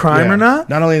going to be a crime or not.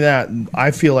 Not only that,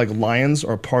 I feel like lions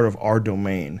are part of our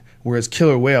domain, whereas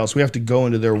killer whales, we have to go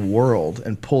into their world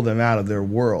and pull them out of their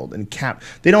world and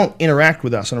They don't interact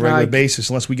with us on a regular basis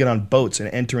unless we get on boats and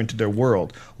enter into their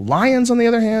world. Lions, on the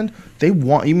other hand, they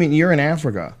want. You mean you're in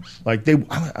Africa? Like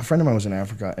a friend of mine was in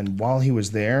Africa, and while he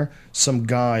was there, some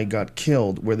guy got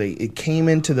killed where it came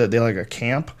into a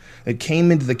camp. It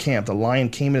came into the camp. The lion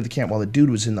came into the camp while the dude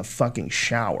was in the fucking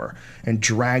shower and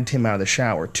dragged him out of the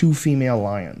shower. 2 female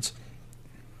lions.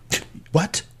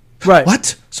 What? Right.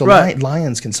 What? So Right.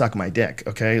 lions can suck my dick,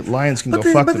 okay? Lions can go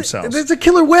But fuck but themselves. There's a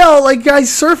killer whale. Like guys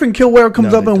surfing, killer whale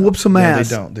comes No, up they and don't. whoops some No, ass.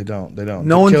 They don't. No The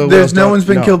killer one's whales don't-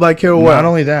 been no. killed by killer whale. Not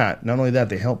only that,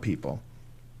 they help people.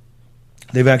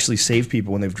 They've actually saved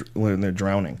people when they're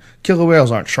drowning. Killer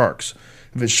whales aren't sharks.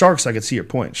 If it's sharks, I could see your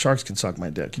point. Sharks can suck my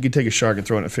dick. You could take a shark and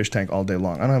throw it in a fish tank all day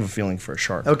long. I don't have a feeling for a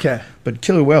shark. Okay. But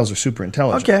killer whales are super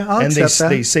intelligent. Okay, I'll and accept that.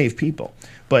 they save people.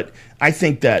 But I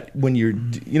think that when you're,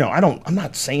 I'm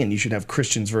not saying you should have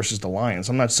Christians versus the lions.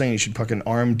 I'm not saying you should fucking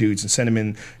arm dudes and send them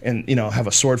in and, have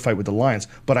a sword fight with the lions.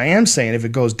 But I am saying if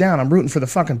it goes down, I'm rooting for the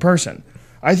fucking person.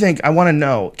 I want to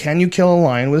know, can you kill a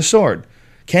lion with a sword?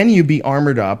 Can you be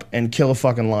armored up and kill a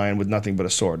fucking lion with nothing but a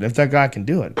sword? And if that guy can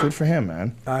do it, good for him,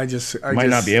 man. I Might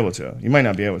not be able to. You might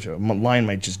not be able to. A lion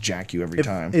might just jack you every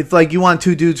time. If like you want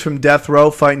 2 dudes from death row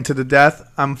fighting to the death,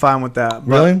 I'm fine with that. But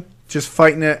Really? just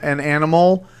fighting an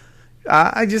animal,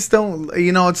 I just don't.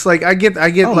 It's like I get I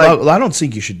don't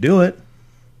think you should do it.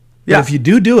 Yeah. But if you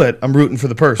do it, I'm rooting for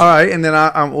the person. all right, and then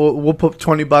we'll put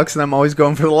 $20, and I'm always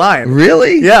going for the lion.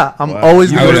 Really? Yeah, I'm Wow.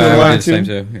 always You going would for do the the lion. lion the same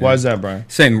too? too. Yeah. Why is that, Brian?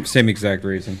 Same exact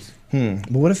reasons. But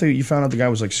what if you found out the guy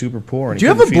was like super poor? And Do he you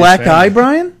have couldn't a feed his black family? eye,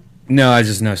 Brian? No, I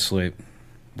just no sleep.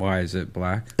 Why is it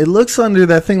black? It looks under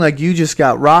that thing like you just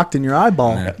got rocked in your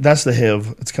eyeball. Yeah. That's the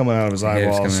HIV. It's coming out of his Yeah,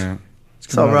 it's eyeballs. coming out.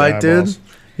 It's all right, dude. eyeballs.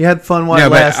 You had fun while No, it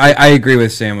but lasted. I agree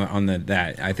with Sam on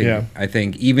that. Yeah. I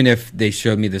think even if they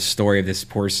showed me the story of this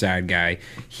poor sad guy,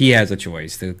 he has a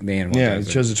choice. The animal Yeah, does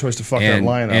he it. chose a choice to fuck And- that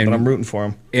lion up, and- but I'm rooting for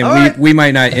him. And All we, right. we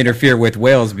might not interfere with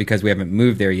whales because we haven't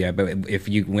moved there yet. But if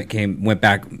you went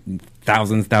back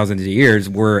thousands of years,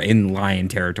 we're in lion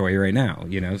territory right now.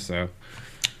 So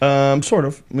Sort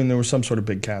of. I mean, there were some sort of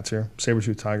big cats here.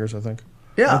 Saber-toothed tigers, I think.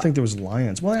 Yeah. I don't think there was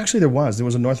lions. Well, actually, there was. There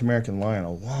was a North American lion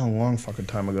a long, long fucking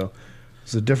time ago.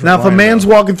 It's a different. Now, if a lion, man's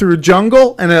though. walking through a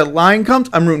jungle and a lion comes,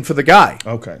 I'm rooting for the guy.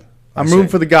 Okay. I'm rooting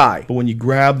for the guy. But when you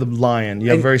grab the lion, you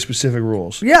have very specific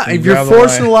rules. Yeah, When if you you're grab the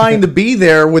forcing the lion to be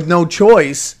there with no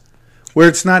choice, where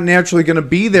it's not naturally going to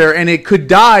be there, and it could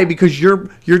die because you're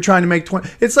trying to make 20.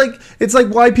 It's like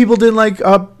why people didn't like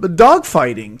dog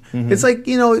fighting. It's like,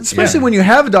 especially when you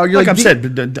have a dog. You're like like, I've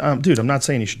said, dude, I'm not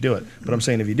saying you should do it, but I'm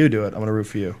saying if you do it, I'm gonna root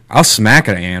for you. I'll smack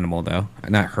an animal though,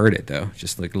 not hurt it though.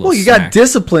 Just like a little. well, you smack. got to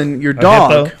discipline your A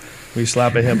dog. hippo? We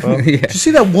slap a hippo. Yeah. Did you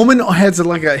see that woman has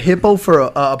like a hippo for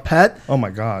a pet? Oh my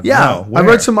god. Yeah, No, I where?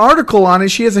 read some article on it.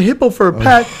 She has a hippo for a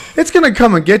pet. It's gonna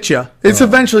come and get you. It's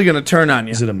eventually gonna turn on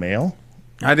you. Is it a male?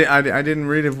 I didn't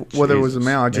read whether it was a Jesus.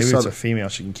 male. I just Maybe saw it's a that. female.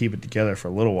 She can keep it together for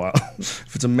a little while.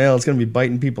 If it's a male, it's going to be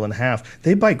biting people in half.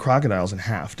 They bite crocodiles in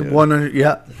half, dude. 100.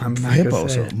 Yeah, I'm not gonna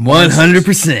Hippos. say it.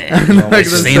 100%. not gonna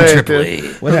Sam say it, Tripoli.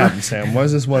 What happened, Sam? Why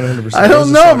is this 100%? I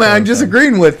don't know, man. I'm just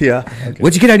agreeing with you.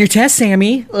 What'd you get on your test,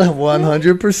 Sammy?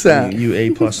 100%. You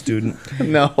A+ student.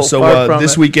 No. So far from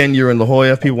this it. weekend you're in La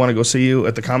Jolla. If people want to go see you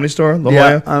at the Comedy Store, La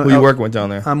Yeah, Jolla. Who you working with down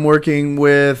there? I'm working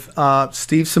with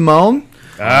Steve Simone.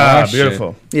 Ah, shit.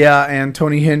 beautiful. Yeah, and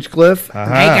Tony Hinchcliffe. Aha.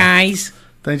 Hey guys.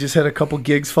 Then I just had a couple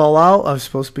gigs fall out. I was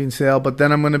supposed to be in sale, but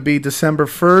then I'm going to be December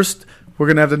 1st. We're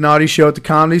going to have the Naughty Show at the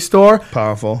Comedy Store.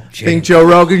 Powerful. Think Joe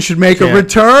Rogan should make a Can't.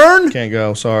 return? Can't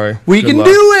go. Sorry. We Good can luck.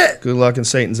 do it. Good luck in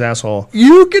Satan's asshole.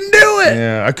 You can do it.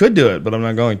 Yeah, I could do it, but I'm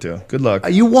not going to. Good luck.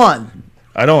 You won.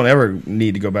 I don't ever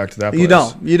need to go back to that place. You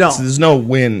don't. You don't. So there's no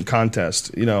win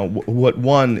contest. What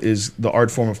won is the art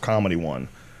form of comedy won.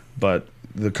 But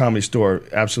the Comedy Store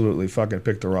absolutely fucking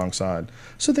picked the wrong side.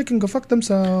 So they can go fuck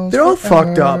themselves. They're all forever,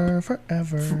 fucked up.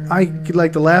 Forever. I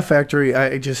like the Laugh Factory.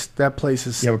 That place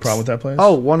is. You have a problem with that place?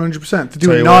 Oh, 100%. To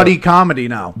Tell do you naughty what. comedy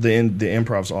now. The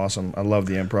improv's awesome. I love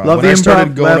the improv. Love when the I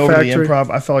started improv, going Laugh over Factory. the improv,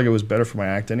 I felt like it was better for my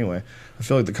act anyway. I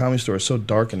feel like the Comedy Store is so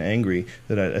dark and angry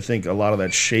that I think a lot of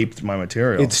that shaped my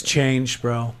material. It's changed,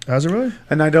 bro. Has it really?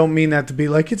 And I don't mean that to be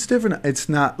like it's different. It's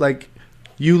not like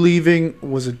you leaving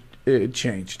it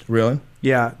changed. Really?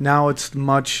 Yeah, now it's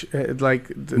much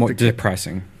like More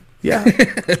depressing. yeah.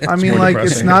 I mean, more like it's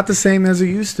depressing. not the same as it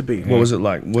used to be. What was it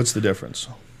like? What's the difference?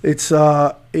 It's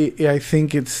I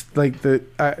think it's like the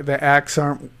acts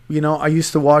aren't. I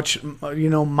used to watch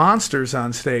monsters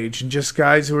on stage and just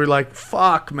guys who were like,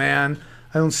 "Fuck, man,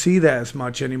 I don't see that as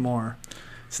much anymore."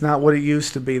 It's not what it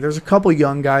used to be. There's a couple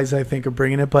young guys I think are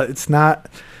bringing it, but it's not.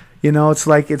 It's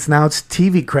like it's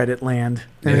TV credit land.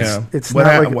 And Yeah. it's What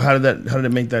not hap- like how did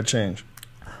it make that change?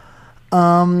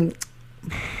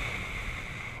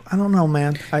 I don't know,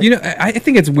 man. I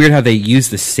think it's weird how they use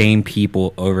the same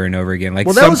people over and over again. Like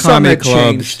Well, that some was something comedy that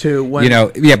clubs, changed, too, when-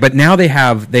 yeah. But now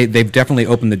they've definitely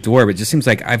opened the door. But it just seems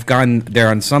like I've gone there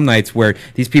on some nights where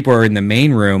these people are in the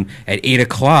main room at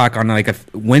 8:00 on like a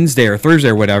Wednesday or Thursday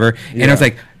or whatever, and I was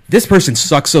like, this person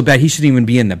sucks so bad he shouldn't even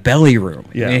be in the belly room.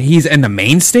 Yeah. And he's in the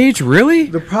main stage, really?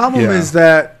 The problem Yeah. is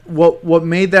that what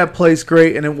made that place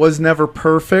great, and it was never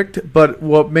perfect, but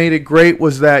what made it great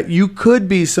was that you could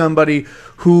be somebody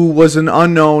who was an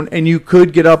unknown, and you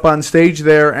could get up on stage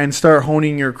there and start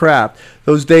honing your craft.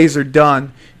 Those days are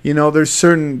done. There's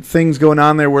certain things going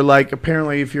on there where, like,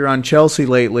 apparently if you're on Chelsea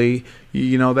lately,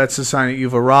 that's a sign that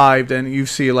you've arrived, and you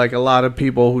see, like, a lot of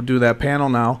people who do that panel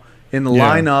now in the Yeah.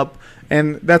 lineup.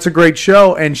 And that's a great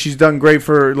show, and she's done great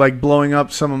for like blowing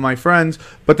up some of my friends.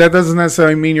 But that doesn't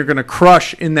necessarily mean you're going to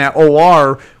crush in that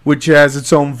OR, which has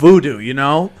its own voodoo,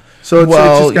 So it's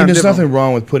just kinda there's different. nothing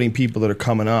wrong with putting people that are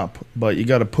coming up, but you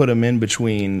got to put them in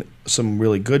between some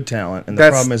really good talent. And the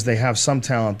That's- problem is they have some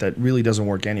talent that really doesn't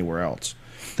work anywhere else.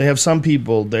 They have some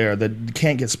people there that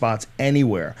can't get spots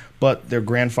anywhere, but they're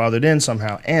grandfathered in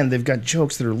somehow, and they've got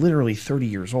jokes that are literally 30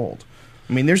 years old.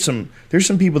 I mean, there's some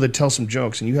people that tell some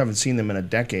jokes, and you haven't seen them in a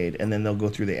decade, and then they'll go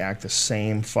through the act the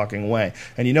same fucking way.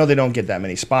 And they don't get that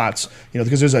many spots,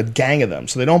 because there's a gang of them.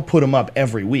 So they don't put them up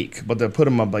every week, but they'll put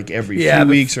them up like every few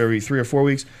weeks or every 3 or 4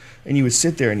 weeks. And you would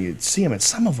sit there and you'd see them, and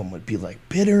some of them would be like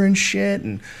bitter and shit,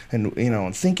 and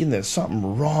thinking there's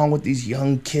something wrong with these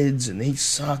young kids, and they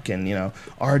suck, and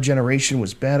our generation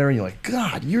was better. And you're like,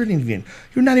 God, you're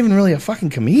not even really a fucking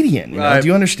comedian. Right. Do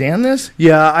you understand this?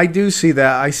 Yeah, I do see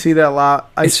that. I see that a lot.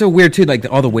 It's so weird too. Like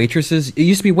all the waitresses, it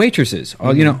used to be waitresses.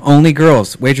 Only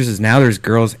girls, waitresses. Now there's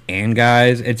girls and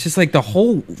guys. It's just like the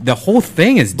whole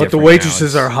thing is. But the different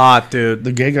waitresses now. are hot, dude.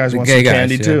 The gay guys want gay some guys,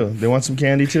 candy yeah. too. They want some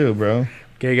candy too, bro.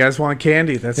 Gay guys want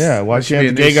candy. Why Why can't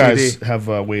the gay guys have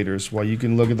waiters? Well, you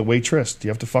can look at the waitress. Do you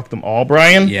have to fuck them all,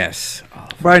 Brian? Yes. Oh,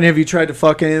 Brian, have you tried to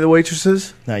fuck any of the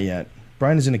waitresses? Not yet.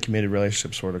 Brian is in a committed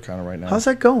relationship, sort of, kind of right now. How's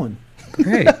that going?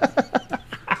 great.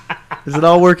 Is it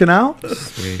all working out?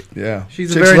 Sweet. Yeah.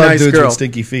 She's a Chicks very love nice dudes girl. with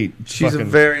stinky feet. She's a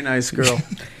very nice girl.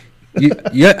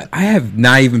 Yeah, I have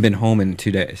not even been home in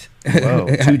 2 days. Whoa.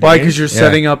 Why? Because you're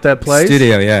setting up that place?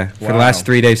 Studio, yeah, for the Wow. last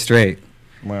 3 days straight.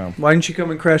 Wow. Why didn't you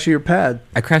come and crash at your pad?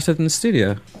 I crashed up in the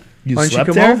studio You Why didn't you slept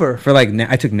come there? over? for like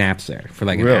I took naps there for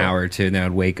like Really? an hour or two, and then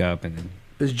I'd wake up and then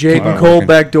Is Jaden Wow. Cole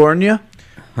backdooring you?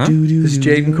 Huh? Is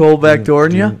Jaden Cole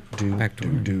backdooring you?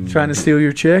 Backdoor. Trying to steal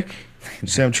your chick?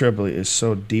 Sam Tripoli is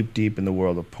so deep in the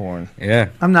world of porn. Yeah.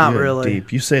 I'm not You're really.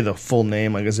 deep. You say the full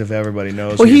name like as if everybody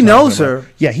knows. Well, who he you're talking knows about. her.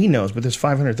 Yeah, he knows, but there's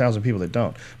 500,000 people that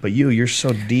don't. But you're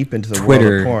so deep into the world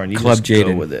Twitter, of porn. You Club just go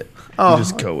Jaden. with it. Oh, You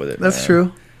just go with it. That's man.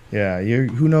 true. Yeah,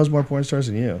 who knows more porn stars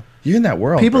than you? You're in that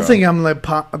world. People bro. think I'm like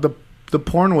the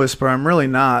porn whisperer. I'm really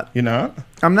not. You're not.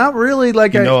 I'm not really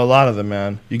like You know a lot of them,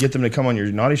 man. You get them to come on your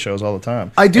naughty shows all the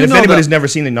time. I do And if know anybody's that- never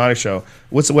seen the naughty show,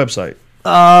 what's the website?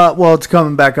 Well, it's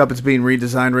coming back up. It's being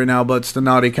redesigned right now, but it's the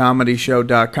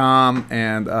naughtykomedyshow.com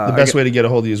and The best way to get a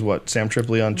hold of you is what? Sam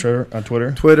Tripoli on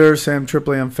Twitter. Twitter, Sam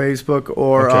Tripoli on Facebook,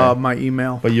 or Okay. my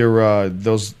email. But you're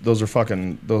those are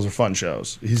fun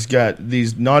shows. He's got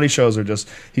these naughty shows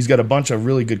he's got a bunch of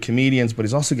really good comedians, but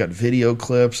he's also got video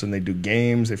clips and they do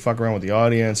games, they fuck around with the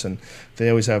audience, and they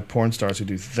always have porn stars who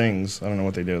do things. I don't know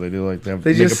what they do. They do like they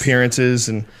make just- appearances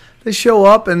and They show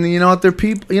up, and you know what? They're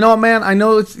people. You know what, man? I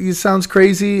know it sounds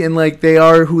crazy, and like they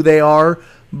are who they are,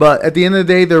 but at the end of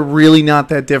the day, they're really not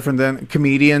that different than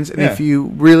comedians. And Yeah. if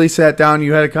you really sat down,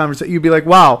 you had a conversation, you'd be like,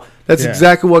 "Wow, that's Yeah.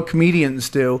 exactly what comedians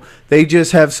do." They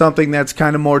just have something that's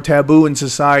kind of more taboo in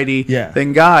society Yeah.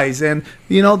 than guys, and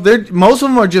you know, most of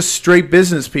them are just straight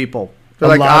business people. They're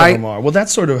a like, lot of them are. Well,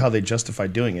 that's sort of how they justify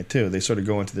doing it too. They sort of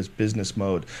go into this business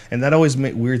mode, and that always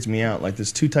weirds me out. Like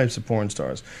there's two types of porn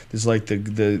stars. There's like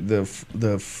the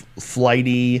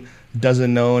flighty,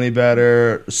 doesn't know any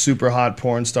better, super hot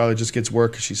porn star that just gets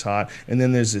work because she's hot, and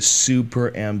then there's this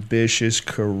super ambitious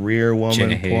career woman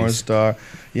Jenna porn Hayes. star.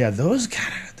 Yeah, those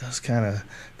kind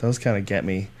of get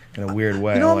me in a weird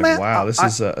way. You know, I'm like, man, wow, this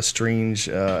is a strange,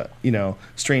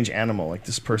 strange animal. Like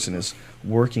this person is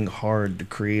working hard to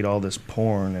create all this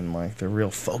porn, and like they're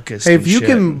real focused. Hey, if and you shit.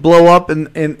 can blow up and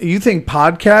you think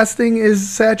podcasting is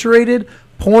saturated,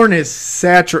 porn is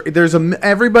saturated.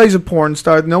 Everybody's a porn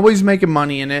star. Nobody's making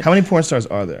money in it. How many porn stars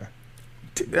are there?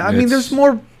 I mean, It's there's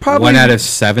more probably 1 out of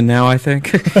 7 now, I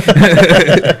think.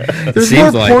 there's more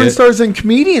seems like porn it. stars than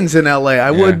comedians in LA. I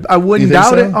wouldn't You think doubt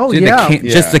so? it. Oh Dude, yeah.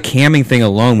 just the camming thing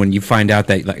alone. When you find out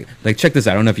that, like, check this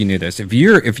out. I don't know if you knew this. If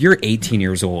you're 18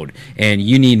 years old and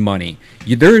you need money,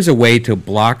 there is a way to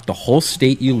block the whole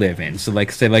state you live in. So,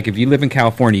 like, say, like if you live in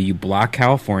California, you block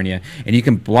California, and you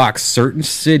can block certain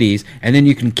cities, and then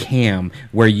you can cam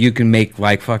where you can make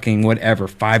like fucking whatever,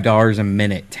 $5 a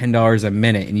minute, $10 a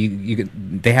minute,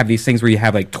 and they have these things where you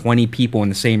have like 20 people in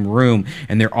the same room,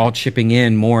 and they're all chipping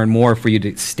in more and more for you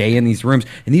to stay in these rooms,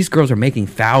 and these girls are making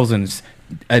thousands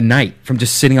a night from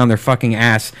just sitting on their fucking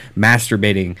ass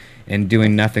masturbating and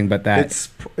doing nothing but that.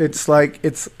 It's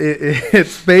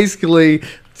basically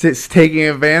it's taking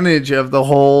advantage of the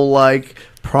whole like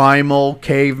primal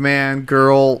caveman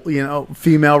girl,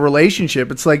 female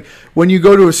relationship. It's like when you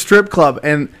go to a strip club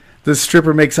and the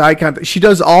stripper makes eye contact. She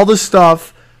does all the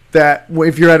stuff that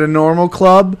if you're at a normal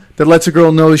club that lets a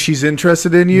girl know she's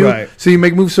interested in you. Right. So you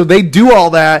make moves. So they do all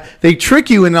that. They trick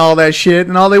you in all that shit,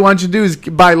 and all they want you to do is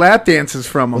buy lap dances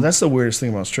from them. Well, that's the weirdest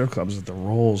thing about strip clubs is that the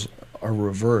roles are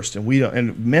reversed, and we don't.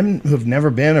 And men who have never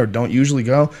been or don't usually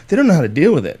go, they don't know how to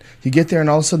deal with it. You get there, and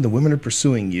all of a sudden, the women are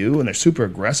pursuing you, and they're super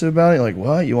aggressive about it. You're like,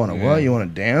 what? You want to what? You want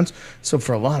to dance? So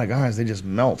for a lot of guys, they just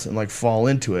melt and like fall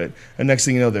into it, and next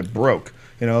thing you know, they're broke.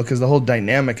 Because the whole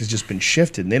dynamic has just been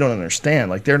shifted, and they don't understand.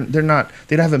 Like they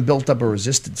haven't built up a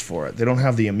resistance for it. They don't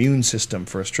have the immune system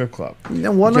for a strip club.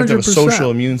 Yeah, You have to have a 100%. social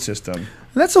immune system. And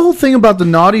that's the whole thing about the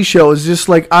naughty show is just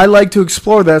like I like to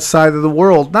explore that side of the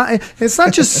world. It's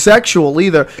not just sexual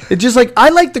either. It's just like I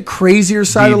like the crazier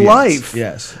side of Deviance, life.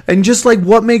 yes. And just like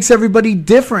what makes everybody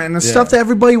different and the Yeah. stuff that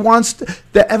everybody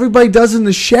that everybody does in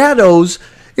the shadows.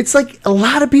 It's like a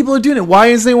lot of people are doing it. Why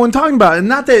isn't anyone talking about it? And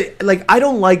not that like I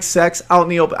don't like sex out in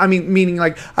the open. I mean, meaning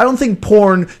like I don't think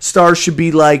porn stars should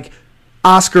be like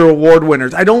Oscar award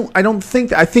winners. I don't think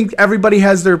that. I think everybody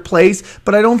has their place,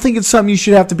 but I don't think it's something you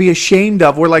should have to be ashamed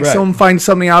of. Where like Right. someone finds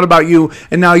something out about you,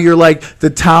 and now you're like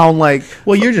the town like.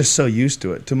 Well, you're just so used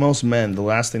to it. To most men, the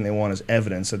last thing they want is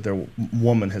evidence that their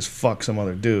woman has fucked some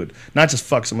other dude. Not just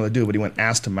fucked some other dude, but he went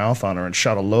ass to mouth on her and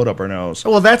shot a load up her nose.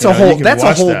 Well, that's You a know, you whole can that's a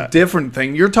watch whole that. different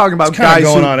thing. You're talking about It's kinda guys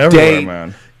going who on everywhere, date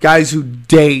man. guys who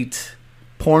date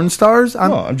porn stars.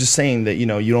 I'm just saying that, you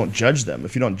don't judge them.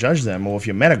 If you don't judge them, well, if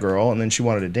you met a girl and then she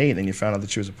wanted to date and then you found out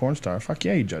that she was a porn star, fuck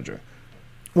yeah, you judge her.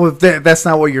 Well, if that's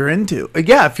not what you're into.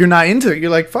 Yeah, if you're not into it,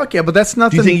 you're like, fuck yeah, but that's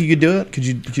nothing. Do you think you could do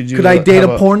it? Could I date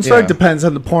a porn star? Yeah. It depends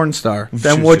on the porn star.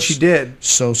 Then She's what just she did.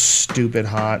 So stupid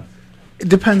hot. It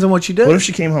depends on what she did. What if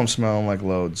she came home smelling like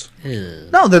loads?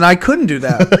 No, then I couldn't do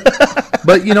that.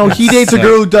 But, he dates a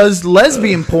girl who does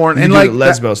lesbian porn. You And do like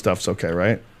lesbo stuff's okay,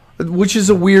 right? which is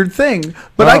a weird thing.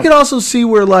 But I could also see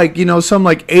where, like, some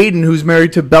like Aiden who's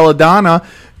married to Belladonna,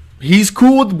 he's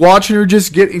cool with watching her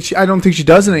just get. I don't think she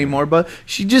does it anymore, but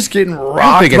she's just getting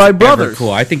rocked by brothers.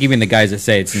 Cool. I think even the guys that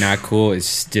say it's not cool is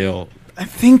still. I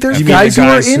think there's You mean guys the who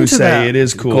are guys who into say that. it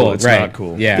is cool, it's right. not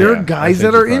cool. Yeah. There are I guys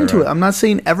think that are you're probably into right. it. I'm not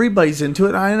saying everybody's into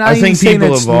it. I'm not I even think saying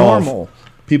people it's evolve. normal.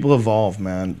 People evolve,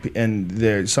 man,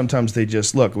 and sometimes they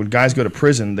just look. When guys go to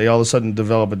prison, they all of a sudden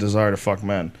develop a desire to fuck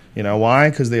men. You know why?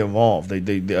 Because they evolve. They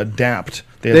adapt.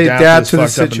 They adapt to the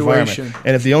this fucked up environment. situation.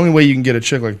 And if the only way you can get a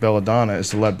chick like Belladonna is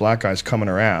to let black guys come in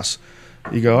her ass,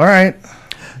 you go, all right,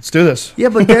 let's do this. Yeah,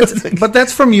 but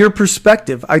that's from your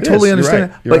perspective. I totally you're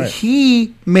understand. right, you're But right.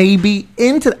 he may be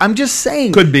into. I'm just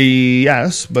saying. Could be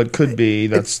yes, but could be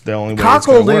that's the only way. It's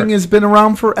gonna work. Cockholding has been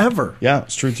around forever. Yeah,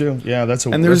 it's true too. Yeah, that's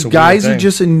a And there's that's a weird guys who thing.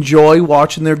 just enjoy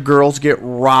watching their girls get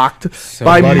rocked A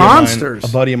by buddy of monsters. mine-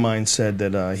 a buddy of mine said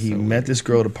that he met this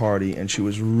girl at a party and she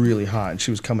was really hot and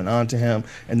she was coming on to him,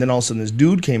 and then all of a sudden this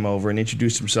dude came over and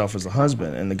introduced himself as the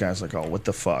husband, and the guy's like, oh, what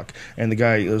the fuck? And the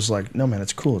guy was like, no man,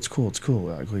 it's cool, it's cool, it's cool.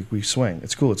 Like, we swing,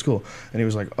 it's cool, it's cool. And he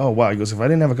was like, oh wow. He goes, if I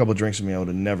didn't have a couple of drinks with me, I would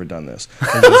have never done this.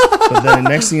 And he goes, but then the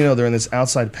next thing you know, they're in this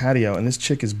outside patio and this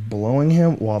chick is blowing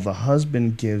him while the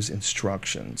husband gives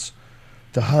instructions.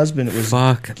 The husband was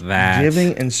Fuck that.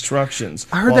 giving instructions.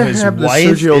 I heard while that his happened to wife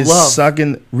Sergio is Love.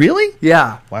 sucking. Really?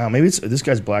 Yeah. Wow. Maybe this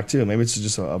guy's black too. Maybe it's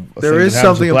just a There thing is that happens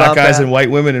something with black about guys that. and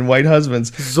white women and white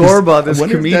husbands. Zorba, this I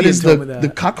wonder if comedian that is told me that. the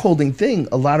cuckolding thing.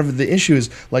 A lot of the issue is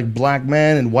like black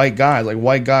men and white guys. Like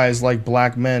white guys like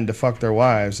black men to fuck their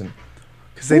wives, and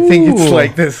Because they think it's Ooh.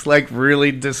 like this, like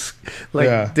really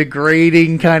Yeah.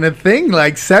 degrading kind of thing.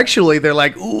 Like sexually, they're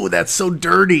like, "Ooh, that's so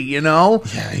dirty," yeah,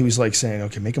 he was like saying,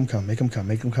 "Okay, make him come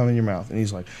in your mouth." And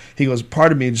he goes,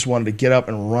 part of me just wanted to get up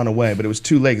and run away, but it was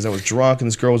too late because I was drunk and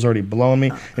this girl was already blowing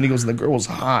me. And he goes, the girl was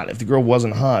hot. If the girl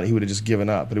wasn't hot, he would have just given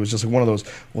up. But it was just like one of those,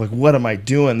 like, what am I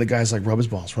doing? The guy's like, rub his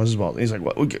balls. And he's like,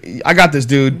 well, I got this,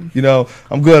 dude.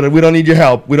 I'm good. We don't need your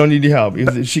help.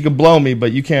 If she can blow me,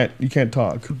 but you can't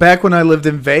talk. Back when I lived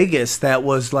in Vegas, that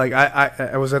was like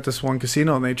I was at this one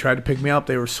casino and they tried to pick me up.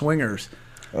 They were swingers.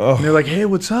 Oh. And they're like, "Hey,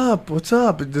 what's up? What's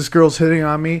up?" This girl's hitting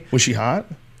on me. Was she hot?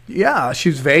 Yeah, she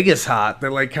was Vegas hot.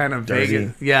 They're like kind of Dirty.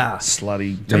 Vegas. Yeah.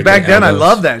 Slutty. And back then, I elbows.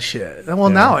 loved that shit. Well,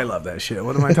 now I love that shit.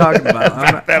 What am I talking about?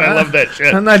 I love that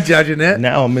shit. I'm not judging it.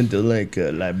 Now I'm into like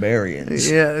librarians.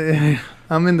 Yeah,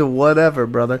 I'm into whatever,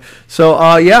 brother. So,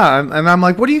 and I'm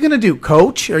like, what are you going to do,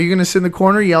 coach? Are you going to sit in the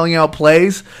corner yelling out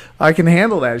plays? I can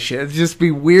handle that shit. It'd just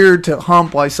be weird to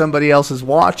hump while somebody else is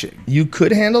watching. You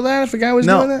could handle that if a guy was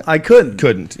doing No, that? I couldn't.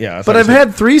 Couldn't, yeah. I But thought I've you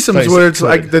had said- threesomes Face where it's could.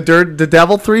 like the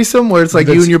devil threesome where it's like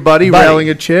you That's and your buddy buddy. railing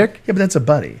a chick. Yeah, but that's a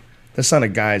buddy. That's not a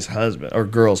guy's husband or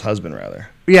girl's husband, rather.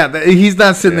 Yeah, he's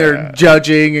not sitting there Yeah.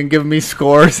 judging and giving me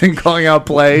scores and calling out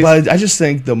plays. But I just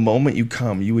think the moment you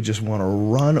come, you would just want to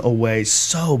run away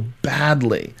so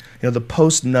badly. The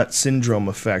post-nut syndrome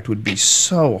effect would be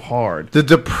so hard. The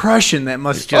depression that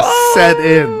must just set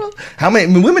in.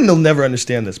 Women will never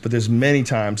understand this, but there's many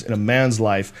times in a man's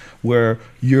life where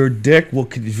your dick will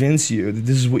convince you that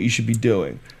this is what you should be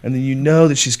doing. And then you know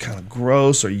that she's kind of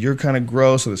gross, or you're kind of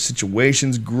gross, or the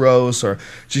situation's gross, or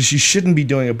just you shouldn't be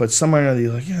doing it, but somehow or another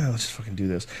you're like, yeah, let's just fucking do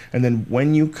this. And then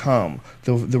when you come,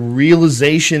 the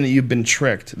realization that you've been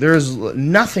tricked, there is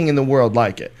nothing in the world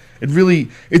like it.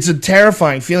 It's a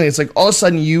terrifying feeling. It's like all of a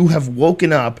sudden you have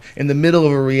woken up in the middle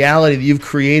of a reality that you've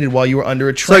created while you were under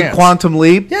a It's trance. like quantum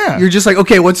leap. Yeah. You're just like,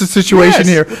 okay, what's the situation Yes.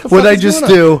 here? What the What did fuck I is just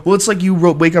going on? do? Well, it's like you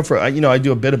wake up for, I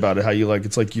do a bit about it, how you like,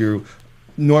 it's like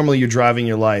normally you're driving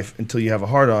your life until you have a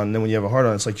hard on, and then when you have a hard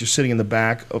on, it's like you're sitting in the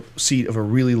back seat of a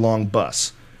really long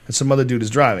bus. And some other dude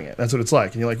is driving it. That's what it's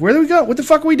like. And you're like, where do we go? What the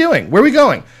fuck are we doing? Where are we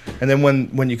going? And then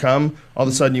when you come, all of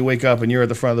a sudden you wake up and you're at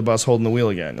the front of the bus holding the wheel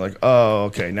again. You're like, oh,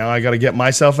 okay, now I got to get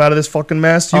myself out of this fucking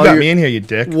mess. You got me in here, you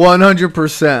dick.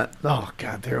 100%. Oh,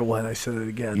 God, there it went. I said it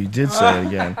again. You did say it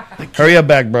again. Hurry up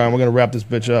back, Brian. We're going to wrap this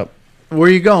bitch up. Where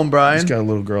you going, Brian? He's got a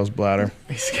little girl's bladder.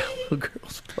 He's got a little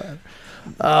girl's bladder.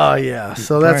 Oh, yeah.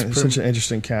 So that's Brian's such an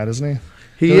interesting cat, isn't he?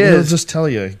 He He'll is. just tell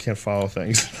you he can't follow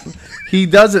things. He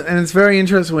does it, and it's very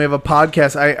interesting. We have a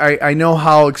podcast. I know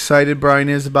how excited Brian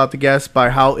is about the guest by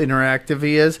how interactive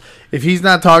he is. If he's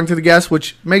not talking to the guest,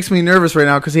 which makes me nervous right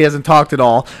now because he hasn't talked at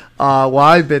all, while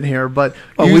I've been here. But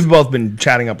we've both been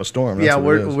chatting up a storm. That's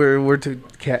what it is. we're two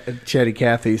chatty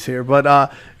Cathys here.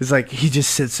 But it's like he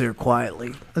just sits there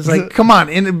quietly. It's like, come on,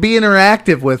 be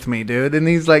interactive with me, dude. And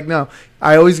he's like, no,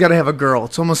 I always got to have a girl.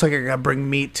 It's almost like I got to bring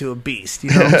meat to a beast. You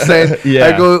know what I'm saying? Yeah.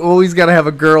 I always got to have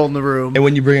a girl in the room. And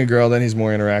when you bring a girl, then he's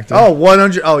more interactive. Oh,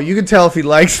 100. Oh, you can tell if he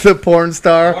likes the porn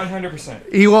star.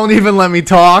 100%. He won't even let me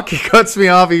talk. He cuts me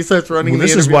off. He starts running. Well, the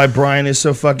this is interview. why Brian is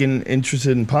so fucking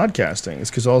interested in podcasting. It's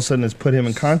because all of a sudden it's put him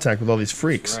in contact with all these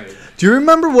freaks. Right. Do you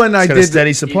remember when I He's got did a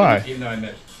steady supply.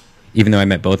 Even though I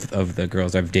met both of the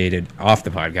girls I've dated off the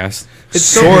podcast. It's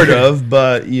sort of,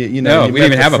 but you know. No, you we met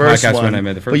didn't even the have a first podcast one, when I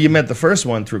met the first But you met the first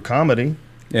one through comedy.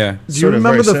 Yeah. Do you Sort of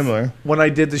remember very similar. when I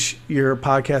did your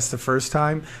podcast the first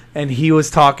time, and he was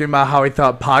talking about how he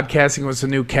thought podcasting was the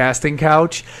new casting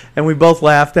couch, and we both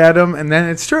laughed at him. And then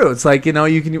it's true. It's like, you know,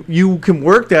 you can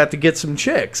work that to get some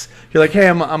chicks. You're like, hey,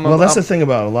 Well, that's the thing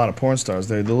about a lot of porn stars.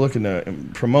 They're looking to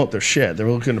promote their shit. They're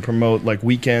looking to promote like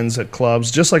weekends at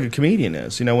clubs, just like a comedian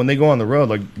is. You know, when they go on the road,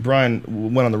 like Brian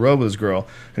went on the road with his girl,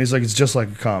 and he's like, it's just like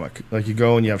a comic. Like you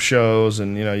go and you have shows,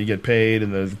 and you know you get paid,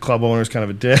 and the club owner's kind of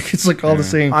a dick. It's like all the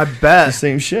same. I bet. The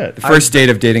same shit. The first date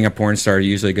of dating a porn star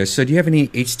usually goes, so do you have any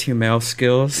HTML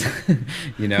skills?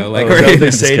 You know, like, is that what they I'm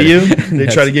just say to kidding. you? They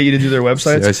try to get you to do their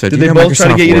websites? So Did do you they know both try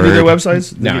to get you to do their Microsoft websites?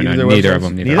 Did No, they get you to no, do their neither websites? of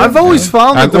them. Neither. Neither? I've always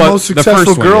found that the well, most the first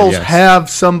successful one, girls yes. have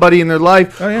somebody in their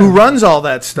life Oh, yeah. who runs all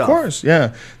that stuff. Of course,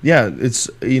 yeah. It's,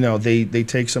 you know, they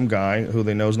take some guy who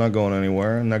they know is not going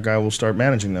anywhere, and that guy will start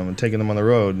managing them and taking them on the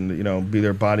road, and you know, be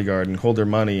their bodyguard and hold their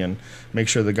money and make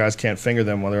sure the guys can't finger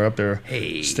them while they're up there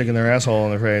sticking their asshole in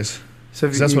their face. So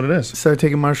if 'Cause that's what it is. Start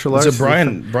taking martial arts. So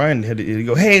Brian had to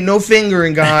go, hey, no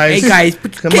fingering, guys. Hey, guys,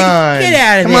 come on, get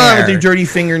out of come on there. with your dirty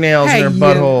fingernails Hey, in you-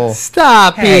 their butthole.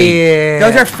 Stop it.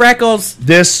 Those are freckles.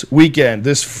 This weekend,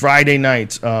 this Friday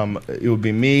night, it would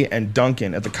be me and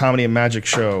Duncan at the Comedy and Magic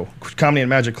show, Comedy and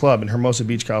Magic Club in Hermosa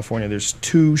Beach, California. There's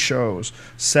 2 shows,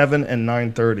 7 and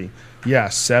 9:30. Yeah,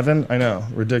 7. I know,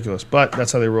 ridiculous, but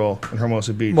that's how they roll in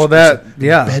Hermosa Beach. Well, It's a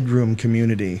yeah. bedroom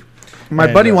community. My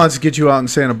And, buddy wants to get you out in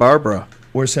Santa Barbara.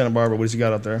 Where's Santa Barbara? What does he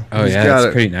got out there? Oh, He's yeah, got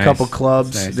it's pretty nice. A couple clubs.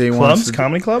 It's nice. That he wants Clubs, to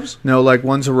comedy clubs. No, like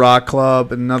one's a rock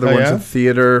club and another Oh, one's yeah? a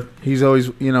theater. He's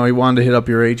always, you know, he wanted to hit up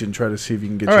your agent and try to see if you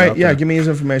can get All you right, out yeah, there. give me his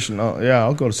information.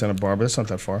 I'll go to Santa Barbara. That's not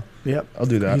that far. Yep. I'll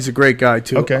do that. He's a great guy,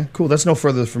 too. Okay, cool. That's no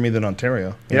further for me than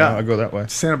Ontario. You Yeah. know, I go that way.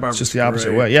 Santa Barbara's It's just the opposite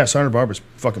great. way. Yeah, Santa Barbara's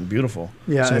fucking beautiful.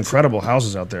 Yeah, Some it's- incredible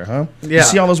houses out there, huh? Yeah. You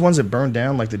see all those ones that burned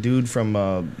down, like the dude from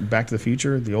Back to the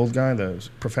Future, the old guy, the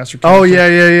professor. Oh,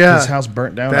 character? yeah. His house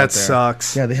burnt down. That out there. sucks.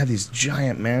 Yeah, they have these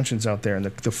giant mansions out there, and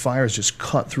the fires just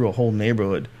cut through a whole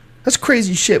neighborhood. That's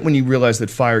crazy shit when you realize that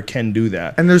fire can do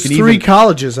that. And there's Can 3 even-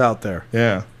 colleges out there.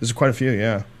 Yeah, there's quite a few.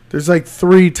 Yeah. There's like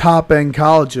 3 top-end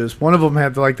colleges. One of them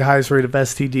had like the highest rate of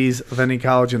STDs of any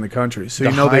college in the country. So The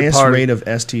you know they highest party. rate of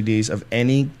STDs of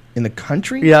any in the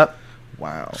country. Yep.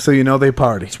 Wow. So you know they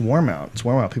party. It's warm out. It's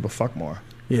warm out. People fuck more.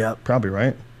 Yep. Probably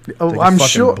right. Oh, They get I'm fucking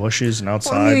sure. bushes and Well,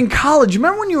 outside. I mean, in college,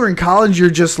 remember when you were in college, you're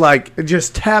just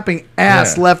tapping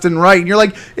ass Yeah. left and right, and you're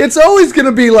like, it's always going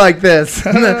to be like this.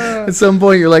 And then at some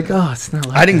point, you're like, oh, it's not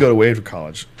like I didn't that. go to Wade for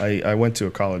college. I went to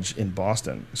a college in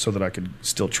Boston so that I could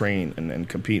still train and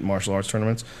compete in martial arts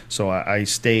tournaments. So I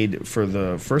stayed for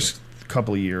the first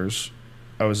couple of years.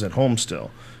 I was at home still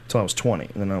until I was 20.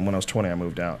 And then when I was 20, I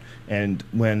moved out. And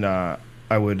when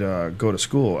I would go to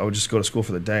school, I would just go to school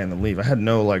for the day and then leave. I had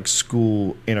no like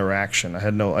school interaction. I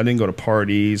didn't go to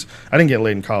parties. I didn't get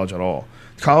laid in college at all.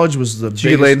 College was the Did you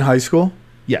get laid in high school?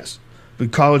 Yes.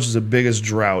 But college is the biggest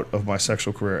drought of my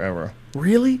sexual career ever.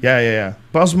 Really? Yeah.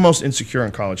 But I was most insecure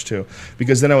in college too,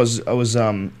 because then I was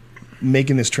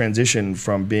making this transition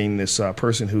from being this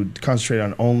person who concentrated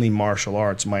on only martial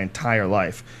arts my entire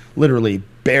life, literally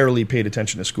barely paid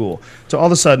attention to school, to all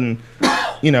of a sudden,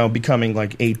 you know, becoming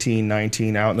like 18,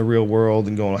 19, out in the real world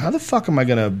and going, how the fuck am I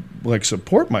going to like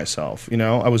support myself? You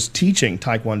know, I was teaching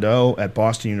Taekwondo at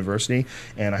Boston University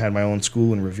and I had my own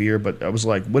school in Revere, but I was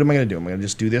like, what am I going to do? Am I going to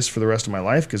just do this for the rest of my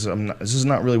life? Because this is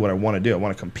not really what I want to do. I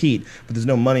want to compete, but there's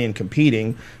no money in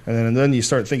competing. And then you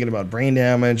start thinking about brain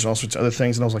damage and all sorts of other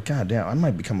things. And I was like, God damn, I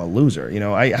might become a loser. You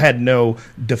know, I had no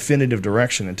definitive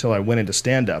direction until I went into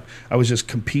stand-up. I was just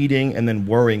competing and then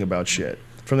worrying about shit.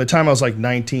 From the time I was like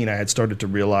 19, I had started to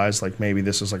realize like maybe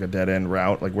this is like a dead end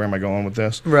route. Like, where am I going with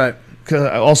this? Right. Because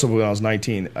also when I was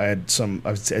 19, I had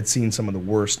seen some of the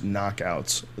worst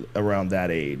knockouts around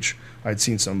that age. I'd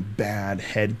seen some bad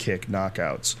head kick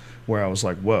knockouts where I was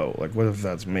like, whoa, like what if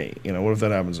that's me? You know, what if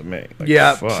that happens to me? Like,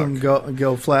 Yeah, fuck. some go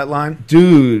flatline.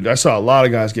 Dude, I saw a lot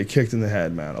of guys get kicked in the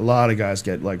head, man. A lot of guys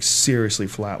get like seriously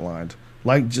flatlined.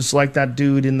 Just like that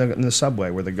dude in the subway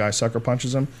where the guy sucker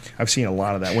punches him. I've seen a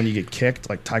lot of that when you get kicked,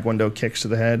 like Taekwondo kicks to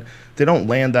the head. They don't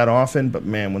land that often, but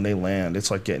man, when they land,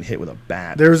 it's like getting hit with a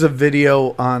bat. There's a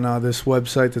video on this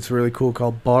website that's really cool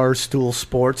called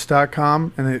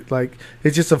barstoolsports.com, and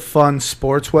it's just a fun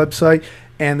sports website.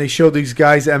 And they show these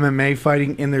guys MMA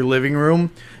fighting in their living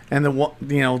room. And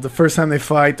the first time they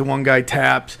fight, the one guy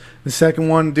taps. The second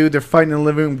one, dude, they're fighting in the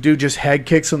living room. Dude just head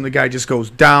kicks him. The guy just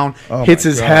goes down, hits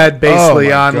his head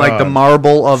basically on like the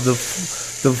marble of the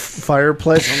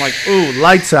fireplace. I'm like, ooh,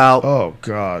 lights out. Oh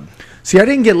God. See, I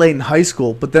didn't get late in high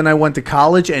school, but then I went to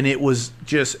college, and it was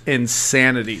just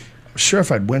insanity. I'm sure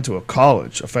if I'd went to a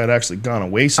college, if I'd actually gone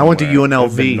away somewhere. I went to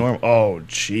UNLV. Oh,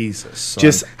 Jesus. Son.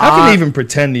 Just how can you even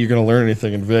pretend that you're going to learn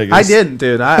anything in Vegas? I didn't,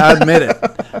 dude. I admit it.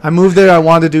 I moved there. I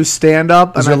wanted to do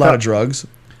stand-up. Was there a lot of drugs?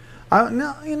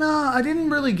 No, I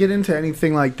didn't really get into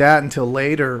anything like that until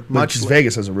later. Because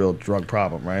Vegas has a real drug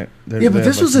problem, right? But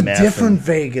this was a different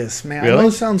Vegas, man. Really? I know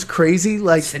it sounds crazy.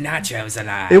 Like Sinatra's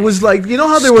alive. It was like, you know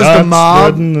how there was the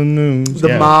mob,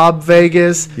 mob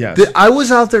Vegas. Yes. I was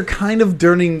out there kind of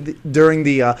during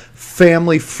the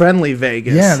family-friendly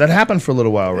Vegas. Yeah, that happened for a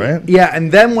little while, right? Yeah,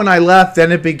 and then when I left,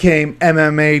 then it became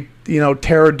MMA,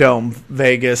 Terror Dome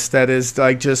Vegas. That is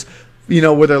like just.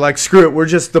 Where they're like, screw it, we're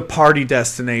just the party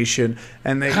destination.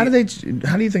 And how do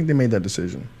you think they made that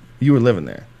decision? You were living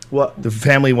there. What? The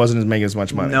family wasn't making as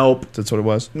much money. Nope. That's what it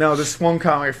was? No, this one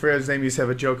comic, I forget his name, used to have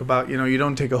a joke about, you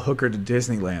don't take a hooker to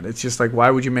Disneyland. It's just like, why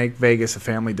would you make Vegas a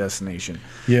family destination?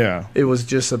 Yeah. It was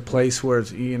just a place where,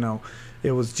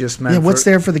 it was just meant for... Yeah, what's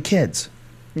there for the kids?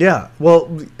 Yeah,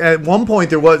 well, at one point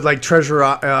there was like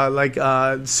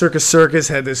Circus Circus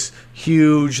had this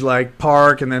huge like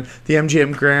park, and then the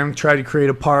MGM Grand tried to create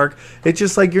a park. It's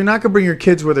just like you're not gonna bring your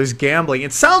kids where there's gambling.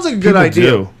 It sounds like a good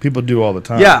idea. People do all the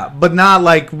time. Yeah, but not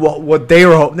like what they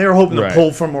were hoping. They were hoping to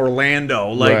pull from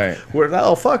Orlando. Like,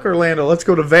 fuck Orlando, let's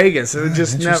go to Vegas. And it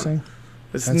just never.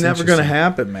 It's never gonna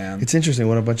happen, man. It's interesting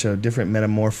what a bunch of different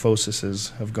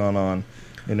metamorphoses have gone on,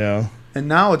 And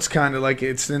now it's kind of like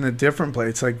it's in a different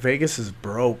place. It's like Vegas is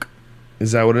broke.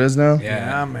 Is that what it is now?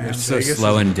 Yeah, man. It's so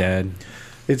slow and dead.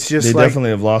 It's just they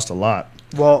definitely have lost a lot.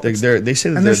 Well, they say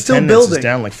that their attendance is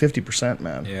down like 50%,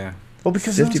 man. Yeah. Well,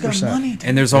 because 50%. Money.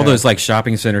 And there's all those like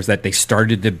shopping centers that they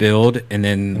started to build, and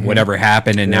then whatever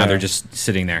happened, and now they're just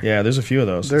sitting there. Yeah, there's a few of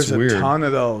those. There's a ton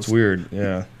of those. It's weird.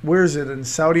 Yeah. Where is it in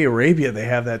Saudi Arabia? They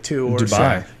have that too, or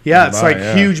Dubai. Yeah, it's like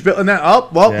huge. And then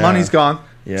money's gone.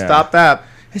 Yeah. Stop that.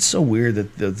 It's so weird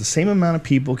that the same amount of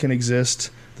people can exist,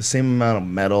 the same amount of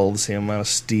metal, the same amount of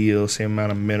steel, the same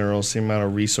amount of minerals, the same amount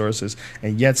of resources,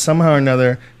 and yet somehow or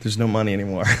another there's no money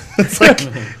anymore. It's like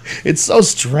it's so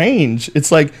strange.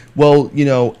 It's like, well,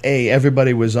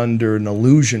 everybody was under an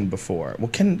illusion before. Well,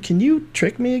 can you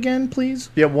trick me again, please?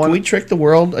 Yeah, can we trick the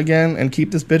world again and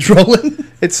keep this bitch rolling?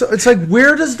 It's like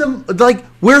where's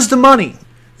the money?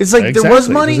 It's like there was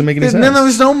money, and then there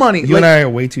was no money. You and I are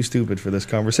way too stupid for this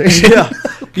conversation. Yeah,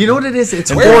 you know what it is? It's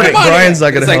hoarding. Brian's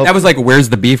not going to help. That was like, where's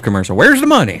the beef commercial? Where's the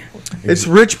money? It's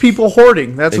rich people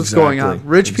hoarding. That's what's going on.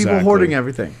 Rich people hoarding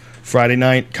everything. Friday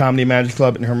night, Comedy Magic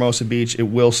Club in Hermosa Beach. It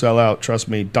will sell out. Trust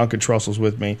me. Duncan Trussell's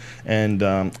with me. And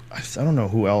I don't know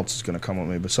who else is going to come with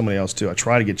me, but somebody else too. I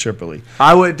try to get Tripoli.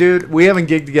 I would, dude. We haven't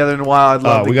gigged together in a while. I'd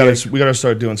love to. We got to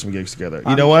start doing some gigs together.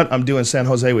 You know what? I'm doing San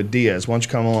Jose with Diaz. Why don't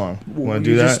you come along? Want to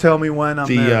do that? Just tell me when I'm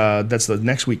there. That's the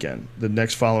next weekend. The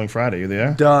next following Friday. You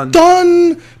there? Done.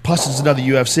 Plus, it's another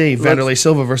UFC. Vanderlei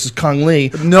Silva versus Kung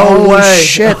Lee. No way.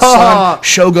 Shit, son.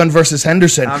 Shogun versus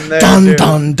Henderson. I'm there, dude.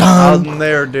 I'm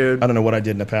there, dude. I don't know what I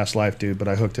did in the past life, dude, but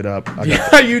I hooked it up.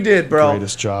 Yeah, you did, bro.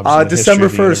 Greatest jobs. December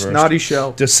 1st, Naughty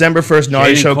Show. December 1st,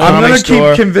 Naughty Show. I'm gonna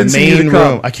keep convincing you to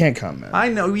come. I can't come, man. I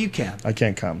know you can. I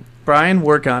can't come. Brian,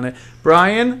 work on it.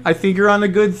 Brian, I think you're on the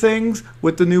good things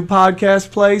with the new podcast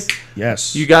place.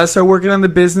 Yes. You got to start working on the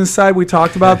business side. We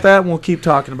talked about that, and we'll keep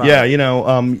talking about it.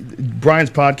 Yeah, Brian's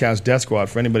podcast, Death Squad,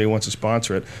 for anybody who wants to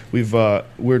sponsor it,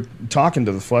 we're talking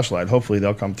to the Fleshlight. Hopefully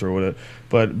they'll come through with it.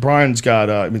 But Brian's got,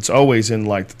 it's always in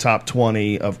like the top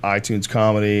 20 of iTunes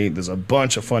comedy. There's a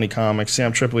bunch of funny comics.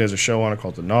 Sam Tripoli has a show on it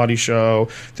called The Naughty Show.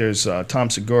 There's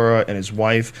Tom Segura and his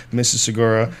wife, Mrs.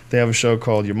 Segura. They have a show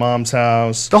called Your Mom's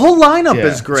House. The whole lineup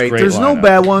is great. There's no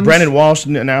bad ones. Brandon Walsh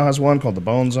now has one called The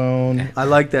Bone Zone. I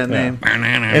like that name. name.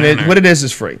 And what it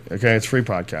is free. Okay, it's free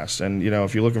podcast. And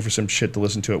if you're looking for some shit to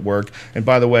listen to at work. And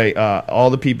by the way, all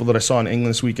the people that I saw in England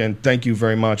this weekend, thank you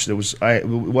very much.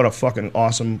 What a fucking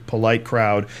awesome, polite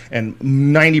crowd, and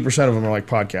 90% of them are like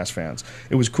podcast fans.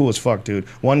 It was cool as fuck, dude.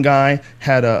 One guy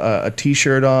had a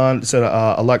T-shirt on that said,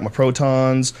 "I like my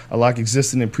protons. I like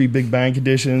existing in pre-Big Bang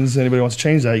conditions. Anybody wants to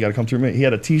change that? You got to come through me." He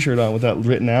had a T-shirt on with that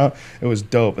written out. It was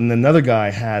dope. And then another guy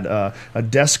had a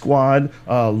Death Squad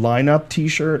lineup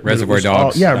T-shirt. Reservoir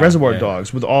Dogs. Reservoir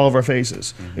Dogs with all of our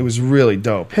faces. Mm-hmm. It was really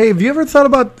dope. Hey, have you ever thought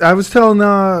about? I was telling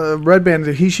Red Band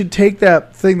that he should take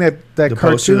that thing that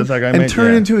cartoon and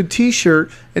turn it into a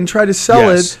T-shirt and try to sell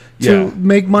it to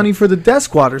make money for the Death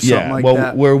Squad or something like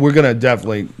that. Well, we're gonna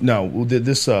definitely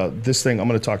this thing. I'm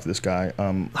gonna talk to this guy.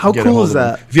 How cool is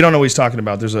that? If you don't know what he's talking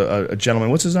about, there's a gentleman.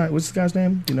 What's the guy's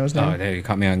name? Do you know his name? Oh, you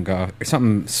caught me on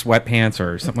something sweatpants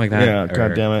or something like that. Yeah,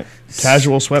 god damn it,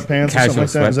 casual sweatpants. Casual or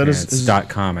something like that. Is that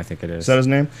 .com, I think it is. Is that his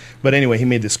name? But anyway, he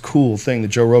made this cool thing, the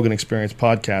Joe Rogan Experience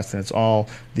podcast, and it's all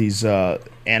these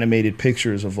animated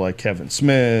pictures of like Kevin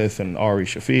Smith and Ari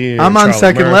Shaffir. I'm on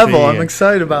second level. I'm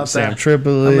excited about Sam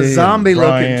Tripoli. I'm a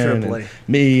zombie-looking Tripoli.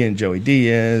 Me and Joey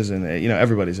Diaz, and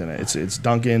everybody's in it. It's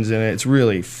Duncan's in it. It's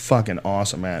really fucking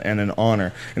awesome, man, and an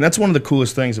honor. And that's one of the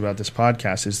coolest things about this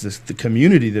podcast is the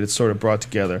community that it's sort of brought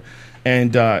together.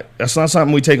 And that's not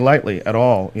something we take lightly at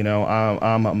all.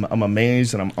 I'm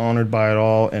amazed and I'm honored by it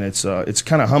all, and it's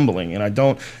kind of humbling. And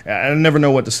I never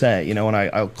know what to say. And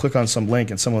I'll click on some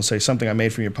link and someone will say something I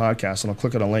made from your podcast, and I'll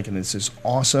click on a link and it's this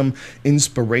awesome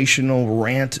inspirational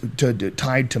rant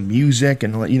tied to music,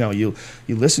 and you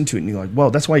listen to it and you're like, whoa,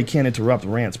 that's why you can't interrupt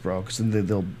rants, bro, because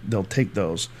they'll take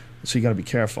those. So you got to be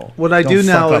careful. What I do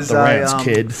now is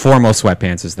kid. Formal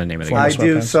Sweatpants is the name of the game. I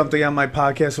do something on my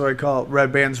podcast where I call it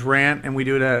Red Band's Rant, and we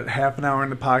do it at half an hour in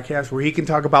the podcast where he can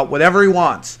talk about whatever he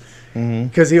wants.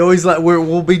 Because he always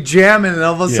we'll be jamming, and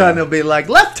all of a sudden it'll be like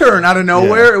left turn out of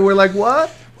nowhere, and we're like,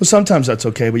 what? Well, sometimes that's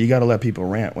okay, but you got to let people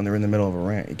rant when they're in the middle of a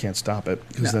rant. You can't stop it,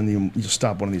 because then you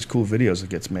stop one of these cool videos that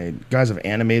gets made. Guys have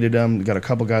animated them. We got a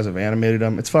couple guys have animated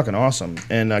them. It's fucking awesome.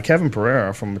 And Kevin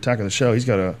Pereira from Attack of the Show,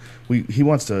 he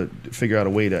wants to figure out a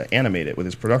way to animate it with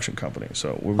his production company.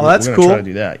 So we're going to try to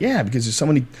do that. Yeah, because there's so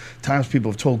many times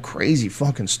people have told crazy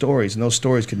fucking stories, and those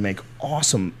stories could make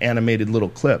awesome animated little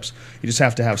clips. You just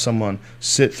have to have someone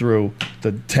sit through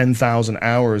the 10,000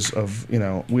 hours of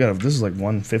this is like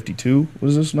 152. What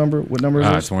is this number? What number is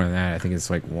this? It's more than that. I think it's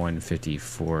like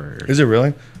 154. Is it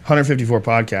really? 154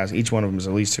 podcasts. Each one of them is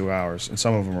at least 2 hours, and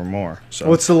some of them are more. So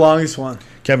what's the longest one?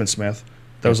 Kevin Smith.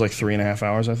 That was like 3.5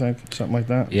 hours, I think, something like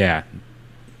that. Yeah.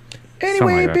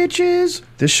 Anyway, bitches,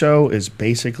 this show is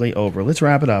basically over. Let's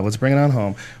wrap it up. Let's bring it on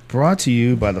home. Brought to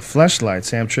you by the Fleshlight.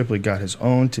 Sam Tripoli got his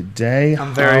own today.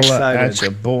 I'm very excited. At your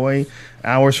boy.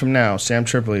 Hours from now, Sam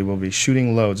Tripoli will be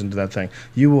shooting loads into that thing.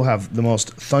 You will have the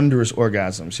most thunderous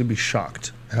orgasms. You'll be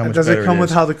shocked how much does better it come it is.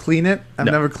 with how to clean it? I've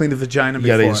No. never cleaned a vagina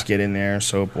before. You gotta just get in there,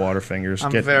 soap, water, fingers.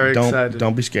 I'm very excited.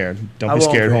 Don't be scared. Don't be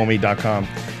scared,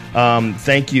 homie.com.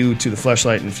 Thank you to the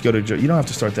Fleshlight. And if you go to you don't have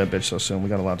to start that bitch so soon. We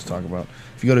got a lot to talk about.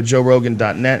 If you go to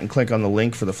joerogan.net and click on the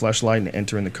link for the Fleshlight and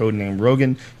enter in the code name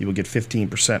Rogan, you will get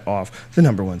 15% off the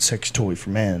 #1 sex toy for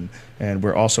men. And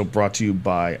we're also brought to you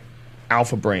by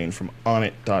Alpha Brain from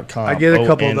Onnit.com. I get a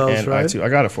couple of those, right? I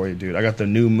got it for you, dude. I got the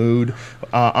new mood.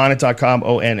 Onnit.com,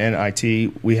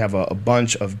 ONNIT. We have a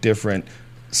bunch of different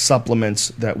supplements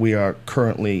that we are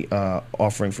currently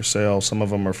offering for sale. Some of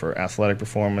them are for athletic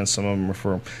performance. Some of them are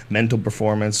for mental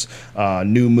performance.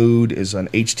 New Mood is an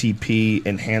HTP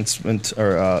enhancement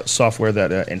or software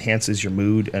that enhances your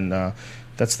mood, and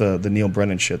that's the Neil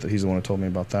Brennan shit that he's the one who told me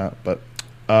about that. But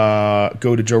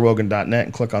go to joerogan.net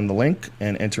and click on the link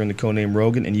and enter in the codename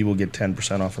Rogan, and you will get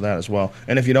 10% off of that as well.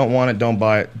 And if you don't want it, don't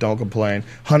buy it. Don't complain.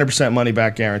 100% money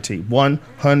back guarantee.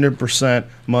 100%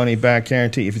 money back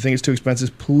guarantee. If you think it's too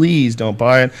expensive, please don't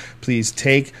buy it. Please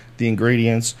take the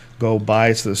ingredients, go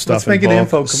buy the stuff. Let's make an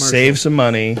info commercial. Save some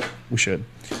money. We should.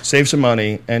 Save some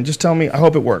money and just tell me. I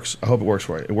hope it works. I hope it works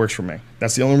for you. It works for me.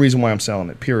 That's the only reason why I'm selling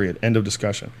it. Period. End of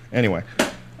discussion. Anyway.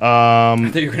 I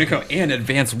thought you were going to go and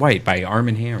Advanced White by Arm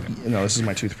 & Hammer. No, this is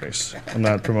my toothpaste. I'm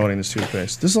not promoting this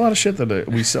toothpaste. There's a lot of shit that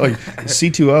we sell. Like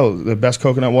C2O, the best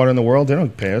coconut water in the world. They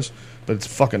don't pay us, but it's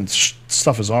fucking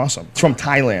stuff is awesome. It's from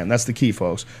Thailand. That's the key,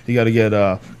 folks. You got to get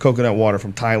coconut water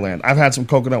from Thailand. I've had some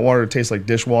coconut water that tastes like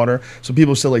dishwater. So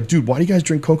people say like, dude, why do you guys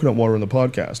drink coconut water in the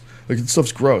podcast? Like, this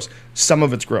stuff's gross. Some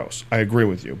of it's gross. I agree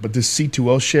with you. But this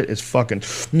C2O shit is fucking...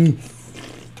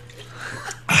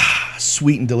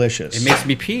 sweet and delicious. It makes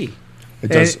me pee. It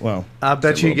does. Well, I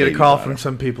bet you get a call from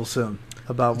some people soon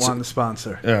about wanting to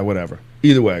sponsor. Yeah, whatever.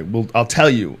 Either way, I'll tell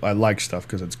you I like stuff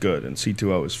because it's good, and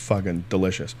C2O is fucking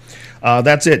delicious.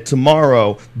 That's it.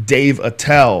 Tomorrow, Dave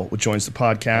Attell joins the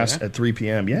podcast at 3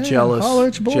 p.m. Yeah,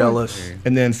 Jealous. Jealous.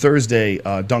 And then Thursday,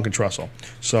 Duncan Trussell.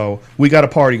 So we got a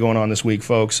party going on this week,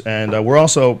 folks, and we're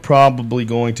also probably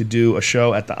going to do a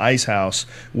show at the Ice House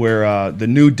where the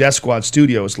new Death Squad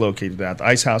studio is located at, the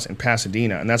Ice House in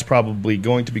Pasadena, and that's probably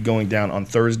going to be going down on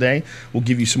Thursday. We'll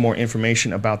give you some more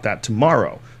information about that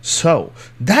tomorrow. So,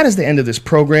 that is the end of this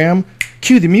program.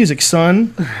 Cue the music,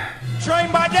 son.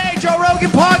 Train by day, Joe Rogan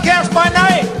podcast by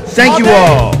night. Thank you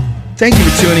all. Thank you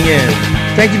for tuning in.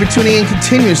 Thank you for tuning in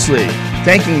continuously.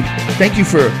 Thank you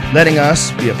for letting us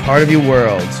be a part of your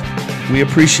world. We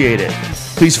appreciate it.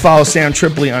 Please follow Sam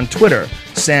Tripoli on Twitter.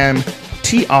 Sam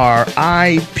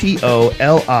Tripoli.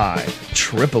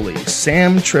 Tripoli.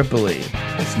 Sam Tripoli.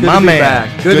 It's my man.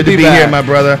 Back. Good to be back. here, my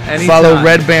brother. Anytime. Follow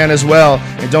Red Band as well.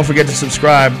 And don't forget to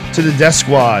subscribe to the Death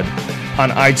Squad on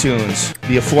iTunes,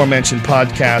 the aforementioned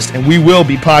podcast. And we will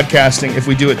be podcasting if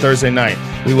we do it Thursday night.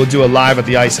 We will do a live at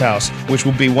the Ice House, which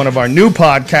will be one of our new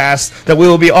podcasts that we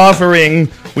will be offering.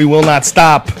 We will not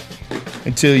stop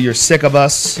until you're sick of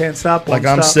us. Can't stop. Like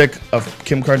I'm sick of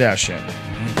Kim Kardashian.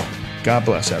 God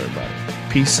bless everybody.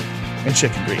 Peace and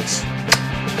chicken grease.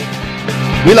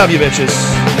 We love you,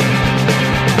 bitches.